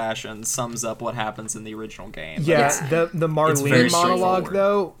bones fashion, sums up what happens in the original game. Yeah, Yeah. the very Marlene monologue straightforward.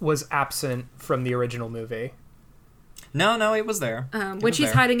 though was absent from the original movie. No, it was there. It When was she's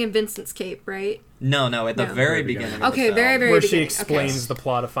there. hiding in Vincent's cape, right? No, at the No. very Very beginning. beginning. of the Okay, film. very, very Where she beginning. explains Okay. the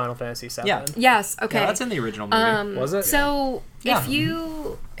plot of Final Fantasy VII. Yeah. Yes, okay. Yeah, that's in the original movie. Was it? So Yeah.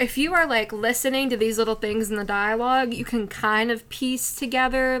 if you are like listening to these little things in the dialogue, you can kind of piece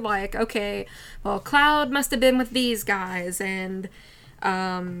together like, okay, well, Cloud must have been with these guys, and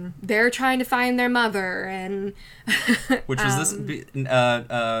they're trying to find their mother, and Which was this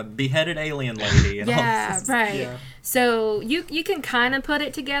beheaded alien lady. And all yeah, this. right. Yeah. So you can kind of put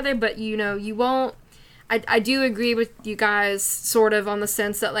it together, but you won't. I do agree with you guys sort of on the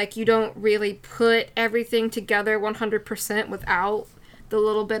sense that like you don't really put everything together 100% without the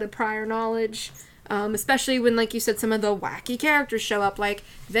little bit of prior knowledge, especially when, like you said, some of the wacky characters show up, like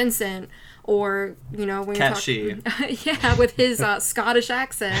Vincent, or when you Cat talk, She. yeah, with his Scottish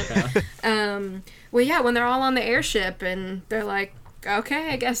accent. Well, yeah, when they're all on the airship and they're like, okay,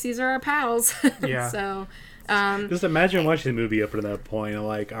 I guess these are our pals. Yeah. So, Just imagine watching the movie up to that point and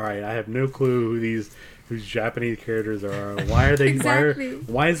like, all right, I have no clue whose Japanese characters are. Why are they? Exactly.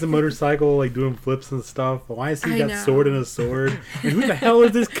 Why is the motorcycle like doing flips and stuff? Why is he I got know. sword and a sword? And who the hell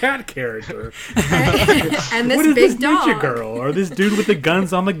is this cat character? And this What is big this dog. ninja girl or this dude with the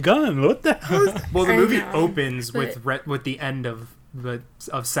guns on the gun? What the hell is that? Well, the I movie know, opens but- with the end of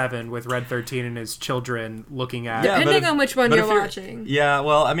 7 with Red 13 and his children looking at. Yeah, Depending but if- on which one but you're if you're- watching. Yeah,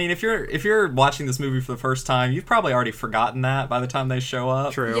 well, I mean, if you're watching this movie for the first time, you've probably already forgotten that by the time they show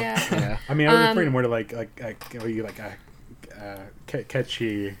up. True. Yeah. Yeah. I mean, I was referring more to like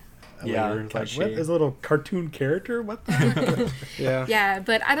catchy. Yeah, Like, Ketchy. what is a little cartoon character? What the? Yeah. Yeah,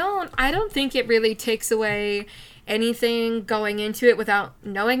 but I don't think it really takes away anything going into it without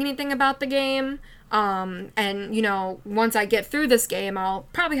knowing anything about the game. And you know, once I get through this game, I'll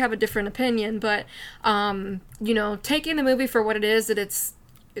probably have a different opinion. But you know, taking the movie for what it is, that it's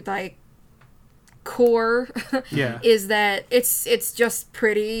like core Yeah. is that it's just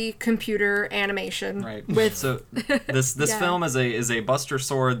pretty computer animation Right. with So this Yeah. film is a Buster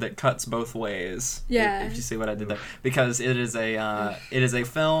sword that cuts both ways. Yeah. If you see what I did there, because it is a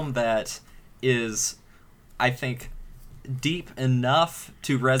film that is, I think, deep enough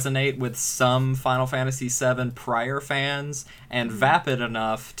to resonate with some Final Fantasy VII prior fans, and vapid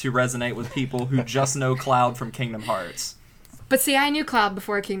enough to resonate with people who just know Cloud from Kingdom Hearts. But see, I knew Cloud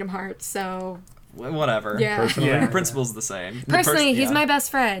before Kingdom Hearts, so Whatever. yeah. Personally, Yeah. The principle's the same. The Personally, he's yeah. my best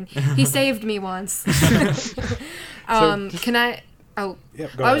friend. He saved me once. Can I? Oh, Yeah,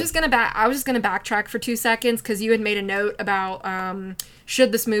 go I ahead. was just gonna backtrack for 2 seconds because you had made a note about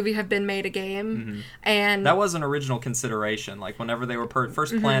should this movie have been made a game, and That was an original consideration. Like, whenever they were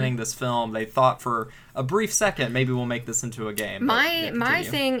first Mm-hmm. planning this film, they thought for a brief second, maybe we'll make this into a game. But, my yeah, my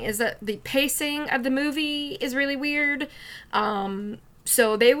continue. thing is that the pacing of the movie is really weird.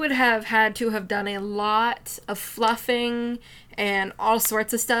 So they would have had to have done a lot of fluffing and all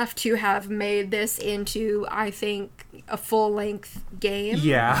sorts of stuff to have made this into, I think, a full-length game.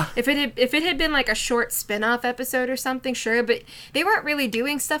 Yeah. If it had been like a short spin-off episode or something, sure, but they weren't really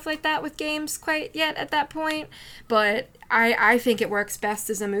doing stuff like that with games quite yet at that point. But I think it works best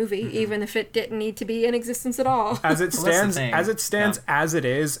as a movie, even if it didn't need to be in existence at all. As it Well, that's the stands, thing. as it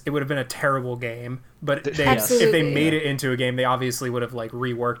is, it would have been a terrible game. But if they Absolutely. made it into a game, they obviously would have like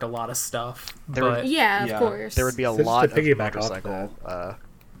reworked a lot of stuff. There would- But Yeah, Yeah. of course. There would be a So just lot to of piggyback off motorcycle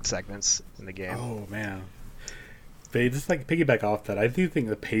segments in the game. Oh man. They just like piggyback off that. I do think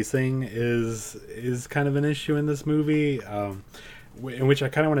the pacing is kind of an issue in this movie, in which I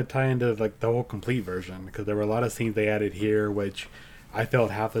kind of want to tie into like the whole complete version, because there were a lot of scenes they added here, which I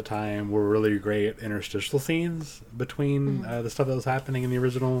felt half the time were really great interstitial scenes between the stuff that was happening in the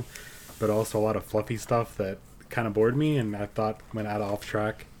original, but also a lot of fluffy stuff that kind of bored me and I thought went out off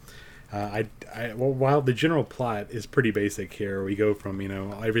track. Well, while the general plot is pretty basic here, we go from, you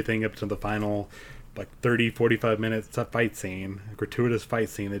know, everything up to the final, like 30-45 minutes fight scene, a gratuitous fight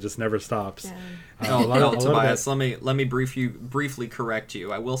scene that just never stops. Yeah. Oh, a lot of Tobias, that- let me briefly correct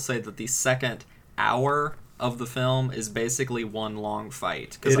you. I will say that the second hour of the film is basically one long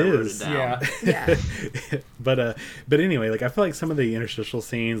fight, because It I wrote is, it down. yeah. Yeah. But anyway, like I feel like some of the interstitial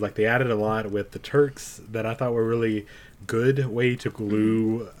scenes, like they added a lot with the Turks that I thought were really good way to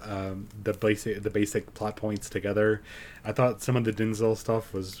glue the basic plot points together. I thought some of the Denzel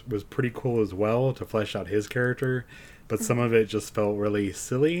stuff was pretty cool as well to flesh out his character, but some of it just felt really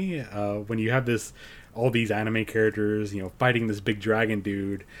silly when you have all these anime characters, you know, fighting this big dragon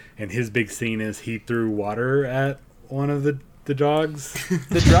dude, and his big scene is he threw water at one of the dogs.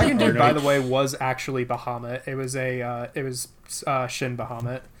 The dragon Or dude, no. by the way, was actually Bahamut. It was Shin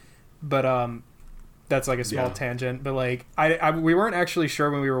Bahamut, but that's like a small Yeah. tangent. But like we weren't actually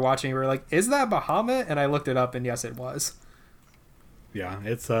sure when we were watching. We were like, is that Bahamut? And I looked it up, and yes, it was. Yeah,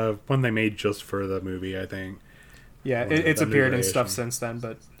 it's one they made just for the movie, I think. Yeah, Or it's the appeared in narration. stuff since then,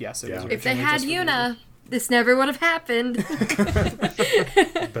 but yes, it Yeah. was. If they originally had just for the movie. Yuna, this never would have happened.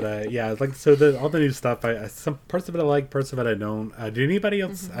 But yeah, like so all the new stuff. Some parts of it I like, parts of it I don't. Did anybody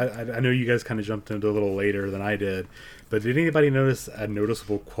else? I know you guys kind of jumped into it a little later than I did, but did anybody notice a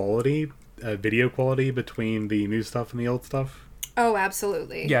noticeable quality, video quality between the new stuff and the old stuff? Oh,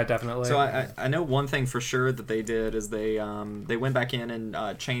 absolutely. Yeah, definitely. So I know one thing for sure that they did is they went back in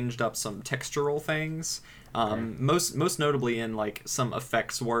and changed up some textural things. Most notably in like some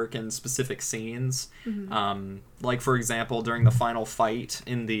effects work in specific scenes. Like for example, during the final fight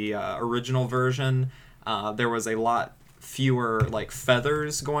in the original version, there was a lot fewer like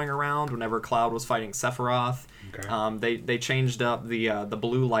feathers going around whenever Cloud was fighting Sephiroth. Okay. They changed up the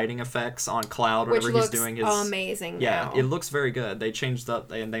blue lighting effects on Cloud Which whenever he's looks doing his amazing yeah, now. it looks very good. They changed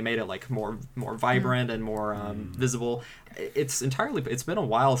up and they made it like more vibrant and more visible. It's been a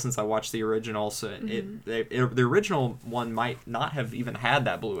while since I watched the original, so the original one might not have even had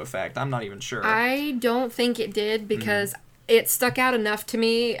that blue effect. I'm not even sure. I don't think it did because it stuck out enough to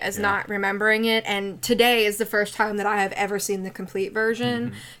me as not remembering it, and today is the first time that I have ever seen the complete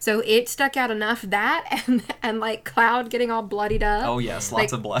version. So it stuck out enough that and like Cloud getting all bloodied up. Oh yes,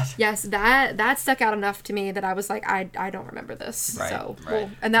 lots of blood. Yes, that stuck out enough to me that I was like, I don't remember this. Right, So right.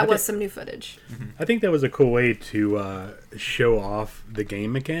 well, and that was some new footage. I think that was a cool way to show off the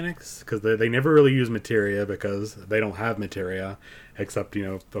game mechanics, because they never really use materia because they don't have materia, except, you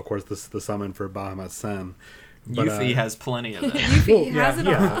know, of course, the summon for Bahamut Sen. But, Yuffie has plenty of it. Yuffie has it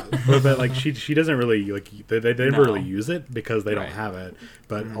all. but like she doesn't really like they never No. really use it because they don't Right. have it.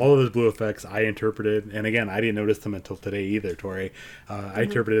 But all of those blue effects I interpreted, and again I didn't notice them until today either, Tori. I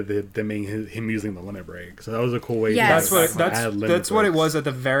interpreted them being him using the limit break, so that was a cool way. Yes. to That's what add limit that's what it breaks. was at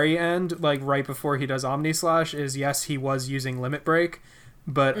the very end, like right before he does Omni Slash. Is yes, he was using Limit Break,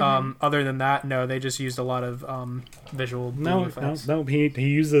 but other than that, no, they just used a lot of visual blue No, effects. he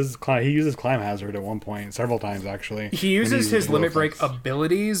uses Climb Hazard at one point, several times actually. He uses when his blue Limit Break effects.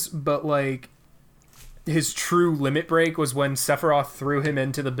 abilities, but like his true Limit Break was when Sephiroth threw him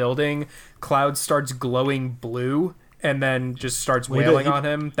into the building. Cloud starts glowing blue and then just starts Well, he wailing does- on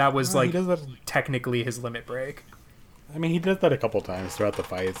him. That was Well, he like does that. technically his Limit Break. I mean, he does that a couple times throughout the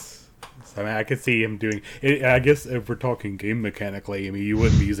fights. So, I mean, I could see him doing it. I guess if we're talking game mechanically, I mean, you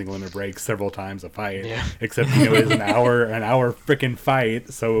wouldn't be using limit breaks several times a fight. Yeah. Except, you know, it's an hour freaking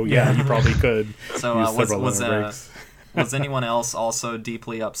fight. So yeah, you probably could So use was several limit breaks. was anyone else also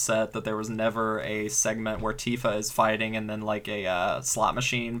deeply upset that there was never a segment where Tifa is fighting and then like a slot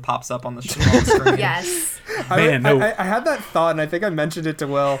machine pops up on the screen? Yes. Man, no. I had that thought, and I think I mentioned it to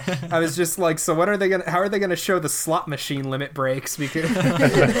Will. I was just like, so when are they gonna? How are they gonna show the slot machine limit breaks? Because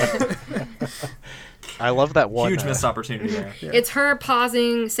I love that one. Huge missed opportunity there. It's her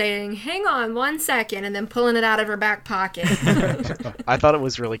pausing, saying, "Hang on 1 second," and then pulling it out of her back pocket. I thought it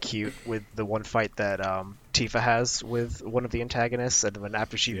was really cute with the one fight that Tifa has with one of the antagonists, and when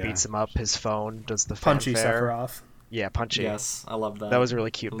after she Yeah. beats him up, his phone does the punchy fanfare. Sephiroth. Yeah, punchy. Yes, I love that. That was a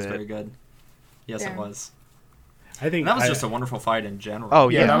really cute It was bit. very good. Yes, Yeah. it was. I think And that was I- just a wonderful fight in general. Oh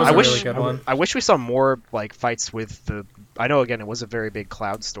Yeah, yeah, that was I a wish really good one. I wish we saw more like fights with the. I know again it was a very big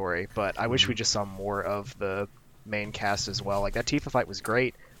Cloud story, but I wish we just saw more of the main cast as well. Like that Tifa fight was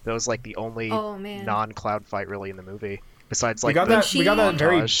great. That was like the only Oh, man. non-Cloud fight really in the movie. Besides like we got the that. We got that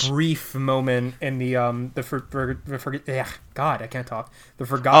very montage. brief moment in the God, I can't talk. The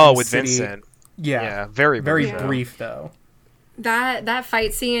Forgotten Oh, with City. Vincent. Yeah, Yeah, very very brief, though. brief though. That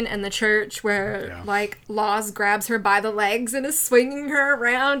fight scene in the church where Yeah. like Laws grabs her by the legs and is swinging her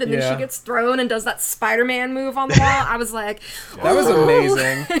around, and then Yeah. she gets thrown and does that Spider-Man move on the wall. I was like, That was "Ooh."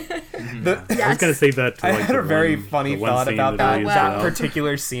 amazing. The, I was gonna save that. To, I like, had the a very one- funny the one thought scene about that that, they used wow. that out.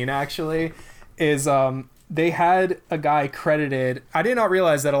 particular scene actually is they had a guy credited. I did not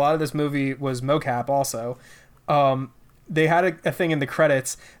realize that a lot of this movie was mocap also. They had a thing in the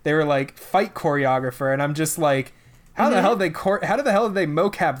credits. They were like fight choreographer, and I'm just like, how the hell did they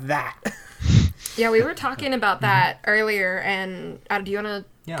mocap that? Yeah, we were talking about that earlier, and do you want to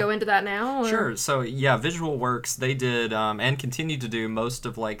Yeah. go into that now? Or? Sure. So yeah, Visual Works, they did and continue to do most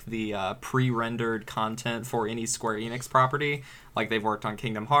of like the pre-rendered content for any Square Enix property. Like they've worked on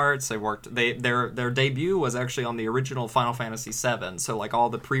Kingdom Hearts. Their debut was actually on the original Final Fantasy VII. So like all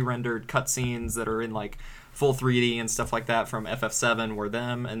the pre-rendered cutscenes that are in like full 3D and stuff like that from FF7 were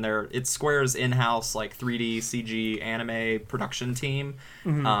them, and it's Square's in-house like 3D CG anime production team,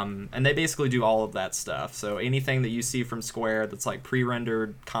 and they basically do all of that stuff. So anything that you see from Square that's like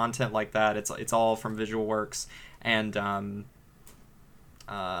pre-rendered content like that, it's all from Visual Works, and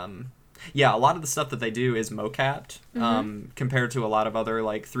yeah, a lot of the stuff that they do is mocapped compared to a lot of other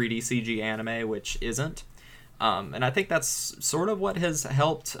like 3D CG anime, which isn't. And I think that's sort of what has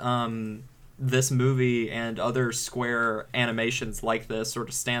helped this movie and other Square animations like this sort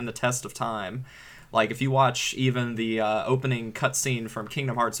of stand the test of time. Like if you watch even the opening cutscene from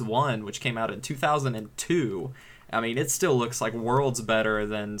Kingdom Hearts 1, which came out in 2002, I mean, it still looks like worlds better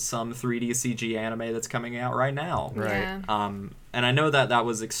than some 3D CG anime that's coming out right now. Yeah. And I know that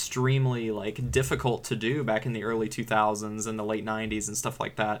was extremely like difficult to do back in the early 2000s and the late 90s and stuff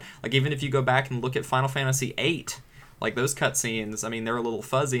like that. Like even if you go back and look at Final Fantasy VIII, like those cutscenes, I mean, they're a little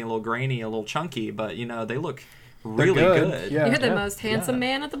fuzzy, a little grainy, a little chunky, but you know, they look really good. Yeah. You're the most handsome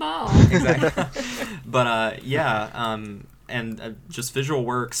man at the ball. Exactly. But just Visual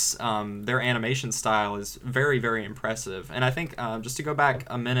Works, their animation style is very, very impressive. And I think just to go back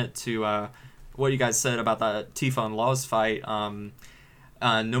a minute to what you guys said about the Tifa and Laws fight,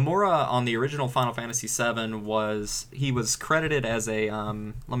 Nomura on the original Final Fantasy VII was credited as a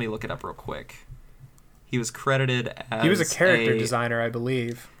let me look it up real quick. He was credited as He was a character designer, I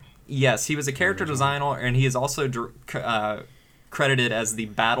believe. Yes, he was a character designer, and he is also credited as the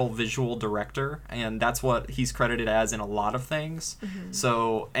battle visual director, and that's what he's credited as in a lot of things.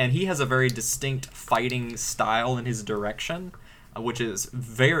 So, and he has a very distinct fighting style in his direction, which is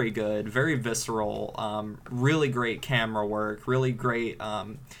very good, very visceral, really great camera work, really great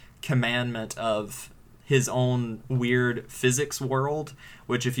commandment of his own weird physics world,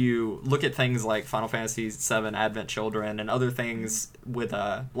 which if you look at things like Final Fantasy VII Advent Children and other things with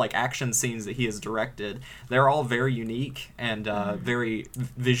like action scenes that he has directed, they're all very unique and very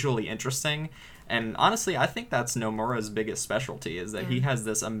visually interesting. And honestly, I think that's Nomura's biggest specialty, is that he has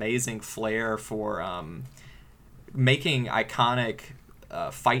this amazing flair for making iconic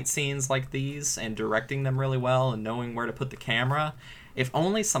fight scenes like these and directing them really well and knowing where to put the camera. If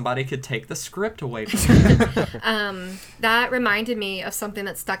only somebody could take the script away from me. That reminded me of something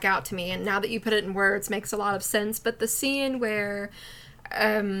that stuck out to me, and now that you put it in words, makes a lot of sense. But the scene where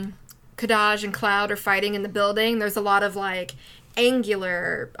Kadaj and Cloud are fighting in the building, there's a lot of like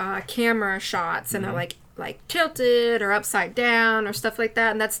angular camera shots, and they're like tilted or upside down or stuff like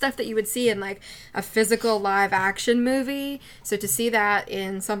that, and that's stuff that you would see in like a physical live action movie. So to see that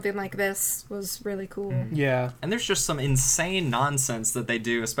in something like this was really cool. Yeah. And there's just some insane nonsense that they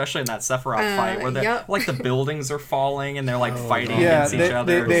do, especially in that Sephiroth fight, where they're like the buildings are falling and they're like fighting against each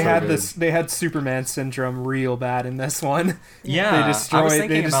other. They had Superman syndrome real bad in this one. Yeah,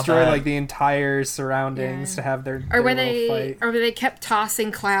 they destroy like the entire surroundings to have their little fight. Or where they kept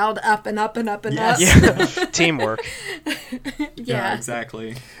tossing Cloud up and up and up and up. Yeah. Teamwork. Yeah,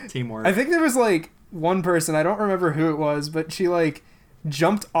 exactly. Teamwork. I think there was like one person, I don't remember who it was, but she like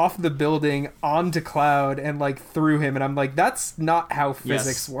jumped off the building onto Cloud and like threw him, and I'm like, that's not how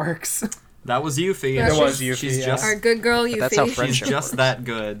physics works. That was Yuffie. That was Yuffie. She's just our good girl Yuffie. That's how she's friendship just works. that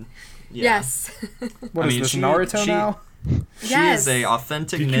good. Yeah. Yes. What is this, Naruto now? She Yes. is a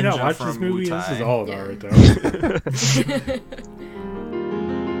authentic Did ninja you not watch from this movie? Wu-Tai. This is all Yeah. Naruto.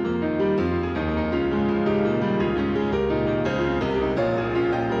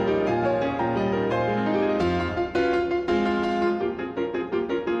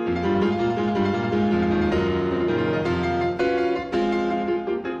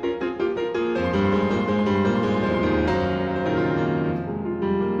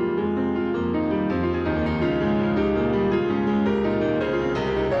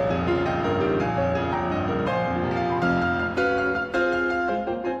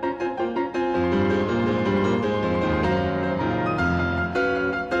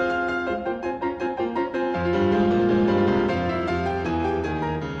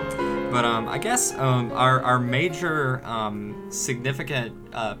 But I guess our major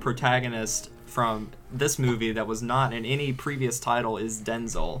significant protagonist from this movie that was not in any previous title is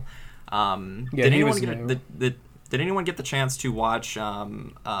Denzel. Did anyone get the chance to watch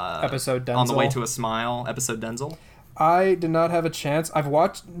Episode Denzel? On the Way to a Smile, episode Denzel? I did not have a chance. I've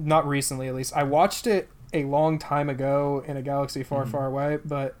watched, not recently at least, I watched it a long time ago in a galaxy far, far away,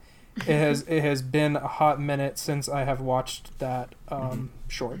 but it has been a hot minute since I have watched that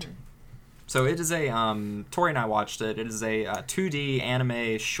short. So it is a Tori and I watched it. It is a 2D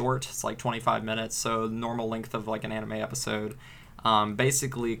anime short. It's like 25 minutes, so normal length of like an anime episode.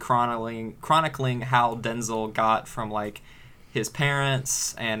 Basically chronicling how Denzel got from like his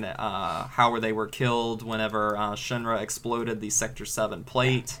parents and how they were killed whenever Shinra exploded the Sector 7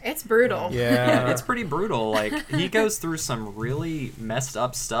 plate. It's brutal. Yeah. It's pretty brutal. Like he goes through some really messed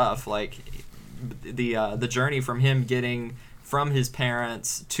up stuff. Like the journey from him getting from his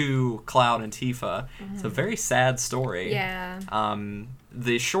parents to Cloud and Tifa. It's a very sad story. Yeah.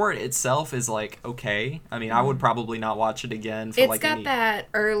 The short itself is like okay. I mean, I would probably not watch it again. For It's like got that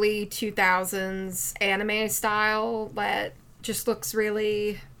early 2000s anime style that just looks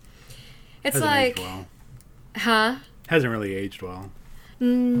really... It's Hasn't like... aged well. Huh? Hasn't really aged well.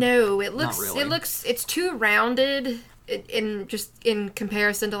 No, it looks... really. It looks... It's too rounded. in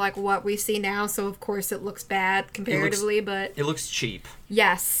comparison to like what we see now. So of course it looks bad comparatively, but It looks cheap.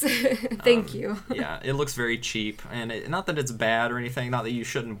 yes, thank you. Yeah, it looks very cheap, and not that it's bad or anything, not that you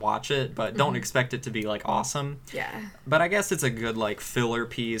shouldn't watch it, but don't expect it to be like awesome. Yeah. But I guess it's a good like filler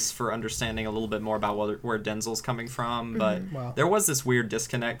piece for understanding a little bit more about where Denzel's coming from. But Wow. there was this weird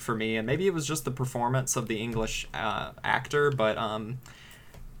disconnect for me, and maybe it was just the performance of the English actor, but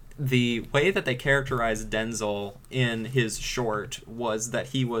the way that they characterized Denzel in his short was that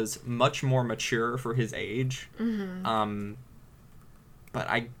he was much more mature for his age. But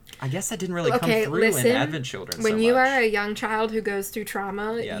I guess that didn't really come through in Advent Children When so you much. are a young child who goes through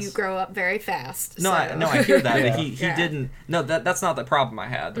trauma, Yes. you grow up very fast. No, so. I hear that, but he Yeah. didn't. No, that's not the problem I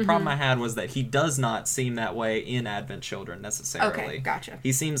had. The problem I had was that he does not seem that way in Advent Children necessarily. Okay, gotcha.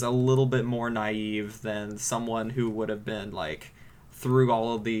 He seems a little bit more naive than someone who would have been like through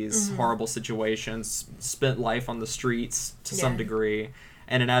all of these horrible situations, spent life on the streets to some Yeah. degree.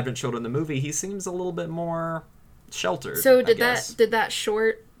 And in Advent Children, the movie, he seems a little bit more sheltered. So I did guess. did that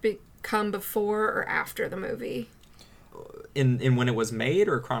short come before or after the movie? in when it was made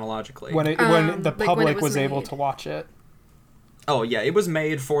or chronologically? When the like when it public was was able made. to watch it. Oh yeah, it was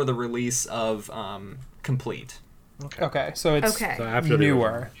made for the release of Complete. Okay, so it's Okay. So after the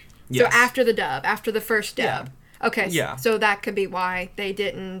newer. Yes. So after the dub, after the first dub. Okay. Yeah. So that could be why they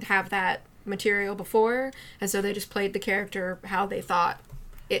didn't have that material before, and so they just played the character how they thought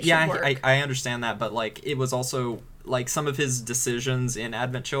it should work. I understand that, but like it was also like some of his decisions in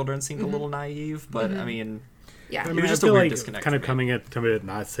Advent Children seemed a little naive, but I mean, yeah. I It mean, was just I a feel weird like disconnect kind for of me. coming to it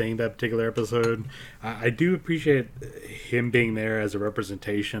not saying that particular episode. I do appreciate him being there as a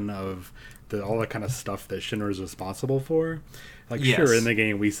representation of all the kind of stuff that Shinra is responsible for. Like, Yes. sure, in the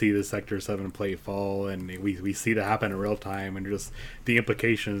game we see the Sector 7 plate fall, and we see that happen in real time, and just the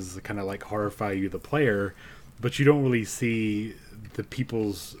implications kind of like horrify you, the player, but you don't really see the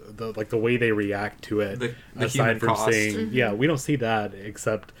people's the way they react to it, The aside human from cost. saying yeah, we don't see that,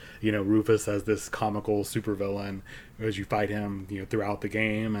 except Rufus as this comical supervillain as you fight him throughout the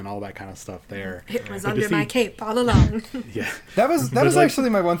game and all that kind of stuff there. It was But to under my see- cape all along. Yeah, That was But, like- actually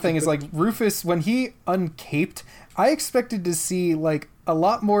my one thing is like Rufus when he uncaped, I expected to see like a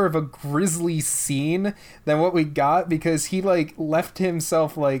lot more of a grisly scene than what we got, because he like left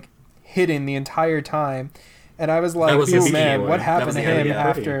himself like hidden the entire time, and I was like, was his oh man, key. what That happened was to the him idea.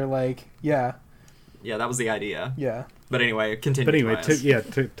 after like yeah, that was the idea. yeah. But anyway, continue. but anyway, Tobias.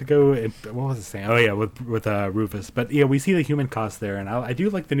 to go, what was I saying? Oh yeah, with Rufus. But yeah, we see the human cost there, and I do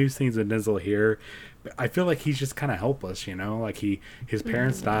like the new scenes with Denzel here. But I feel like he's just kind of helpless, like his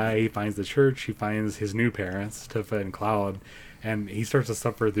parents die, he finds the church, he finds his new parents, Tifa and Cloud, and he starts to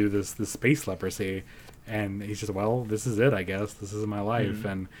suffer through this space leprosy, and he's just, well, this is it, I guess. This is my life,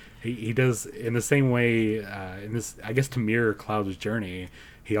 and he does in the same way. In this, I guess, to mirror Cloud's journey,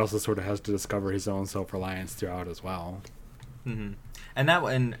 he also sort of has to discover his own self-reliance throughout as well. And that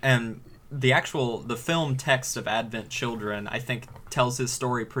and the film text of Advent Children, I think, tells his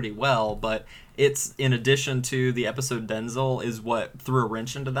story pretty well, but it's in addition to the episode Denzel is what threw a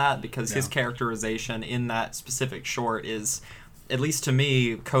wrench into that, because his characterization in that specific short is, at least to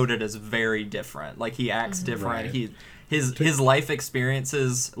me, coded as very different. Like, he acts different. Right. His life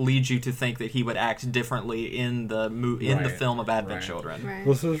experiences lead you to think that he would act differently in the the Right, film of Advent right. Children. Right.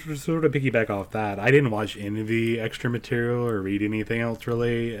 Well, so sort of piggyback off that, I didn't watch any of the extra material or read anything else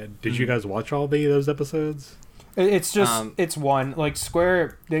really. Did you guys watch all those episodes? It's just Um, it's one like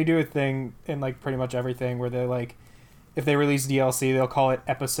Square. They do a thing in like pretty much everything where they're like, if they release DLC, they'll call it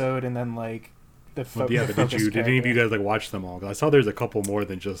episode, and then like the Yeah, the but did focus any of you character. guys like watch them all? 'Cause I saw there's a couple more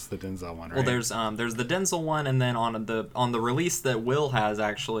than just the Denzel one, right? Well, there's the Denzel one, and then on the release that Will has,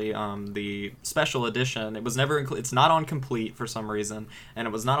 actually, the special edition. It was never it's not on Complete for some reason, and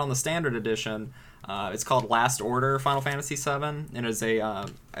it was not on the standard edition. It's called Last Order Final Fantasy VII, and it's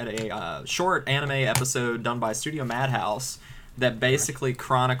a short anime episode done by Studio Madhouse that basically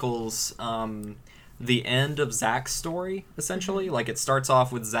chronicles the end of Zack's story, essentially. Like, it starts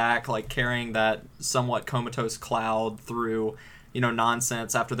off with Zack like carrying that somewhat comatose Cloud through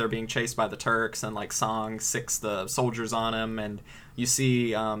nonsense after they're being chased by the Turks, and like Song sicks the soldiers on him, and you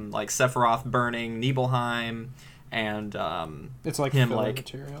see like Sephiroth burning Nibelheim, and It's like him, filler like-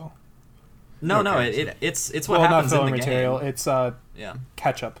 material. no, Okay, it's what Well, not happens in filler the material. game. It's Yeah,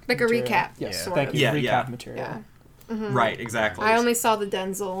 catch up. Like a material. recap, Yes, sort thank of. you. Yeah, recap yeah. material. Yeah. right, exactly. I only saw the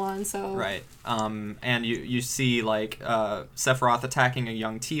Denzel one, so Right. And you see like Sephiroth attacking a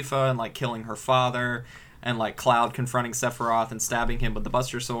young Tifa and like killing her father, and like Cloud confronting Sephiroth and stabbing him with the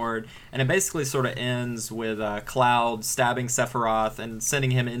Buster Sword, and it basically sort of ends with Cloud stabbing Sephiroth and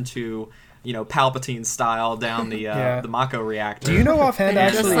sending him into Palpatine style down the Mako reactor. Do you know offhand Yeah,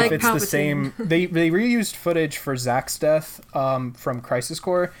 actually just like if it's the Palpatine. same? They reused footage for Zack's death from Crisis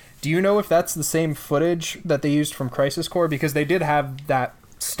Core. Do you know if that's the same footage that they used from Crisis Core? Because they did have that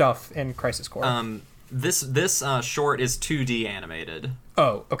stuff in Crisis Core. This short is 2D animated.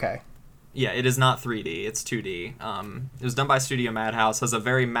 Oh, okay. Yeah, it is not 3D. It's 2D. It was done by Studio Madhouse. Has a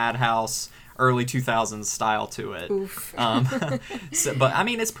very Madhouse early 2000s style to it. Oof. But I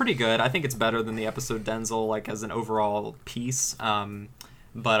mean, it's pretty good. I think it's better than the episode Denzel, like as an overall piece.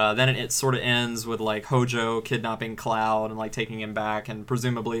 But then it sort of ends with like Hojo kidnapping Cloud and like taking him back and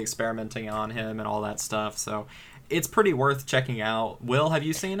presumably experimenting on him and all that stuff. So it's pretty worth checking out. Will, have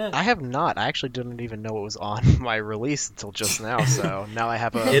you seen it? I have not. I actually didn't even know it was on my release until just now. So now I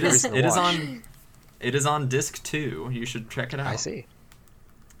have a It is. reason to It is watch. on. It is on disc 2. You should check it out. I see.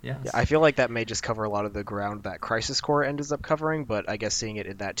 Yes. Yeah, I feel like that may just cover a lot of the ground that Crisis Core ends up covering, but I guess seeing it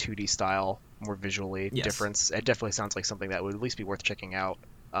in that 2D style, more visually Yes. different, it definitely sounds like something that would at least be worth checking out.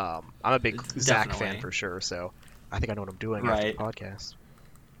 I'm a big Zack fan Definitely. for sure, so I think I know what I'm doing Right. after the podcast.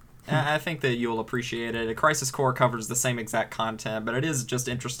 I think that you'll appreciate it. Crisis Core covers the same exact content, but it is just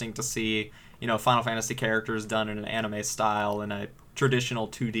interesting to see, Final Fantasy characters done in an anime style in a traditional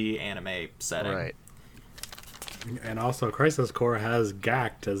 2D anime setting. Right. And also, Crisis Core has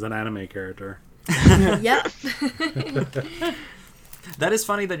Gact as an anime character. Yep. That is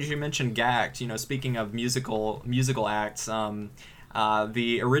funny that you mentioned Gact. Speaking of musical acts,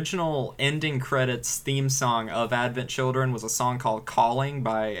 the original ending credits theme song of Advent Children was a song called "Calling"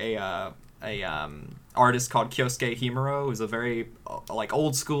 by a artist called Kyosuke Himuro, who's a very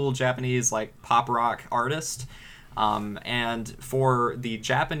old school Japanese pop rock artist. And for the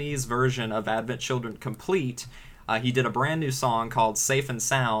Japanese version of Advent Children Complete, he did a brand new song called Safe and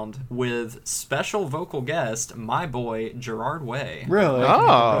Sound with special vocal guest, my boy, Gerard Way. Really?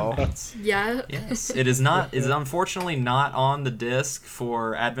 Oh. Yeah. Yes. It is unfortunately not on the disc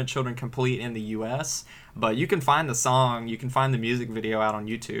for Advent Children Complete in the US, but you can find the song, you can find the music video out on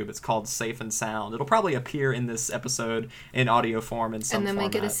YouTube. It's called Safe and Sound. It'll probably appear in this episode in audio form in some And then we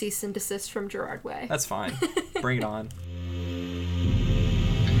get a format. cease and desist from Gerard Way. That's fine. Bring it on.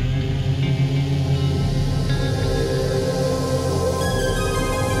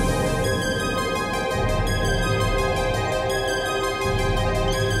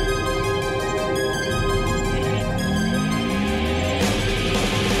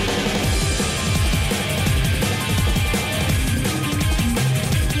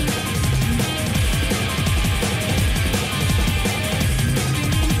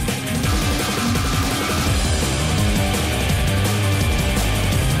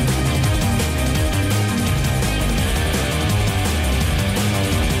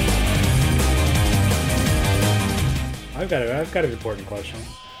 I've got an important question.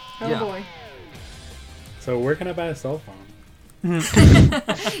 Oh Yeah. boy. So where can I buy a cell phone?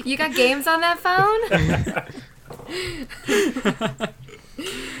 You got games on that phone?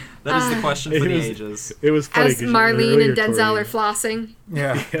 That is the question for the It was- ages. It was funny As 'cause Marlene earlier, and Denzel Tori- are flossing.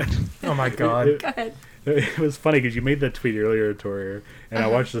 Yeah. Oh my god. Go ahead. It was funny because you made that tweet earlier, Tori, and I Uh-huh.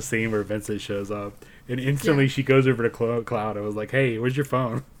 watched the scene where Vincent shows up, and instantly Yeah. she goes over to Cloud and was like, "Hey, where's your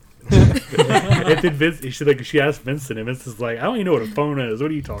phone?" And then she asked Vincent, and Vincent's like, "I don't even know what a phone is. What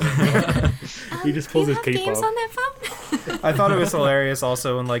are you talking about?" He just pulls Do his you have cape games off. on that phone? I thought it was hilarious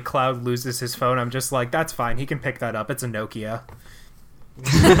also when Cloud loses his phone. I'm just like, that's fine. He can pick that up. It's a Nokia.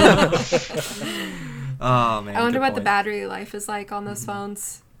 Oh man. I wonder good what the point. battery life is like on those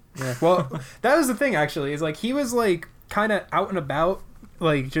phones. Yeah. Well, that was the thing actually. Is he was kind of out and about,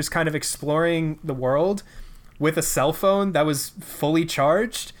 just kind of exploring the world with a cell phone that was fully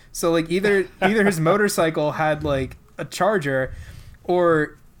charged. So either his motorcycle had a charger,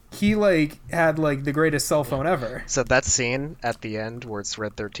 or he had the greatest cell phone ever. So that scene at the end where it's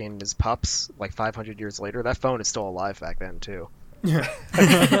Red 13 and his pups, 500 years later, that phone is still alive back then too.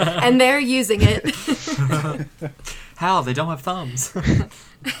 And they're using it. How? They don't have thumbs.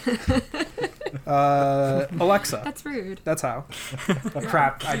 Alexa. That's rude. That's how.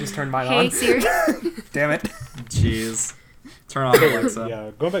 Crap! I just turned mine Hey on. Siri. Damn it. Jeez. Turn off Alexa.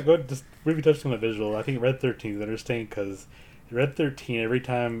 Yeah, just briefly touching on the visual. I think Red 13 is interesting because Red 13, every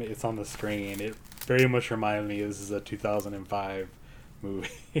time it's on the screen, it very much reminds me this is a 2005 movie.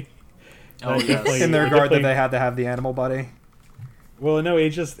 Oh, yes. Definitely- In the it regard that definitely- they had to have the animal buddy. Well, no,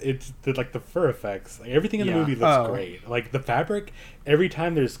 it's the fur effects. Everything in the Yeah. movie looks Oh. great. The fabric, every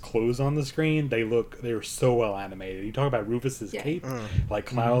time there's clothes on the screen, they're so well animated. You talk about Rufus's Yeah. cape,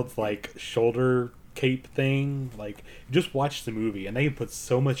 Cloud's shoulder cape thing. Just watch the movie, and they put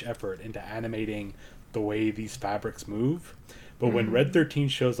so much effort into animating the way these fabrics move. But when Red 13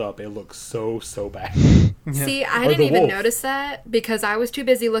 shows up, it looks so bad. See, I Or didn't the even wolf. notice that because I was too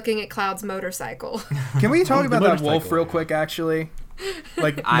busy looking at Cloud's motorcycle. Can we talk The about that wolf motorcycle. real quick, actually?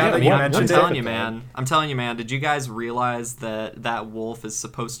 Like, now I that mean, you I'm mentioned telling it. you, man. I'm telling you, man. Did you guys realize that that wolf is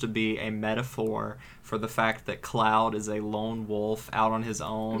supposed to be a metaphor for the fact that Cloud is a lone wolf out on his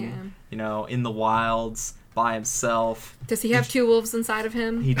own, Yeah. you know, in the wilds by himself? Does he have two wolves inside of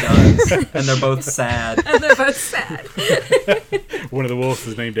him? He does, and they're both sad. And they're both sad. One of the wolves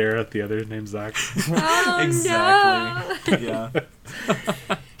is named Aerith, the other is named Zach. Oh, Exactly. Yeah.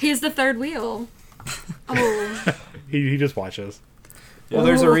 no. He's the third wheel. Oh. He just watches. Well,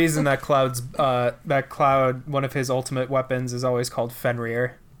 there's a reason that Cloud, one of his ultimate weapons, is always called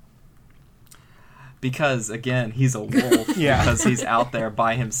Fenrir. Because again, he's a wolf. Yeah. Because he's out there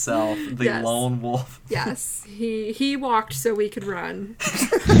by himself, the Yes. lone wolf. Yes, he walked so we could run.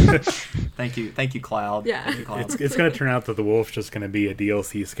 Thank you, Cloud. Yeah. Thank you, Cloud. It's going to turn out that the wolf's just going to be a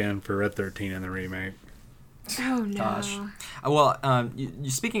DLC skin for Red 13 in the remake. Oh no. Gosh. Well,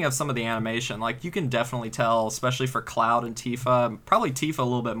 speaking of some of the animation, like, you can definitely tell, especially for Cloud and Tifa, probably Tifa a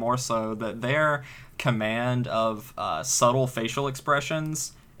little bit more so, that their command of subtle facial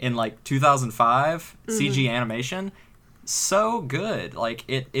expressions in like 2005 CG animation, so good. Like,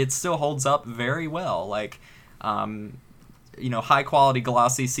 it still holds up very well. Like, you know, high quality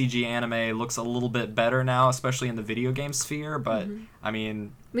glossy CG anime looks a little bit better now, especially in the video game sphere. But I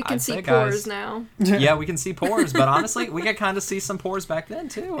mean, We can I'd see say, pores guys, now. yeah, we can see pores, but honestly, we could kind of see some pores back then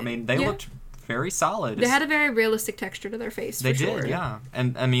too. I mean, they Yeah. looked very solid. They had a very realistic texture to their face. They for did, sure. yeah.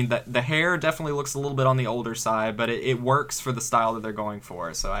 And I mean, the hair definitely looks a little bit on the older side, but it works for the style that they're going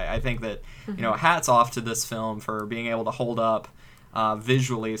for. So I think that, you know, hats off to this film for being able to hold up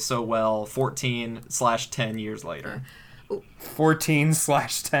visually so well 14/10 years later.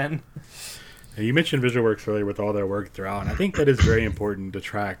 14/10. And you mentioned VisualWorks earlier with all their work throughout, and I think that is very important to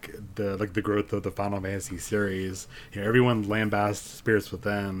track the growth of the Final Fantasy series. You know, everyone lambasts Spirits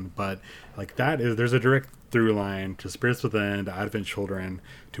Within, but like there's a direct through line to Spirits Within, to Advent Children,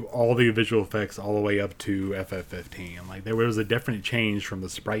 to all the visual effects all the way up to FF15. Like, there was a definite change from the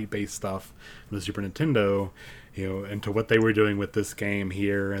sprite-based stuff from the Super Nintendo, you know, into what they were doing with this game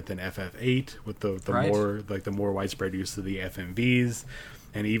here, and then FF8 with the Right. more widespread use of the FMVs.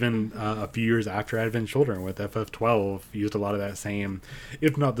 And even a few years after Advent Children with FF12 used a lot of that same,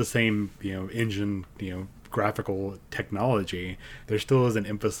 if not the same, you know, engine, you know, graphical technology. There still is an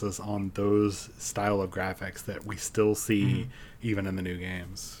emphasis on those style of graphics that we still see even in the new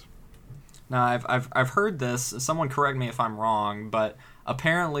games. Now, I've heard this. Someone correct me if I'm wrong, but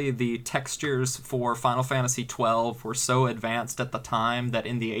apparently the textures for Final Fantasy XII were so advanced at the time that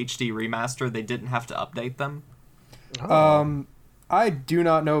in the HD remaster they didn't have to update them. I do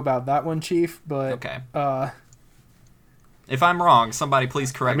not know about that one, Chief, but Okay. If I'm wrong, somebody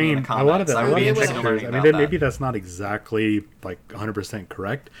please correct me in the a comments. lot of the I would be interested in textures, learning I about mean, that. maybe that's not exactly like 100%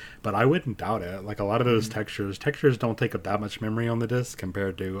 correct, but I wouldn't doubt it. Like, a lot of those textures don't take up that much memory on the disc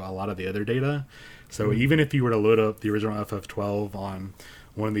compared to a lot of the other data. So even if you were to load up the original FF12 on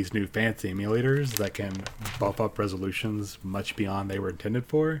one of these new fancy emulators that can buff up resolutions much beyond they were intended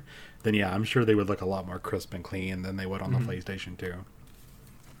for, then yeah, I'm sure they would look a lot more crisp and clean than they would on the PlayStation 2.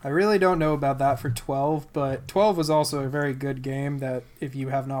 I really don't know about that for 12, but 12 was also a very good game that if you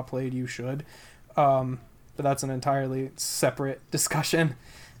have not played, you should. But that's an entirely separate discussion.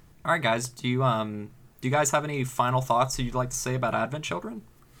 All right, guys. Do you guys have any final thoughts that you'd like to say about Advent Children?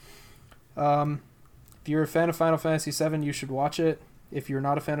 If you're a fan of Final Fantasy VII, you should watch it. If you're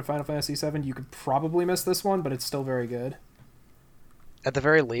not a fan of Final Fantasy VII, you could probably miss this one, but it's still very good. At the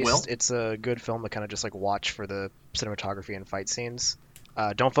very least, Will? it's a good film to kind of just like watch for the cinematography and fight scenes.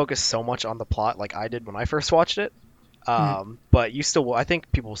 Don't focus so much on the plot like I did when I first watched it. But you still will, I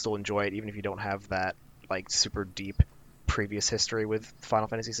think people will still enjoy it even if you don't have that like super deep previous history with Final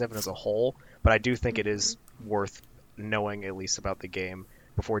Fantasy VII as a whole. But I do think it is worth knowing at least about the game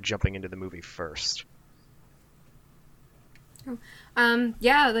before jumping into the movie first.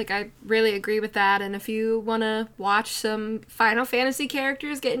 Yeah, like, I really agree with that. And if you want to watch some Final Fantasy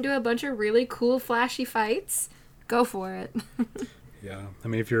characters get into a bunch of really cool, flashy fights, go for it. Yeah, I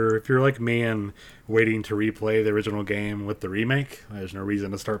mean, if you're like me and waiting to replay the original game with the remake, there's no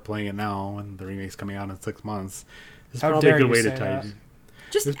reason to start playing it now when the remake's coming out in 6 months. This is How probably a dare good you way say to that. tie.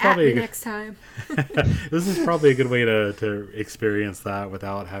 Just It's at probably me a good- next time. This is probably a good way to experience that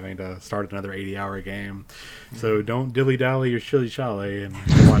without having to start another 80-hour game. So don't dilly dally or shilly shally and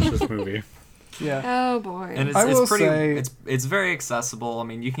watch this movie. Yeah. Oh boy. And I will it's pretty. say- It's very accessible. I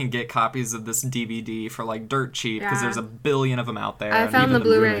mean, you can get copies of this DVD for like dirt cheap because Yeah. there's a billion of them out there. I and found the even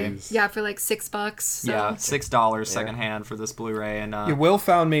Blu-ray. Blu-rays. Yeah, for like $6. So. Yeah, $6 secondhand for this Blu-ray, and Yeah, Will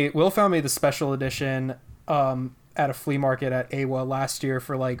found me the special edition at a flea market at AWA last year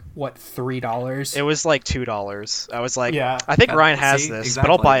for like what $3. It was like $2. I was like, Yeah. I think Ryan has See, this, but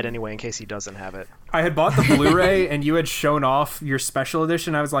I'll exactly. buy it anyway in case he doesn't have it. I had bought the Blu-ray and you had shown off your special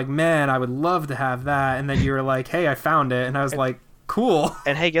edition. I was like, man, I would love to have that. And then you were like, hey, I found it, and I was like, cool.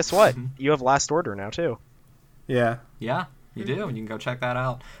 And hey, guess what? You have Last Order now too. Yeah. yeah, you do. You can go check that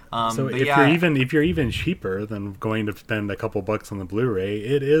out. So but if yeah, you're even cheaper than going to spend a couple bucks on the Blu-ray,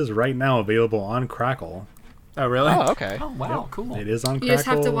 it is right now available on Crackle. Oh, really? Oh, okay. oh wow, cool. It is on Crackle. You just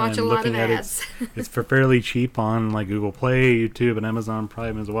have to watch and a lot of looking at ads. it's for fairly cheap on like Google Play, YouTube, and Amazon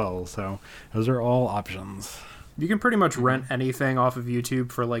Prime as well. So those are all options. You can pretty much rent anything off of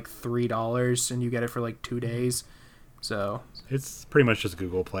YouTube for like $3, and you get it for like 2 days. So, It's pretty much just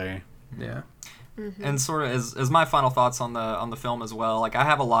Google Play. yeah. And sort of as my final thoughts on the film as well, like I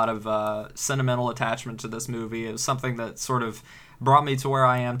have a lot of sentimental attachment to this movie. It was something that sort of brought me to where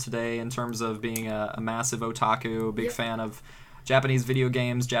I am today in terms of being a massive otaku, big fan of Japanese video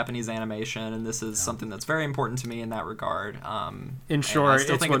games, Japanese animation, and this is something that's very important to me in that regard. In and I short,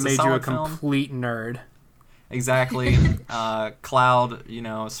 still it's think what a made you a solid film. complete nerd. Exactly. Cloud,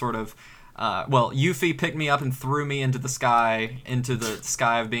 sort of. Yuffie picked me up and threw me into the sky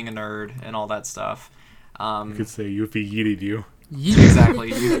of being a nerd and all that stuff. You could say Yuffie yeeted you.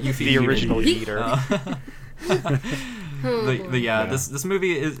 Exactly. Yuffie The yeeted original me. Yeeter. But yeah, this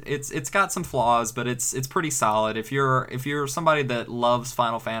movie it's got some flaws, but it's pretty solid. If you're somebody that loves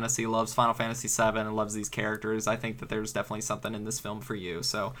Final Fantasy, loves Final Fantasy VII, and loves these characters, I think that there's definitely something in this film for you.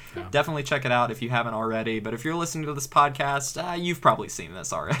 So definitely check it out if you haven't already. But if you're listening to this podcast, you've probably seen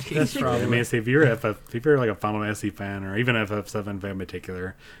this already. That's probably. I mean, if you're like a Final Fantasy fan or even FF7 fan in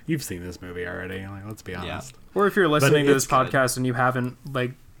particular, you've seen this movie already. Like, let's be honest. Or if you're listening to this it's good. podcast and you haven't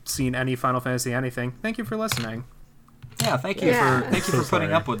like seen any Final Fantasy anything, thank you for listening. Yeah, thank you Yeah. for So putting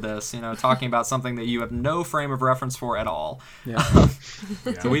sorry. up with this. Talking about something that you have no frame of reference for at all. Yeah.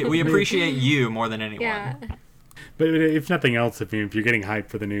 So we appreciate you more than anyone. Yeah. But if nothing else, if you're getting hyped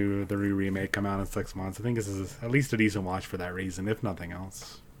for the new remake come out in 6 months, I think this is at least a decent watch for that reason, if nothing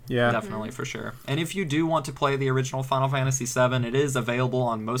else. Yeah. Definitely, for sure. And if you do want to play the original Final Fantasy VII, it is available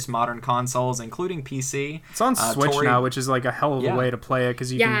on most modern consoles, including PC. It's on Switch Tori- now, which is like a hell of a Yeah. way to play it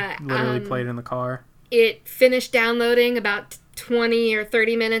because you Yeah, can literally play it in the car. It finished downloading about 20 or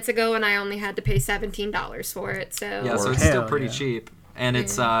 30 minutes ago, and I only had to pay $17 for it. So Yeah, so it's Hell still pretty yeah. cheap. And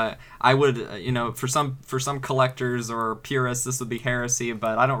it's I would for some collectors or purists this would be heresy,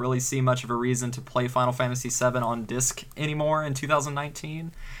 but I don't really see much of a reason to play Final Fantasy VII on disc anymore in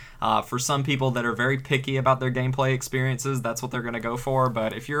 2019. For some people that are very picky about their gameplay experiences, that's what they're going to go for.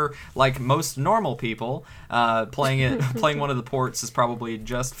 But if you're like most normal people, playing one of the ports is probably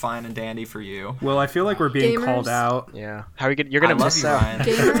just fine and dandy for you. Well, I feel like we're being Gamers. called out. Yeah. How are you gonna? You're gonna I love miss you, out. Ryan.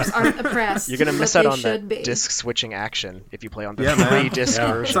 gamers aren't oppressed. You're gonna miss but out they on should that be. disc switching action if you play on the Yeah, man. free disc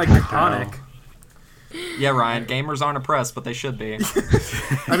Yeah. It's version. like iconic. Yeah, Ryan, gamers aren't oppressed, but they should be.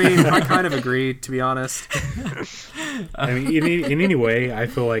 I mean, I kind of agree, to be honest. I mean, in any way, I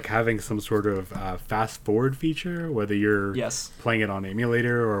feel like having some sort of fast forward feature, whether you're Yes. playing it on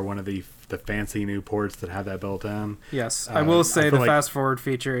emulator or one of the fancy new ports that have that built in. Yes, I will say I the feel like- fast forward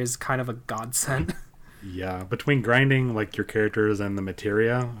feature is kind of a godsend. Yeah, between grinding like your characters and the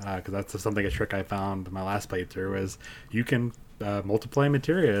materia, because that's something a trick I found in my last playthrough is you can multiply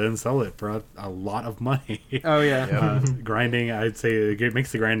materia and sell it for a lot of money. Oh yeah. Grinding, I'd say it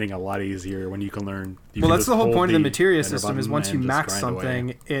makes the grinding a lot easier when you can learn. You Well, can that's just the whole hold point of the the materia enter system is button once you and just max grind away. something,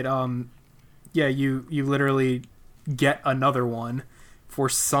 it you literally get another one for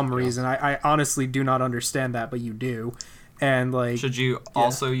some reason. I honestly do not understand that, but you do. And like Should you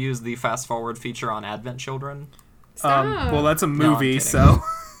also use the fast forward feature on Advent Children? Stop. well, that's a I'm movie, kidding. so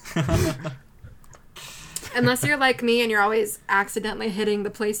Unless you're like me and you're always accidentally hitting the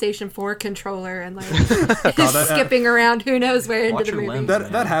PlayStation 4 controller and like that- skipping around who knows where into Watch the your movie. limbs.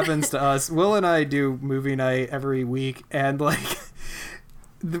 that happens to us. Will and I do movie night every week, and like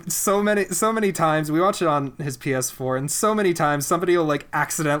so many times we watch it on his PS4, and so many times somebody will like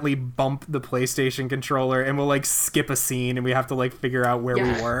accidentally bump the PlayStation controller, and we'll like skip a scene, and we have to like figure out where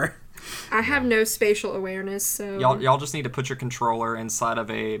Yeah. we were. I have no spatial awareness, so Y'all just need to put your controller inside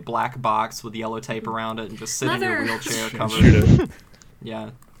of a black box with yellow tape around it and just sit in your Mother. wheelchair Shoot covered. it. Yeah,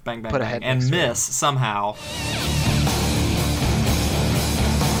 bang, bang, Put a bang. head And next to it. miss somehow.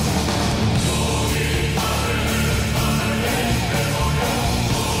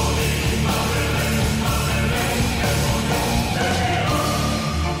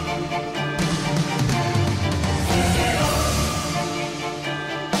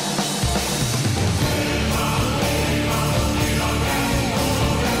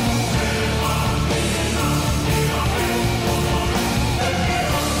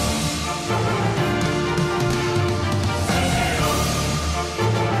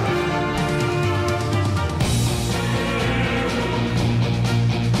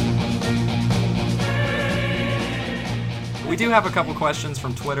 have a couple questions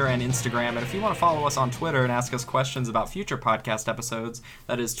from Twitter and Instagram, and if you want to follow us on Twitter and ask us questions about future podcast episodes,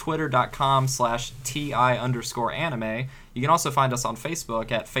 that is twitter.com/TI_anime. You can also find us on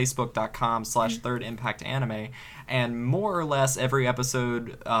Facebook at facebook.com/thirdimpactanime. And more or less every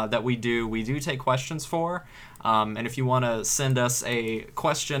episode that we do take questions for. And if you want to send us a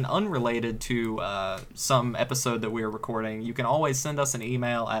question unrelated to some episode that we're recording, you can always send us an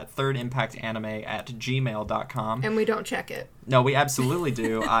email at thirdimpactanime@gmail.com. And we don't check it. No, we absolutely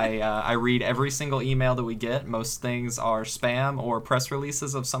do. I read every single email that we get. Most things are spam or press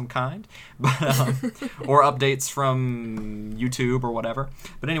releases of some kind, but or updates from YouTube or whatever.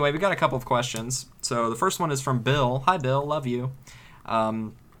 But anyway, we got a couple of questions. So the first one is from Bill. Hi, Bill. Love you.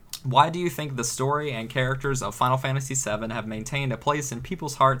 Why do you think the story and characters of Final Fantasy VII have maintained a place in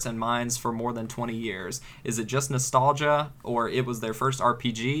people's hearts and minds for more than 20 years? Is it just nostalgia, or it was their first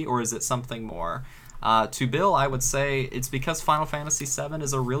RPG, or is it something more? To Bill, I would say it's because Final Fantasy VII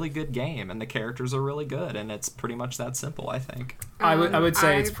is a really good game, and the characters are really good, and it's pretty much that simple, I think. I would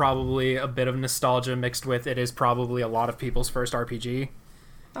say it's probably a bit of nostalgia mixed with it is probably a lot of people's first RPG.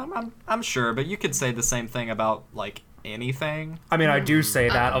 I'm sure, but you could say the same thing about, like, anything. I mean, I do say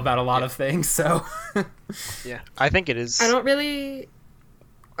that about a lot of things, so... Yeah, I think it is... I don't really...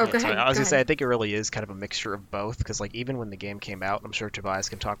 Oh, Yeah, go sorry, ahead. I was go gonna say, I ahead. think it really is kind of a mixture of both, because like even when the game came out, I'm sure Tobias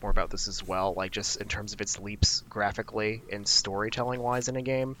can talk more about this as well. Like just in terms of its leaps graphically and storytelling wise in a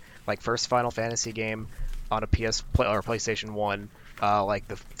game, like first Final Fantasy game on a or PlayStation 1, like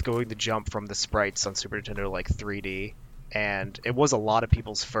the jump from the sprites on Super Nintendo to like 3D, and it was a lot of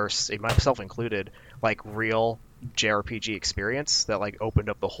people's first, myself included, like real JRPG experience that like opened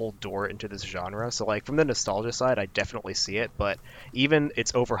up the whole door into this genre. So like from the nostalgia side, I definitely see it, but even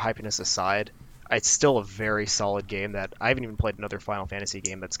its overhypeness aside, it's still a very solid game that I haven't even played another Final Fantasy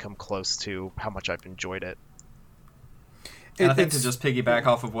game that's come close to how much I've enjoyed it. And I think to just piggyback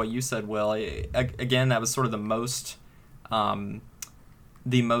off of what you said, Will, again, that was sort of the most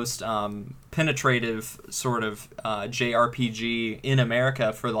penetrative sort of JRPG in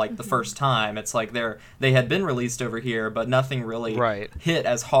America for like the first time. It's like they had been released over here, but nothing really hit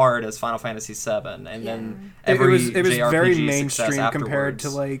as hard as Final Fantasy VII. And then every it was JRPG very success mainstream compared to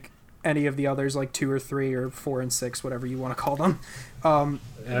afterwards. like any of the others, like 2 or 3 or 4 and 6, whatever you want to call them. Right,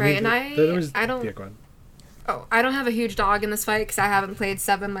 and I don't... Yeah, go ahead. Oh, I don't have a huge dog in this fight because I haven't played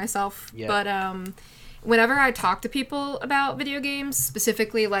 7 myself. Yeah. But whenever I talk to people about video games,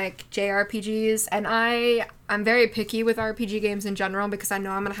 specifically like JRPGs, and I'm very picky with RPG games in general because I know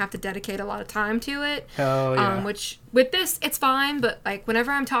I'm going to have to dedicate a lot of time to it. Oh, yeah. Which, with this, it's fine, but like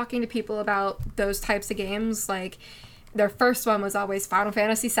whenever I'm talking to people about those types of games, like their first one was always Final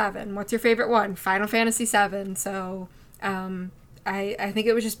Fantasy VII. What's your favorite one? Final Fantasy VII. So I think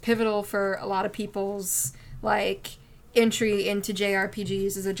it was just pivotal for a lot of people's like entry into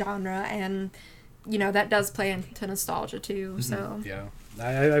JRPGs as a genre, and you know that does play into nostalgia too. So Yeah,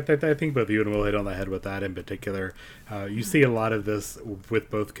 I think both you and Will hit on the head with that in particular. You see a lot of this with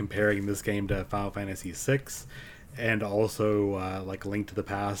both comparing this game to Final Fantasy VI and also like Link to the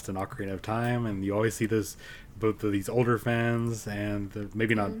Past and Ocarina of Time, and you always see this both of these older fans and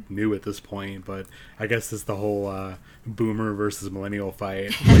maybe not new at this point, but I guess it's the whole boomer versus millennial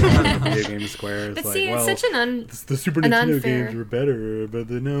fight like, on the video game square. It's but like, see, well, it's such an the Super an Nintendo unfair- games were better, but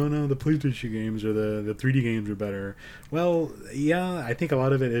the PlayStation games or the 3D games are better. Well, yeah, I think a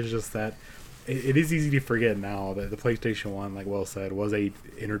lot of it is just that it is easy to forget now that the PlayStation 1, like Will said, was a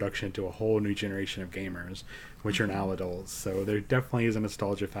introduction to a whole new generation of gamers, which are now adults. So there definitely is a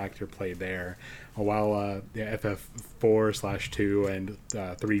nostalgia factor played there. While FF4/2 and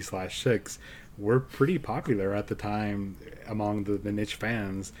 3/6 were pretty popular at the time among the niche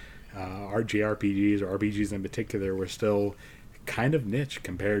fans, our JRPGs or RPGs in particular were still kind of niche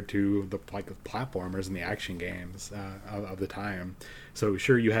compared to the platformers and the action games of the time. So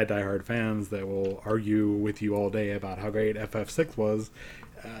sure, you had diehard fans that will argue with you all day about how great FF6 was.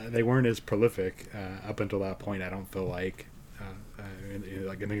 They weren't as prolific up until that point. I don't feel like, in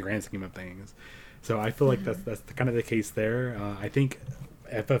the grand scheme of things. So I feel like that's kind of the case there. I think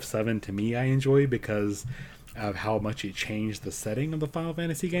FF7 to me I enjoy because of how much it changed the setting of the Final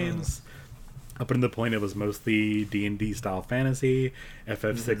Fantasy games. Up until the point it was mostly D&D style fantasy.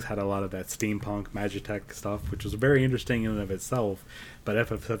 FF6 had a lot of that steampunk Magitech stuff, which was very interesting in and of itself, but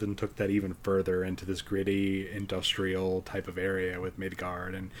FF7 took that even further into this gritty industrial type of area with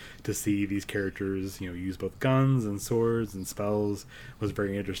Midgard, and to see these characters use both guns and swords and spells was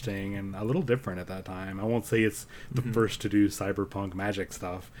very interesting and a little different at that time. I won't say it's the first to do cyberpunk magic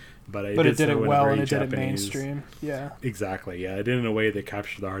stuff, but But it did so it in a well, very and it did it Japanese- mainstream. Yeah. Exactly. Yeah, it did in a way that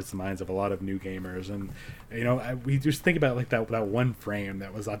captured the hearts and minds of a lot of new gamers, and we just think about like that one frame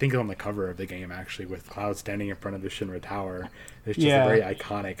that was, I think, on the cover of the game actually, with Cloud standing in front of the Shinra Tower. It's just Yeah. a very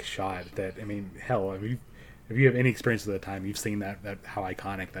iconic shot. That, I mean, hell, if you have any experience at the time, you've seen that how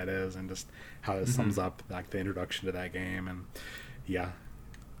iconic that is, and just how it sums up like the introduction to that game. And yeah,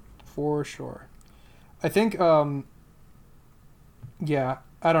 For sure. I think, yeah,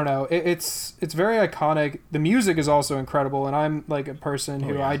 I don't know. It's very iconic. The music is also incredible, and I'm like a person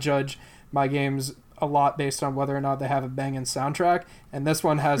who yeah. I judge my games a lot based on whether or not they have a banging soundtrack, and this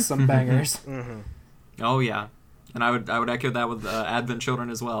one has some bangers. Oh yeah, and I would echo that with Advent Children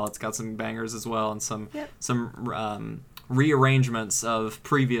as well. It's got some bangers as well, and some rearrangements of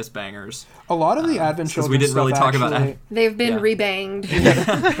previous bangers. A lot of the Advent because Children we didn't stuff really talk about actually, They've been Yeah. rebanged.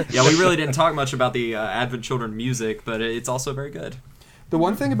 Yeah, we really didn't talk much about the Advent Children music, but it's also very good. The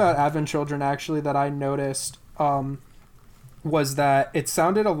one thing about Advent Children actually that I noticed was that it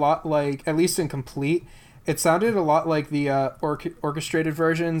sounded a lot like, at least in Complete, it sounded a lot like the orchestrated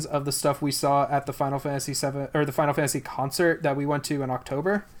versions of the stuff we saw at the Final Fantasy VII or the Final Fantasy concert that we went to in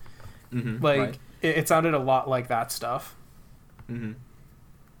October. Like right. it sounded a lot like that stuff. And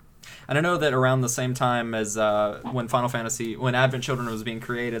I know that around the same time as when Advent Children was being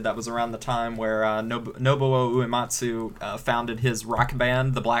created, that was around the time where Nobuo Uematsu founded his rock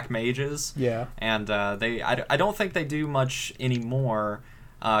band, the Black Mages. Yeah. And I don't think they do much anymore,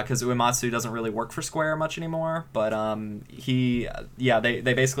 because Uematsu doesn't really work for Square much anymore. But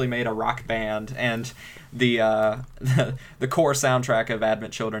they basically made a rock band, and the the core soundtrack of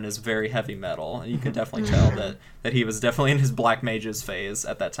Advent Children is very heavy metal, and you can definitely tell that he was definitely in his Black Mages phase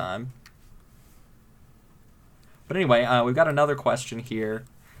at that time. But anyway, we've got another question here.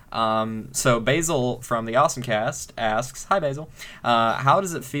 So Basil from the Awesome Cast asks, "Hi Basil, how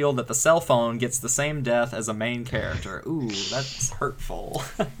does it feel that the cell phone gets the same death as a main character?" Ooh, that's hurtful.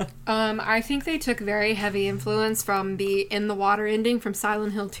 I think they took very heavy influence from the In the Water ending from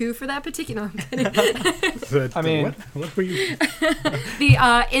Silent Hill 2 for that particular. No, I'm kidding. I mean- what were you?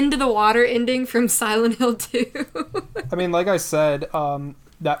 The Into the Water ending from Silent Hill 2. I mean, like I said,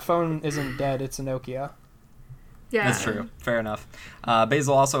 that phone isn't dead. It's a Nokia. Yeah. That's true. Fair enough.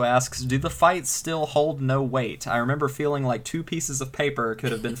 Basil also asks, "Do the fights still hold no weight? I remember feeling like two pieces of paper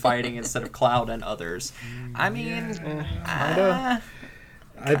could have been fighting instead of Cloud and others." I mean,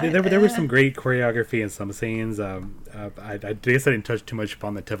 There was some great choreography in some scenes. I guess I didn't touch too much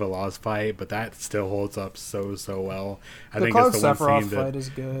upon the Tiva Laws fight, but that still holds up so well. I The think Cloud that's the one Sephiroth scene fight that is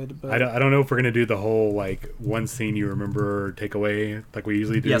good, but I don't know if we're gonna do the whole like one scene you remember or take away like we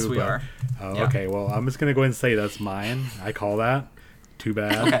usually do. Yes, we but- are. Oh, Yeah. Okay, well I'm just gonna go ahead and say that's mine. I call that. Too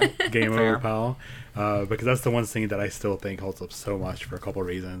bad. Okay. Game Fair. over, pal. Because that's the one scene that I still think holds up so much for a couple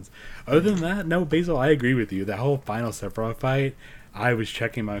reasons. Other than that, no, Basil, I agree with you. That whole final Sephiroth fight, I was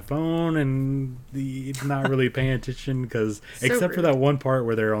checking my phone and not really paying attention because So except for rude. that one part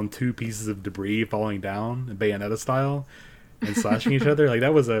where they're on two pieces of debris falling down, Bayonetta style, and slashing each other, like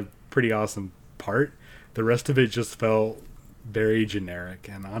that was a pretty awesome part. The rest of it just felt very generic,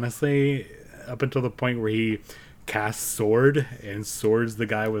 and honestly, up until the point where he casts Sword and swords the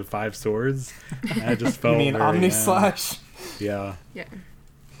guy with 5 swords, I just felt you mean very, Omni Slash? Yeah. Yeah.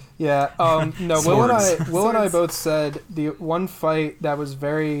 Yeah. No. Will Swords. and I Swords. both said the one fight that was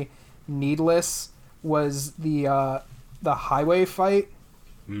very needless was the highway fight.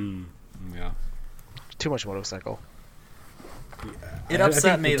 Yeah. Too much motorcycle. it I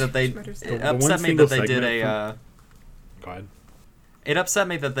upset think me that they The it one upset me single that they did segment a. Go ahead. It upset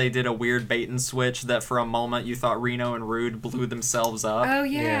me that they did a weird bait and switch that for a moment you thought Reno and Rude blew themselves up. Oh,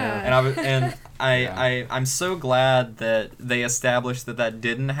 yeah. And I'm so glad that they established that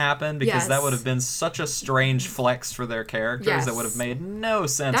didn't happen, because that Yes. would have been such a strange flex for their characters that would have Yes. made no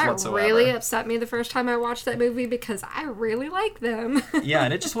sense That whatsoever. really upset me the first time I watched that movie because I really like them. Yeah,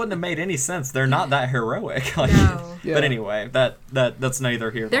 and it just wouldn't have made any sense. They're not that heroic. Like, No. Yeah. But anyway, that's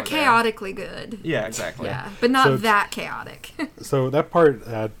neither here They're nor there. chaotically good. Yeah, exactly. Yeah, but not So- that chaotic. So that part,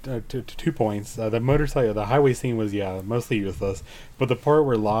 to 2 points. The motorcycle, the highway scene was mostly useless, but the part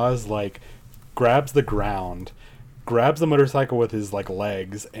where Laws grabs the ground, grabs the motorcycle with his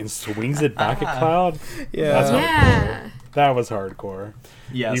legs, and swings it back at Cloud. Yeah. That's Yeah. That was hardcore.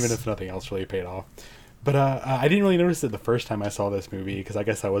 Yes. Even if nothing else really paid off. But I didn't really notice it the first time I saw this movie because I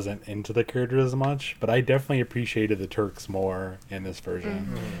guess I wasn't into the characters as much. But I definitely appreciated the Turks more in this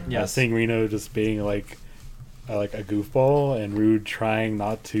version. Yes. Seeing Reno just being like a goofball and Rude trying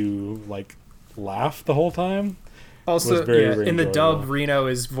not to laugh the whole time. Also, was very, very in the dub, enjoyable. Reno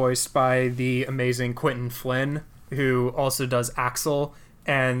is voiced by the amazing Quentin Flynn, who also does Axel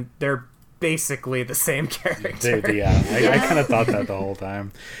and they're basically the same character. I kind of thought that the whole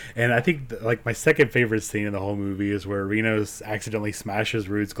time. And I think like my second favorite scene in the whole movie is where Reno accidentally smashes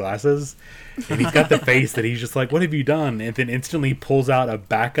Rude's glasses, and he's got the face that he's just like, what have you done? And then instantly pulls out a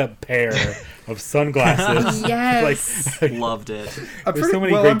backup pair of sunglasses. Yes. Loved it. I'm There's so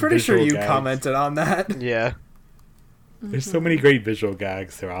many well, great I'm pretty sure visual you gags. commented on that. Yeah. There's so many great visual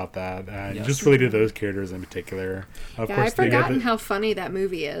gags throughout that. Yes. Just related to those characters in particular. Of Yeah, course, I've they have forgotten the- how funny that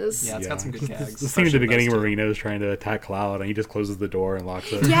movie is. Yeah, it's got some good gags. The scene at especially the beginning those where two. Reno's trying to attack Cloud and he just closes the door and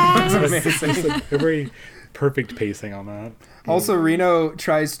locks it. Yes. It's like a very perfect pacing on that. Also, Reno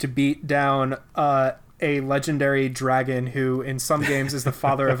tries to beat down a legendary dragon who, in some games, is the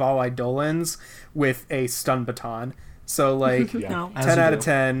father of all Eidolons with a stun baton. So, like, Yeah. No, as 10 you out do. of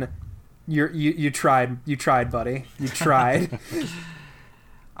 10. You tried, buddy. You tried.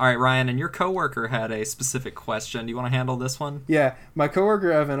 All right, Ryan, and your coworker had a specific question. Do you want to handle this one? Yeah, my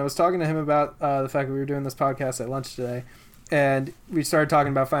coworker Evan, I was talking to him about the fact that we were doing this podcast at lunch today, and we started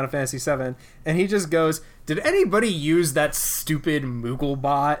talking about Final Fantasy VII, and he just goes, "Did anybody use that stupid Moogle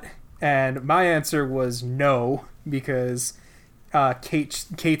bot?" And my answer was no, because Kate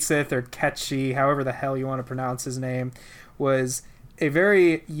Sith, or Ketchi, however the hell you want to pronounce his name, was a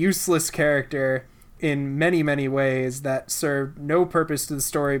very useless character in many, many ways that served no purpose to the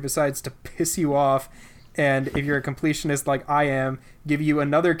story besides to piss you off, and if you're a completionist like I am, give you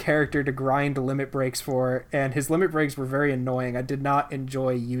another character to grind limit breaks for, and his limit breaks were very annoying. I did not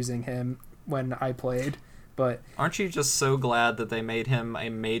enjoy using him when I played, but Aren't you just so glad that they made him a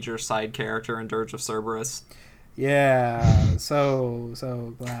major side character in Dirge of Cerberus? yeah, so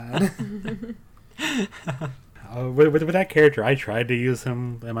glad. With that character, I tried to use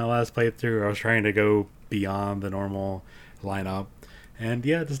him in my last playthrough. I was trying to go beyond the normal lineup, and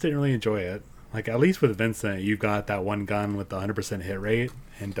yeah, just didn't really enjoy it. Like, at least with Vincent, you've got that one gun with the 100% hit rate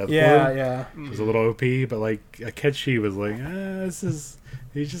and Deathblow. Yeah. It was a little OP, but like Akechi was like,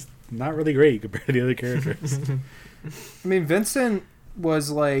 he's just not really great compared to the other characters. I mean, Vincent was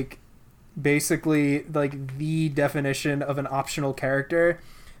like basically like the definition of an optional character,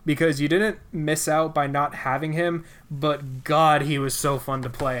 because you didn't miss out by not having him, but God, he was so fun to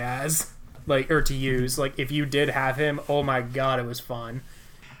play as, like, or to use. Like, if you did have him, oh my God, it was fun.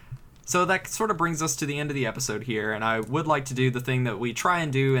 So that sort of brings us to the end of the episode here, and I would like to do the thing that we try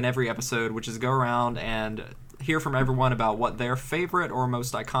and do in every episode, which is go around and hear from everyone about what their favorite or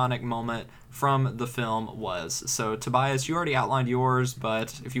most iconic moment from the film was. So, Tobias, you already outlined yours,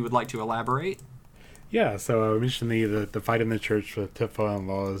 but if you would like to elaborate. Yeah, so I mentioned the fight in the church with Tifa and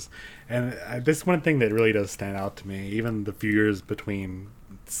Loz, and this one thing that really does stand out to me, even the few years between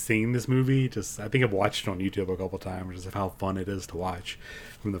seeing this movie, I think I've watched it on YouTube a couple times, just of how fun it is to watch.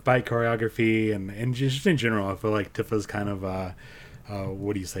 From the fight choreography and just in general, I feel like Tifa's kind of,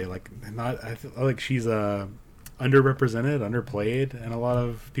 what do you say, like, I feel like she's underrepresented, underplayed in a lot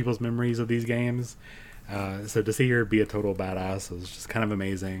of people's memories of these games. So to see her be a total badass was just kind of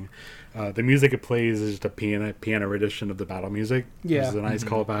amazing. The music it plays is just a piano rendition of the battle music, which Yeah. is a nice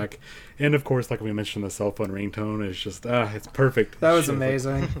callback. And of course, like we mentioned, the cell phone ringtone is just it's perfect. That was Chef,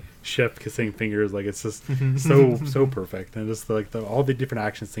 amazing. Chef kissing fingers, like it's just so perfect. And just like all the different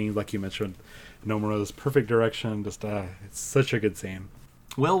action scenes, like you mentioned, Nomura's perfect direction. Just it's such a good scene.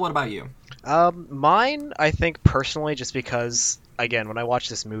 Will, what about you? Mine, I think personally, just because, again, when I watched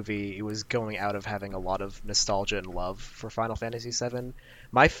this movie, it was going out of having a lot of nostalgia and love for Final Fantasy VII.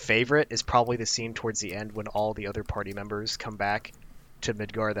 My favorite is probably the scene towards the end when all the other party members come back to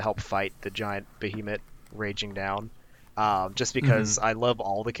Midgar to help fight the giant behemoth raging down. Just because I love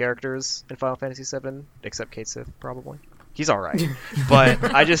all the characters in Final Fantasy VII, except Kate Sith, probably. He's all right, but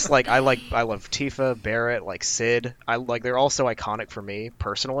I just I love Tifa, Barrett, like Sid. They're all so iconic for me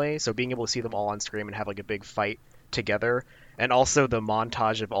personally. So being able to see them all on screen and have like a big fight together, and also the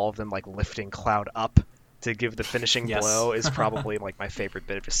montage of all of them like lifting Cloud up to give the finishing Yes. blow is probably like my favorite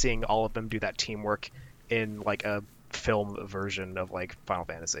bit of just seeing all of them do that teamwork in like a film version of like Final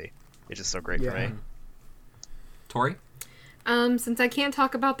Fantasy. It's just so great for Yeah. me. Tori? Since I can't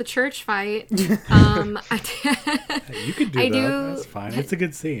talk about the church fight, You could do I that. do- That's fine. It's a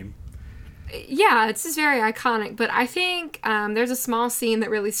good scene. yeah, it's just very iconic. But I think there's a small scene that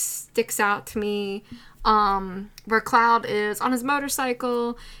really sticks out to me, where Cloud is on his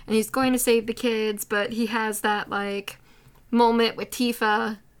motorcycle and he's going to save the kids, but he has that like moment with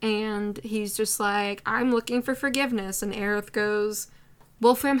Tifa, and he's just like, "I'm looking for forgiveness," and Aerith goes,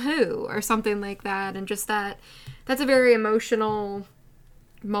 "Well, from who?" or something like that, and just that's a very emotional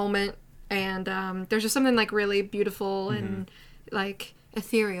moment, and there's just something like really beautiful and like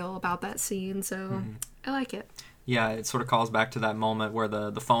ethereal about that scene, so I like it. Yeah, it sort of calls back to that moment where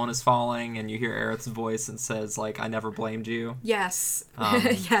the phone is falling and you hear Aerith's voice and says, like, I never blamed you. Yes.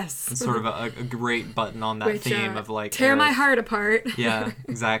 It's Yes. sort of a great button on that Which, theme of, like, tear my Aerith- heart apart. Yeah,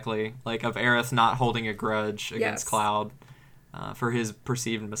 exactly. Like, of Aerith not holding a grudge against Yes. Cloud for his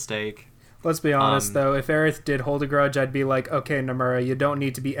perceived mistake. Let's be honest, Um, though. If Aerith did hold a grudge, I'd be like, okay, Nomura, you don't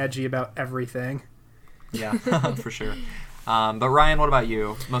need to be edgy about everything. Yeah, for sure. But Ryan, what about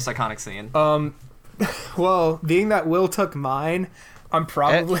you? Most iconic scene? Well, being that Will took mine, I'm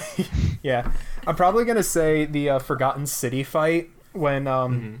probably I'm probably gonna say the Forgotten City fight when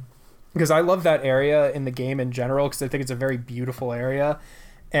because I love that area in the game in general because I think it's a very beautiful area,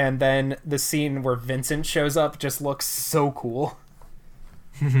 and then the scene where Vincent shows up just looks so cool.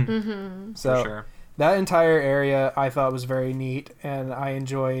 Mm-hmm. So For sure. that entire area I thought was very neat, and I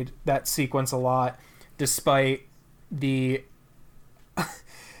enjoyed that sequence a lot, despite the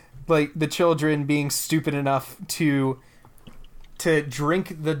like the children being stupid enough to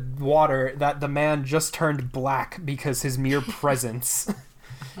drink the water that the man just turned black because his mere presence.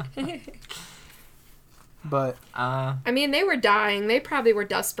 But I mean, they were dying. They probably were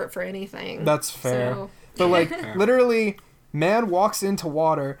desperate for anything. that's fair. So, But like Fair. literally, man walks into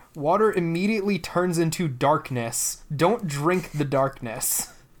water, water immediately turns into darkness. Don't drink the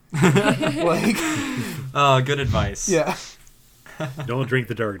darkness. Like, Oh, good advice. yeah, Don't drink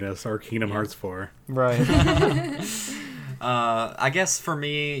the darkness, or Kingdom Hearts 4. right. I guess for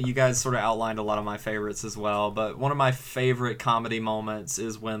me, you guys sort of outlined a lot of my favorites as well, but one of my favorite comedy moments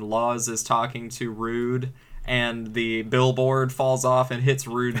is when Laws is talking to Rude and the billboard falls off and hits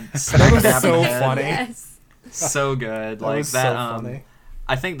Rude smack was dab in so the head. funny. yes. So good. That Like was that, so funny.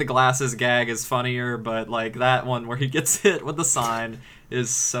 I think the glasses gag is funnier, but like that one where he gets hit with the sign is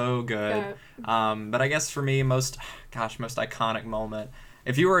so good. But I guess for me, most iconic moment.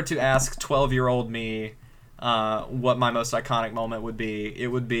 If you were to ask 12-year-old me what my most iconic moment would be, it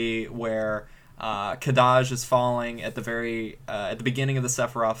would be where Kadaj is falling at the beginning of the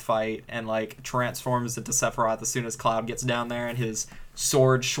Sephiroth fight and like transforms into Sephiroth as soon as Cloud gets down there and his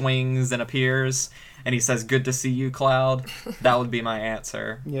sword swings and appears and he says, "Good to see you, Cloud." That would be my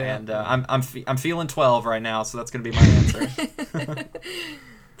answer. Yeah. And I'm feeling 12 right now, so that's gonna be my answer.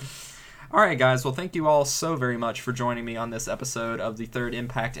 All right, guys. Well, thank you all so very much for joining me on this episode of the Third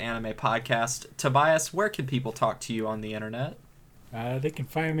Impact Anime Podcast. Tobias, where can people talk to you on the internet? They can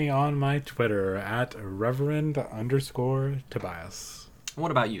find me on my Twitter at Reverend_Tobias.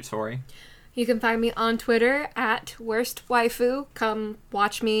 What about you, Tori? You can find me on Twitter at Worst Waifu. Come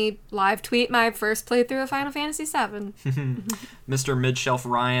watch me live tweet my first playthrough of Final Fantasy VII. Mr. Midshelf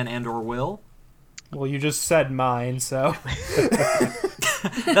Ryan and/or Will? Well, you just said mine, so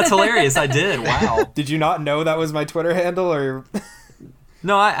That's hilarious. I did. Wow. did you not know that was my Twitter handle? Or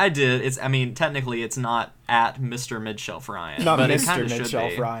No, I did. Technically, it's not at Mr. Midshelf Ryan. not but it Mr. kinda should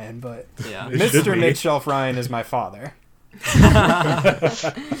Midshelf be. Ryan, but Yeah. It should Mr. be. Midshelf Ryan is my father.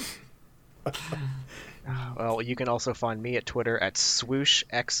 Well, you can also find me at Twitter at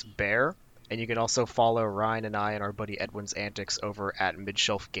swooshxbear, and you can also follow Ryan and I and our buddy Edwin's antics over at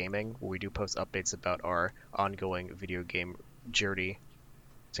Midshelf Gaming, where we do post updates about our ongoing video game journey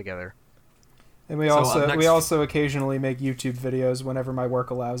together. And we So, also next- we also occasionally make YouTube videos whenever my work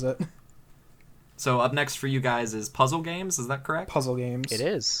allows it. So up next for you guys is puzzle games. Is that correct? Puzzle games. It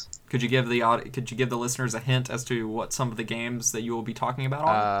is. Could you give the listeners a hint as to what some of the games that you will be talking about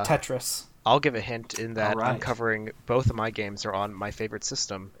are? Tetris. I'll give a hint in that Alright. I'm covering both of my games are on my favorite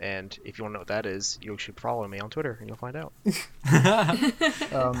system, and if you want to know what that is, you should follow me on Twitter and you'll find out.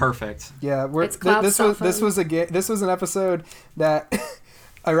 Perfect. Yeah, It's cloud this cell was this was an episode that,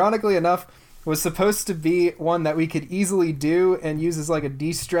 ironically enough, was supposed to be one that we could easily do and use as like a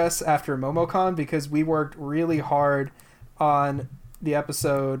de-stress after Momocon because we worked really hard on the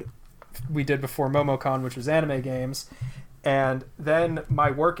episode we did before Momocon, which was anime games. And then my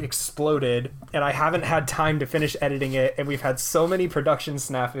work exploded, and I haven't had time to finish editing it, and we've had so many production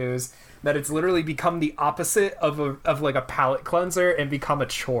snafus that it's literally become the opposite of like a palate cleanser and become a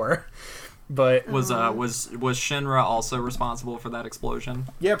chore. But Was Shinra also responsible for that explosion?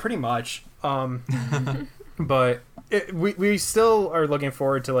 yeah, pretty much. But we still are looking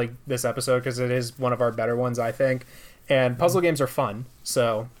forward to like this episode because it is one of our better ones, I think. And puzzle games are fun,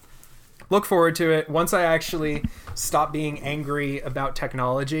 so look forward to it. Once I actually stop being angry about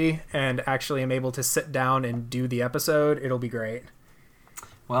technology and actually am able to sit down and do the episode, it'll be great.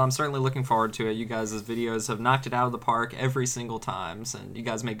 Well, I'm certainly looking forward to it. You guys' videos have knocked it out of the park every single time, and you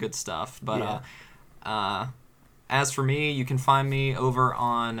guys make good stuff. But as for me, you can find me over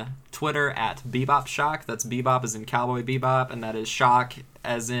on Twitter at Bebop Shock. That's Bebop as in Cowboy Bebop, and that is Shock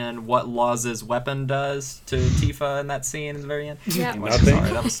as in what Laws's weapon does to Tifa in that scene in the very end. Yeah. Anyway, Nothing.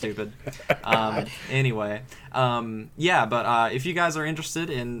 sorry, that was stupid. Anyway, but if you guys are interested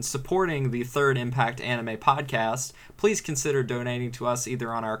in supporting the Third Impact Anime Podcast, please consider donating to us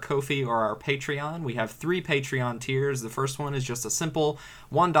either on our Ko-fi or our Patreon. We have 3 Patreon tiers. The first one is just a simple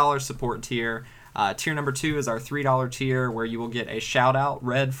 $1 support tier. Tier number 2 is our $3 tier, where you will get a shout out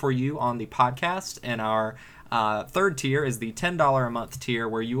read for you on the podcast. And our third tier is the $10 a month tier,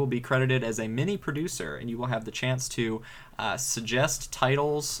 where you will be credited as a mini producer, and you will have the chance to suggest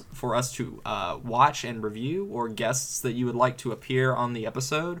titles for us to watch and review, or guests that you would like to appear on the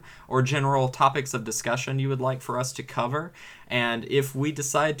episode, or general topics of discussion you would like for us to cover. And if we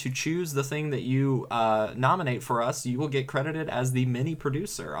decide to choose the thing that you nominate for us, you will get credited as the mini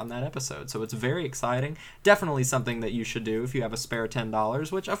producer on that episode. So it's very exciting. Definitely something that you should do if you have a spare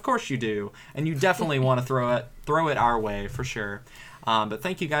 $10, which of course you do, and you definitely want to throw it our way for sure. But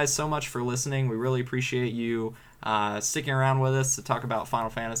thank you guys so much for listening. We really appreciate you sticking around with us to talk about Final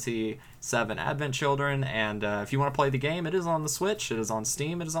Fantasy VII Advent Children. And if you want to play the game, it is on the Switch, it is on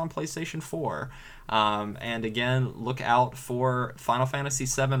Steam, it is on PlayStation 4. And again, look out for Final Fantasy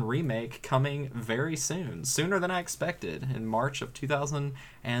VII Remake coming very soon, sooner than I expected, in March of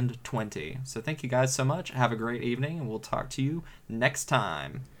 2020. So thank you guys so much. Have a great evening, and we'll talk to you next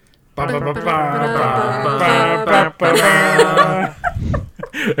time.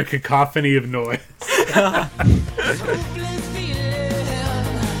 A cacophony of noise.